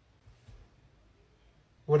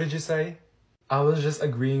 What did you say? I was just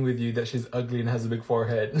agreeing with you that she's ugly and has a big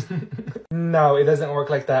forehead. No, it doesn't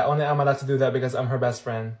work like that. Only I'm allowed to do that because I'm her best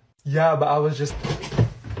friend. Yeah, but I was just...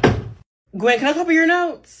 Gwen, can I copy your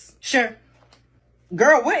notes? Sure.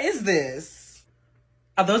 Girl, what is this?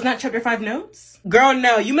 Are those not chapter 5 notes? Girl,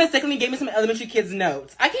 no. You mistakenly gave me some elementary kids'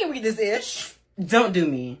 notes. I can't read this ish. Don't do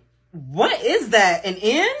me. What is that? An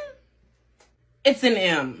N? It's an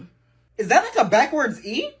M. Is that like a backwards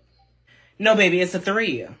E? No, baby, it's a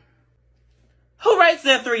 3. Who writes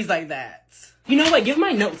their 3s like that? You know what? Give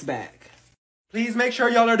my notes back. Please make sure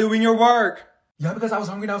y'all are doing your work. Yeah, because I was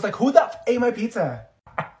hungry and I was like, who the f ate my pizza?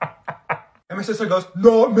 And my sister goes,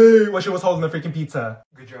 not me, while she was holding the freaking pizza.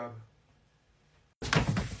 Good job.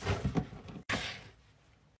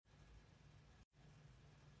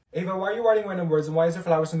 Ava, why are you writing random words and why is there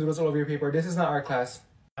flowers and doodles all over your paper? This is not art class.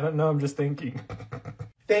 I don't know, I'm just thinking.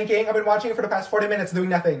 Thinking? I've been watching it for the past 40 minutes doing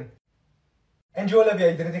nothing. And you,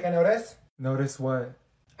 Olivia, didn't think I noticed? Notice what?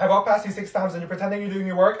 I walked past you 6 times and you're pretending you're doing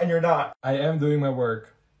your work and you're not. I am doing my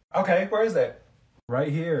work. Okay, where is it?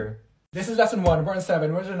 Right here. This is lesson 1, we're on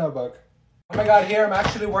 7. Where's your notebook? Oh my god, here, I'm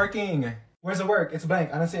actually working. Where's the work? It's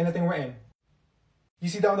blank. I don't see anything written. You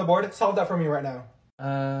see that on the board? Solve that for me right now.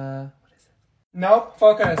 What is it? Nope,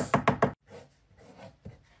 focus.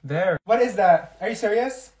 There. What is that? Are you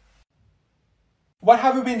serious? What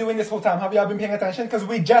have you been doing this whole time? Have y'all been paying attention? Because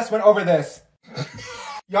we just went over this.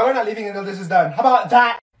 Y'all are not leaving until this is done. How about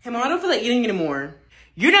that? Hey, Mom, I don't feel like eating anymore.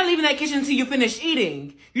 You're not leaving that kitchen until you finish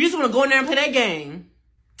eating. You just want to go in there and play that game.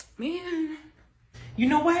 Man. You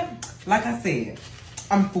know what? Like I said,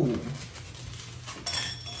 I'm full.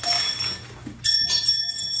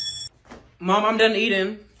 Mom, I'm done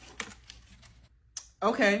eating.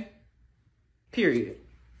 Okay. Period.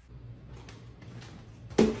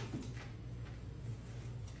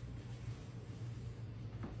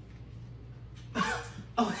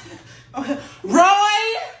 Oh,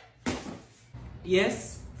 Roy!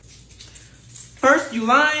 Yes? First you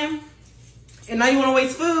lying, and now you want to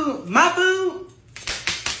waste food. My food?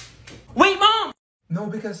 Wait, Mom! No,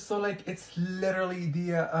 because so like it's literally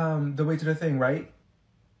the way to the thing, right?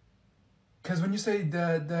 Because when you say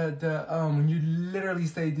when you literally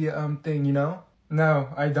say the thing, you know? No,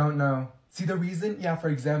 I don't know. See the reason? Yeah, for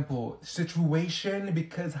example, situation,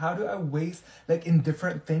 because how do I waste like in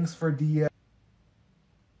different things for the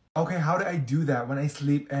okay, how do I do that when I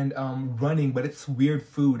sleep and running, but it's weird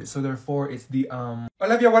food, so therefore it's the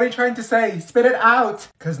Olivia, what are you trying to say? Spit it out!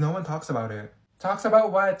 Because no one talks about it. Talks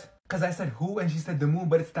about what? Because I said who and she said the moon,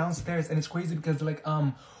 but it's downstairs and it's crazy because like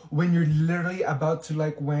when you're literally about to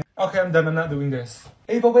like when okay, I'm done, I'm not doing this.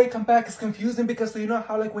 Ava, wait, come back. It's confusing because so you know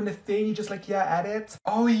how like when the thing you just like yeah add it?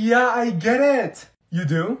 Oh yeah, I get it. You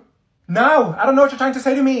do? No, I don't know what you're trying to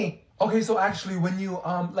say to me. Okay, so actually when you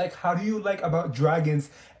like how do you like about dragons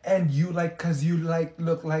and you like cause you like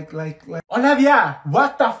look like Olivia,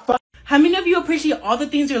 what the fuck? How many of you appreciate all the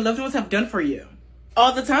things your loved ones have done for you?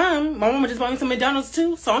 All the time. My mama just bought me some McDonald's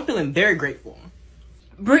too, so I'm feeling very grateful.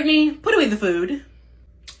 Brittany, put away the food.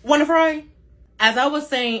 Wanna fry? As I was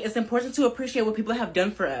saying, it's important to appreciate what people have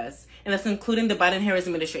done for us, and that's including the Biden-Harris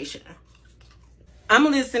administration. I'm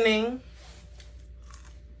listening.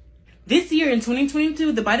 This year in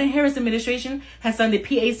 2022, the Biden-Harris administration has signed the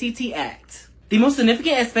PACT Act. The most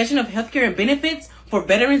significant expansion of healthcare and benefits for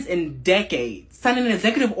veterans in decades. Signed an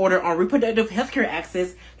executive order on reproductive healthcare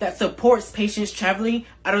access that supports patients traveling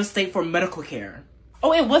out of state for medical care.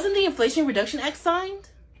 Oh, and wasn't the Inflation Reduction Act signed?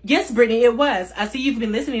 Yes, Brittany, it was. I see you've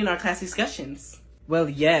been listening in our class discussions. Well,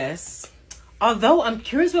 yes. Although I'm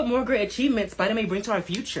curious what more great achievements Biden may bring to our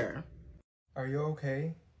future. Are you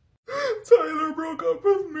okay? Tyler broke up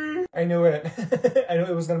with me. I knew it. I knew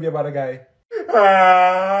it was gonna be about a guy.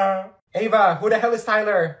 Ava, who the hell is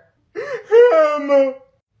Tyler? Him.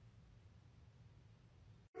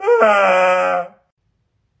 I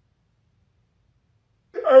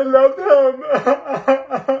love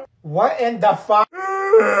him. What in the fuck?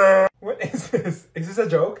 What is this? Is this a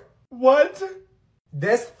joke? What?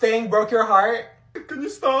 This thing broke your heart? Can you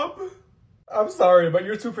stop? I'm sorry, but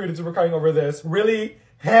you're too pretty to be crying over this. Really?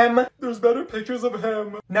 Him? There's better pictures of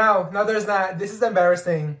him. No, there's not. This is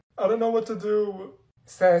embarrassing. I don't know what to do.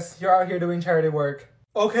 Sis, you're out here doing charity work.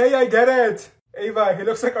 Okay, I get it. Ava, he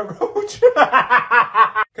looks like a roach. Can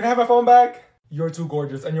I have my phone back? You're too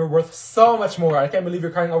gorgeous and you're worth so much more. I can't believe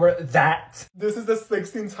you're crying over that. This is the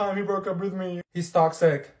 16th time he broke up with me. He's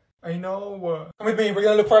toxic. I know. Come with me. We're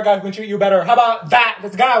gonna look for a guy who can treat you better. How about that?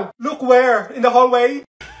 Let's go. Look where? In the hallway?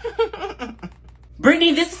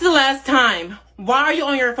 Brittany, this is the last time. Why are you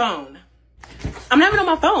on your phone? I'm not even on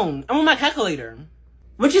my phone. I'm on my calculator.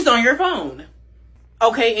 Which is on your phone.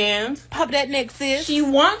 Okay, and? Pop that neck, sis. She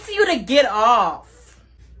wants you to get off.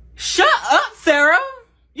 Shut up, Sarah.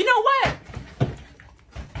 You know what?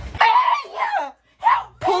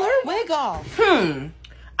 Help! Pull her wig off.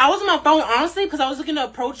 I was on my phone, honestly, because I was looking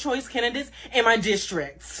up pro-choice candidates in my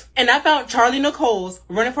districts. And I found Charlie Nichols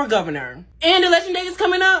running for governor. And election day is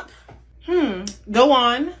coming up. Go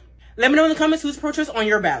on. Let me know in the comments who's pro-choice on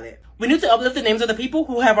your ballot. We need to uplift the names of the people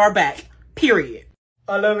who have our back. Period.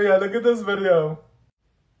 Olivia, look at this video.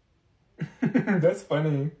 That's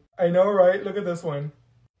funny. I know, right? Look at this one.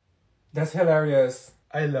 That's hilarious.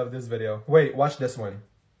 I love this video. Wait, watch this one.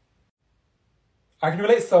 I can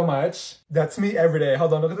relate so much. That's me every day.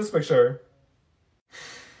 Hold on, look at this picture.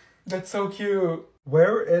 That's so cute.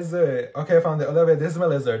 Where is it? Okay, I found it. Olivia, this is my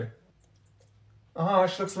lizard. Oh,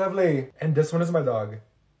 she looks lovely. And this one is my dog.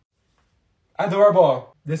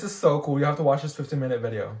 Adorable. This is so cool. You have to watch this 15-minute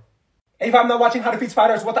video. If I'm not watching how to feed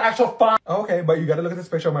spiders, what the actual fuck? Okay, but you gotta look at this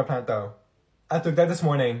picture of my plant though. I took that this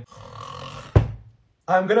morning.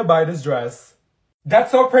 I'm gonna buy this dress.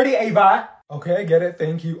 That's so pretty, Ava. Okay, I get it.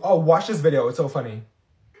 Thank you. Oh, watch this video. It's so funny.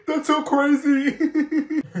 That's so crazy.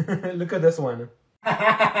 Look at this one.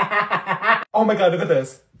 Oh my god, look at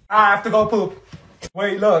this. I have to go poop.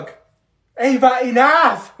 Wait, look. Ava,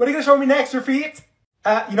 enough! What are you gonna show me next? Your feet?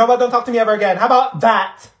 You know what? Don't talk to me ever again. How about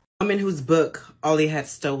that? Woman whose book Ollie had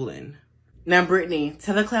stolen. Now, Brittany,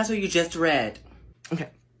 tell the class what you just read. Okay.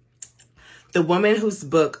 The woman whose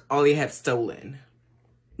book Ollie had stolen.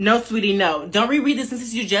 No, sweetie, no. Don't reread the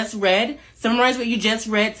sentence you just read. Summarize what you just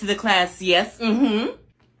read to the class. Yes,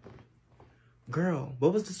 Girl,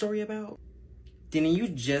 what was the story about? Didn't you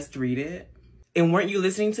just read it? And weren't you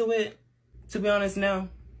listening to it? To be honest, no.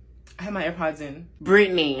 I had my AirPods in.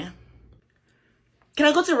 Brittany, can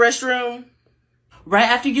I go to the restroom? Right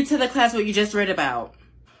after you tell the class what you just read about.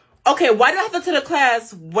 Okay, why do I have to tell the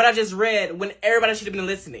class what I just read when everybody should have been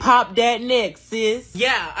listening? Pop that neck, sis.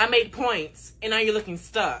 Yeah, I made points, and now you're looking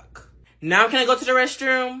stuck. Now can I go to the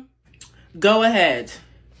restroom? Go ahead.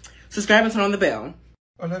 Subscribe and turn on the bell.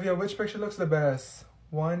 Olivia, which picture looks the best?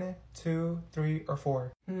 1, 2, 3, or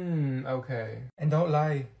 4? Okay. And don't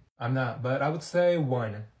lie. I'm not, but I would say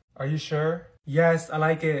 1. Are you sure? Yes, I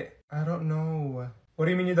like it. I don't know. What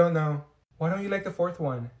do you mean you don't know? Why don't you like the 4th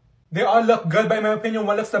one? They all look good, but in my opinion,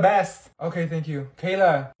 one looks the best. Okay, thank you.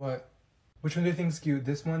 Kayla. What? Which one do you think is cute?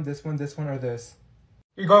 This one, this one, this one, or this?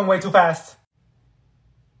 You're going way too fast.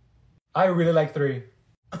 I really like 3.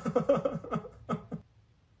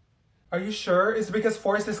 Are you sure? Is it because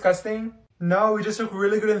 4 is disgusting? No, we just look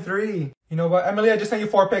really good in 3. You know what? Emily, I just sent you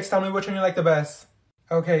 4 pics. Tell me which one you like the best.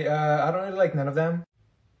 Okay, I don't really like none of them.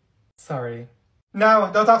 Sorry. No,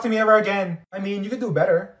 don't talk to me ever again. I mean, you could do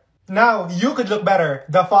better. No, you could look better.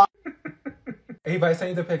 The fuck? Ava, I sent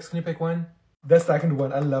you the pics. Can you pick one? The second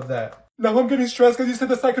one. I love that. Now I'm getting stressed because you said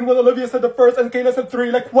the second one, Olivia said the first, and Kayla said 3.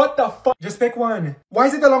 Like, what the fuck? Just pick one. Why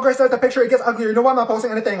is it the longer I stare at the picture, it gets uglier? You know what? I'm not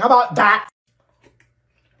posting anything. How about that?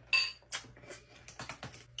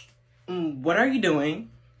 What are you doing?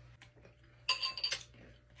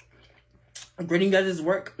 Brittany does his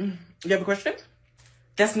work. You have a question?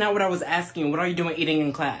 That's not what I was asking. What are you doing eating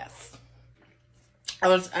in class? I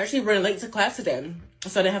was actually running late to class today,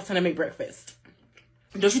 so I didn't have time to make breakfast.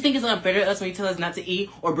 Don't you think it's unfair to us when you tell us not to eat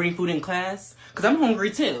or bring food in class? Because I'm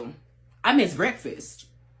hungry too. I miss breakfast.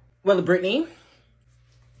 Well, Brittany,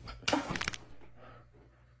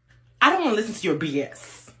 I don't want to listen to your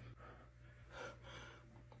BS.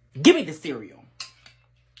 Give me the cereal.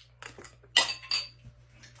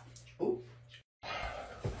 Ooh.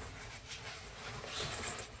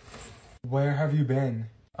 Where have you been?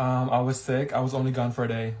 I was sick. I was only gone for a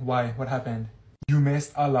day. Why? What happened? You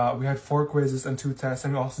missed a lot. We had 4 quizzes and 2 tests,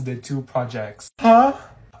 and we also did 2 projects. Huh?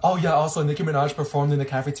 Oh yeah, also Nicki Minaj performed in the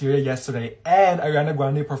cafeteria yesterday, and Ariana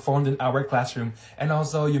Grande performed in our classroom. And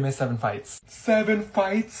also, you missed 7 fights. 7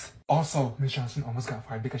 fights? Also, Miss Johnson almost got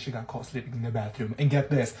fired because she got caught sleeping in the bathroom. And get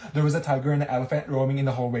this, there was a tiger and an elephant roaming in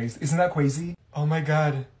the hallways. Isn't that crazy? Oh my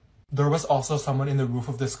god. There was also someone in the roof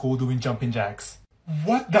of the school doing jumping jacks.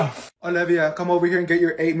 What the f— Olivia, come over here and get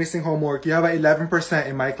your 8 missing homework. You have an 11%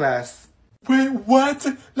 in my class. Wait, what?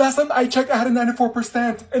 Last time I checked, I had a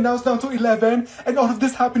 94%, and now it's down to 11, and all of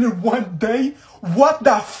this happened in one day? What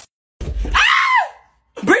the f— Ah!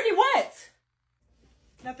 Brittany, what?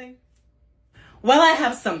 Nothing. Well, I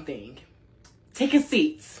have something. Take a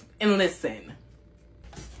seat and listen.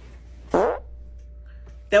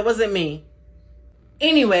 That wasn't me.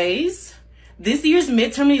 Anyways, this year's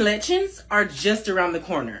midterm elections are just around the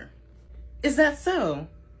corner. Is that so?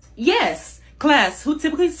 Yes. Class, who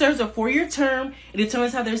typically serves a 4-year term and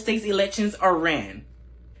determines how their state's elections are ran.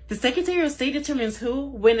 The Secretary of State determines who,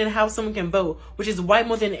 when, and how someone can vote, which is why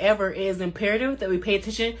more than ever it is imperative that we pay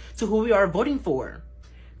attention to who we are voting for.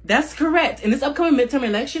 That's correct. In this upcoming midterm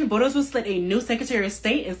election, voters will select a new Secretary of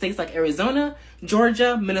State in states like Arizona,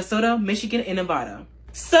 Georgia, Minnesota, Michigan, and Nevada.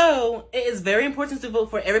 So, it is very important to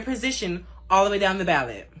vote for every position all the way down the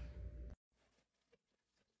ballot.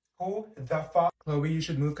 Who the fuck? Chloe, you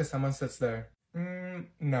should move because someone sits there.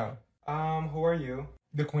 No. Who are you?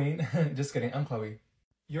 The queen? Just kidding, I'm Chloe.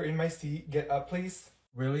 You're in my seat, get up please.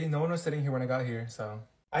 Really? No one was sitting here when I got here, so.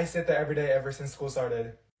 I sit there every day ever since school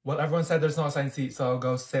started. Well, everyone said there's no assigned seat, so I'll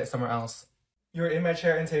go sit somewhere else. You're in my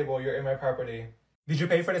chair and table, you're in my property. Did you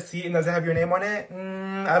pay for the seat and does it have your name on it?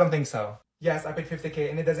 I don't think so. Yes, I paid $50K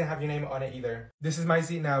and it doesn't have your name on it either. This is my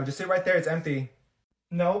seat now, just sit right there, it's empty.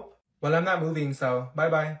 Nope. Well, I'm not moving, so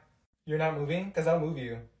bye-bye. You're not moving? Because I'll move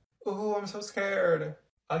you. Ooh, I'm so scared.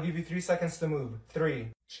 I'll give you 3 seconds to move. 3.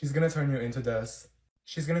 She's gonna turn you into dust.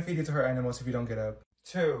 She's gonna feed you to her animals if you don't get up.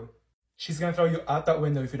 2. She's gonna throw you out that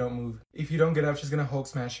window if you don't move. If you don't get up, she's gonna Hulk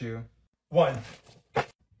smash you. 1.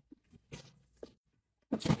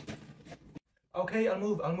 Okay, I'll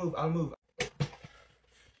move. I'm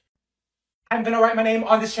gonna write my name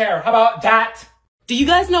on this chair. How about that? Do you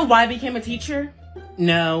guys know why I became a teacher?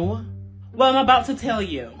 No. Well, I'm about to tell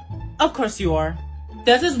you. Of course you are.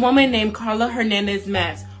 There's this woman named Carla Hernandez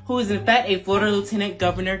Matz, who is in fact a Florida Lieutenant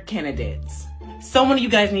Governor candidate. Someone you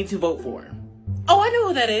guys need to vote for. Oh, I know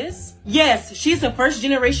who that is. Yes, she's a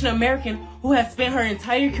first-generation American who has spent her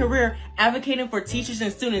entire career advocating for teachers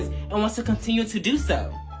and students and wants to continue to do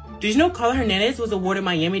so. Did you know Carla Hernandez was awarded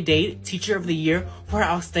Miami-Dade Teacher of the Year for her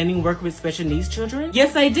outstanding work with special needs children?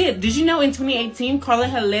 Yes, I did. Did you know in 2018, Carla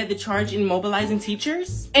had led the charge in mobilizing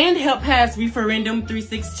teachers and helped pass Referendum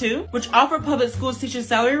 362, which offered public schools teachers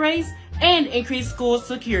salary raise and increased school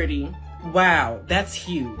security. Wow, that's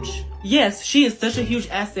huge. Yes, she is such a huge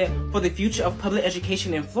asset for the future of public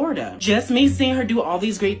education in Florida. Just me seeing her do all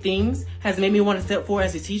these great things has made me want to step forward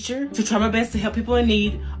as a teacher to try my best to help people in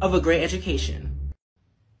need of a great education.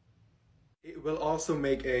 It will also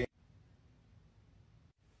make a...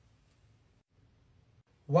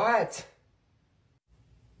 What?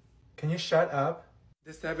 Can you shut up?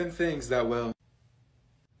 The 7 things that will...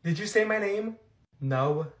 Did you say my name?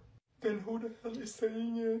 No. Then who the hell is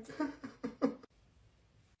saying it?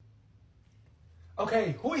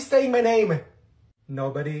 Okay, who is saying my name?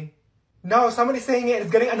 Nobody. No, somebody's saying it.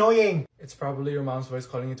 It's getting annoying. It's probably your mom's voice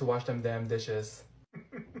calling you to wash them damn dishes.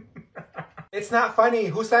 It's not funny.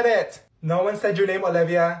 Who said it? No one said your name,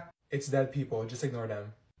 Olivia. It's dead people. Just ignore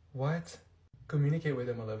them. What? Communicate with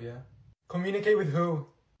them, Olivia. Communicate with who?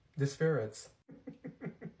 The spirits.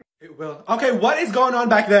 It will. Okay, what is going on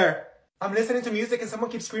back there? I'm listening to music and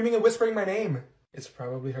someone keeps screaming and whispering my name. It's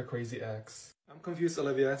probably her crazy ex. I'm confused,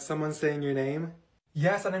 Olivia. Someone's saying your name?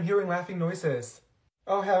 Yes, and I'm hearing laughing noises.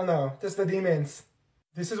 Oh, hell no. Just the demons.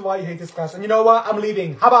 This is why you hate this class. And you know what? I'm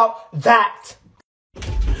leaving. How about that?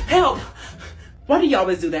 Help! Why do you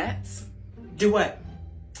always do that? Do what?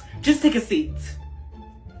 Just take a seat.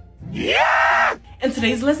 Yeah! In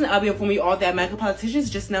today's lesson, I'll be informing you all that American politicians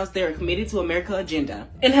just announced they are committed to America agenda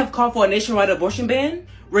and have called for a nationwide abortion ban,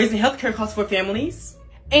 raising healthcare costs for families,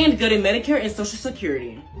 and gutting Medicare and Social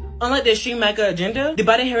Security. Unlike the extreme MAGA agenda, the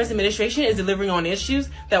Biden-Harris administration is delivering on issues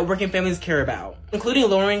that working families care about, including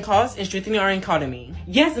lowering costs and strengthening our economy.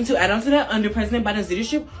 Yes, and to add on to that, under President Biden's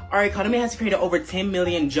leadership, our economy has created over 10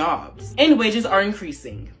 million jobs, and wages are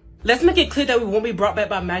increasing. Let's make it clear that we won't be brought back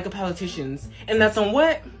by MAGA politicians, and that's on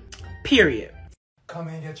what? Period. Come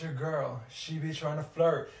and get your girl. She be trying to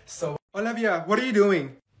flirt. So, Olivia, what are you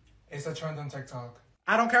doing? It's a trend on TikTok.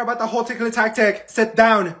 I don't care about the whole tickle tactic. Sit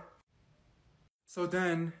down. So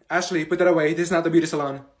then, Ashley, put that away. This is not the beauty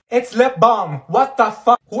salon. It's lip balm. What the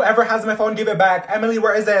fuck? Whoever has my phone, give it back. Emily,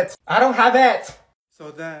 where is it? I don't have it.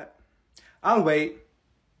 So that, I'll wait.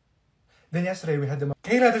 Then yesterday we had the...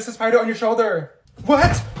 Kayla, there's a spider on your shoulder.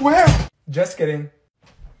 What? Where? Just kidding.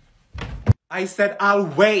 I said I'll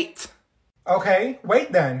wait. Okay,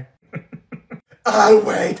 wait then. I'll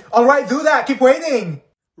wait. All right, do that. Keep waiting.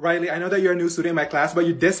 Riley, I know that you're a new student in my class, but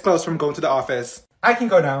you're this close from going to the office. I can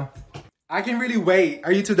go now. I can really wait.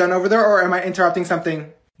 Are you two done over there, or am I interrupting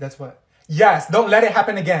something? That's what? Yes, don't let it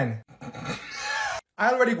happen again.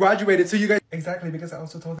 I already graduated, so you guys... Exactly, because I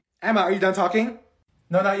also told... Emma, are you done talking?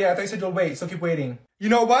 No, not yet. I thought you said you'll wait, so keep waiting. You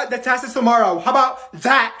know what? The test is tomorrow. How about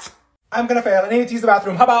that? I'm gonna fail. I need to use the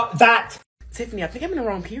bathroom. How about that? Tiffany, I think I'm in the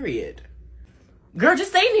wrong period. Girl,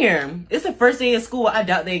 just stay in here. It's the first day of school. I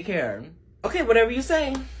doubt they care. Okay, whatever you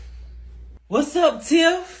say. What's up,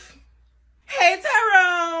 Tiff? Hey,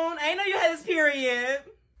 Tyrone. I know you had this period.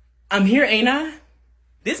 I'm here, ain't I?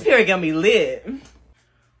 This period got me lit.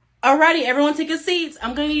 Alrighty, everyone take your seats.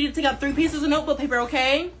 I'm gonna need you to take out 3 pieces of notebook paper,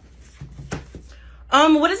 okay?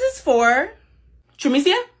 What is this for?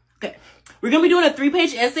 Tramicia? Okay. We're gonna be doing a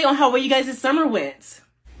 3-page essay on how well you guys this summer went.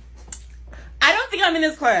 I don't think I'm in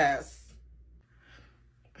this class.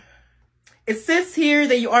 It says here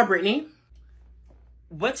that you are Brittany.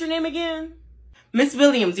 What's your name again? Miss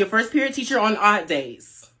Williams, your first period teacher on odd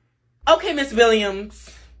days. Okay, Miss Williams.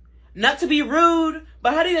 Not to be rude,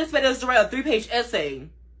 but how do you expect us to write a 3-page essay?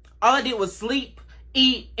 All I did was sleep,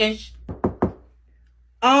 eat, and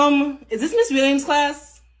is this Miss Williams'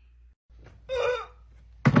 class?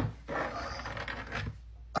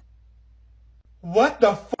 What the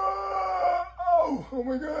f? Oh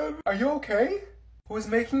my god. Are you okay? Who is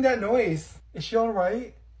making that noise? Is she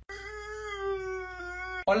alright?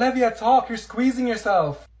 Olivia, talk. You're squeezing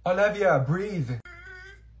yourself. Olivia, breathe.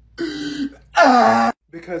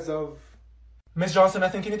 Because of... Miss Johnson, I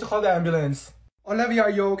think you need to call the ambulance. Olivia,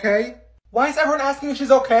 are you okay? Why is everyone asking if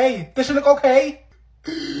she's okay? Does she look okay?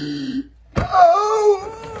 Oh!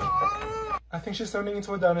 I think she's turning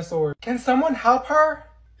into a dinosaur. Can someone help her?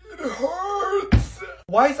 It hurts.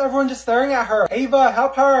 Why is everyone just staring at her? Ava,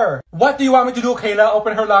 help her. What do you want me to do, Kayla?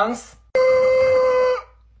 Open her lungs?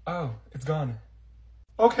 Oh, it's gone.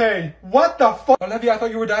 Okay, what the fuck? Olivia, I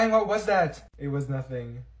thought you were dying. What was that? It was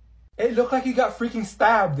nothing. It looked like you got freaking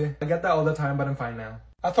stabbed. I get that all the time, but I'm fine now.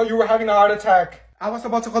 I thought you were having a heart attack. I was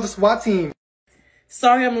about to call the SWAT team.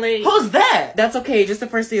 Sorry I'm late. Who's that? That's okay, just the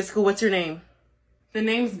first day of school. What's your name? The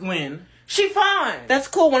name's Gwen. She fine. That's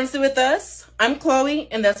cool. Want to sit with us? I'm Chloe,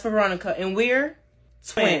 and that's Veronica, and we're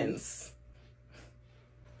twins.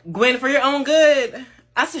 Gwen, for your own good,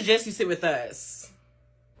 I suggest you sit with us.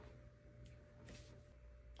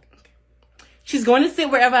 She's going to sit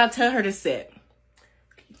wherever I tell her to sit.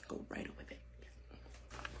 Go right over there.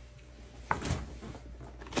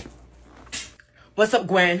 What's up,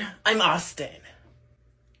 Gwen? I'm Austin.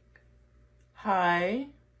 Hi.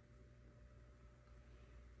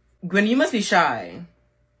 Gwen, you must be shy.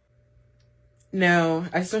 No,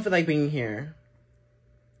 I just don't feel like being here.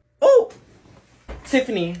 Oh!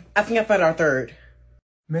 Tiffany, I think I found our third.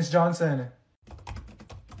 Miss Johnson.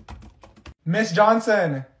 Miss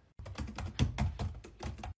Johnson.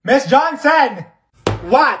 Miss Johnson!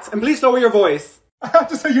 What? And please lower your voice. I have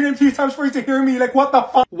to say your name 3 times for you to hear me. Like, what the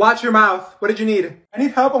fuck? Watch your mouth. What did you need? I need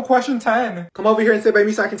help on question 10. Come over here and sit by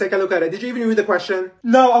me so I can take a look at it. Did you even read the question?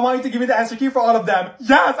 No, I want you to give me the answer key for all of them.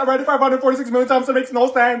 Yes, I read it 546 million times. It makes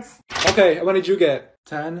no sense. Okay, what did you get?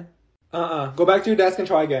 10? Go back to your desk and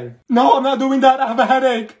try again. No, I'm not doing that. I have a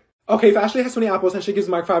headache. Okay, if Ashley has 20 apples and she gives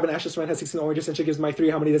Mark 5 and Ashley's friend has 16 oranges and she gives Mike 3,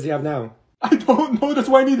 how many does he have now? I don't know. That's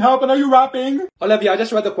why I need help. And are you rapping? Olivia, I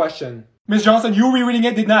just read the question. Miss Johnson, you rereading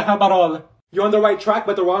it did not help at all. You're on the right track,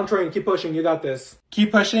 but the wrong train. Keep pushing. You got this.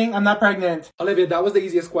 Keep pushing? I'm not pregnant. Olivia, that was the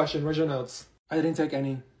easiest question. Where's your notes? I didn't take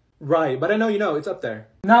any. Right, but I know you know. It's up there.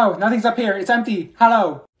 No, nothing's up here. It's empty.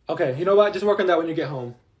 Hello. Okay, you know what? Just work on that when you get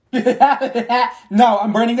home. No,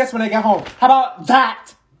 I'm burning this when I get home. How about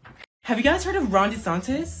that? Have you guys heard of Ron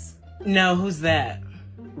DeSantis? No, who's that?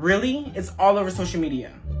 Really? It's all over social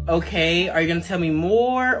media. Okay, are you gonna tell me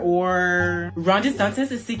more, or... Ron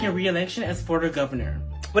DeSantis is seeking re-election as Florida governor.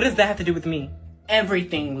 What does that have to do with me?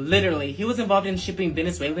 everything, literally. He was involved in shipping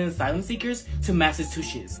Venezuelan asylum seekers to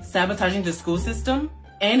Massachusetts, sabotaging the school system,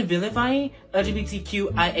 and vilifying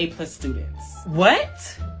LGBTQIA+ students.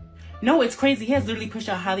 What? No, it's crazy. He has literally pushed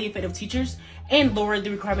out highly effective teachers and lowered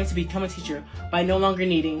the requirement to become a teacher by no longer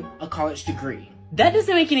needing a college degree. That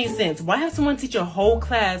doesn't make any sense. Why have someone teach a whole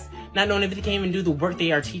class not knowing if they can even do the work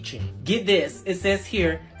they are teaching? Get this. It says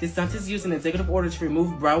here, DeSantis used an executive order to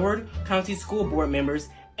remove Broward County School Board members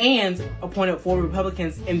and appointed 4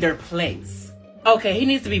 Republicans in their place. Okay, he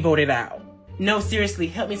needs to be voted out. No, seriously,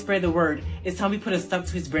 help me spread the word. It's time we put a stop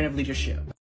to his brand of leadership.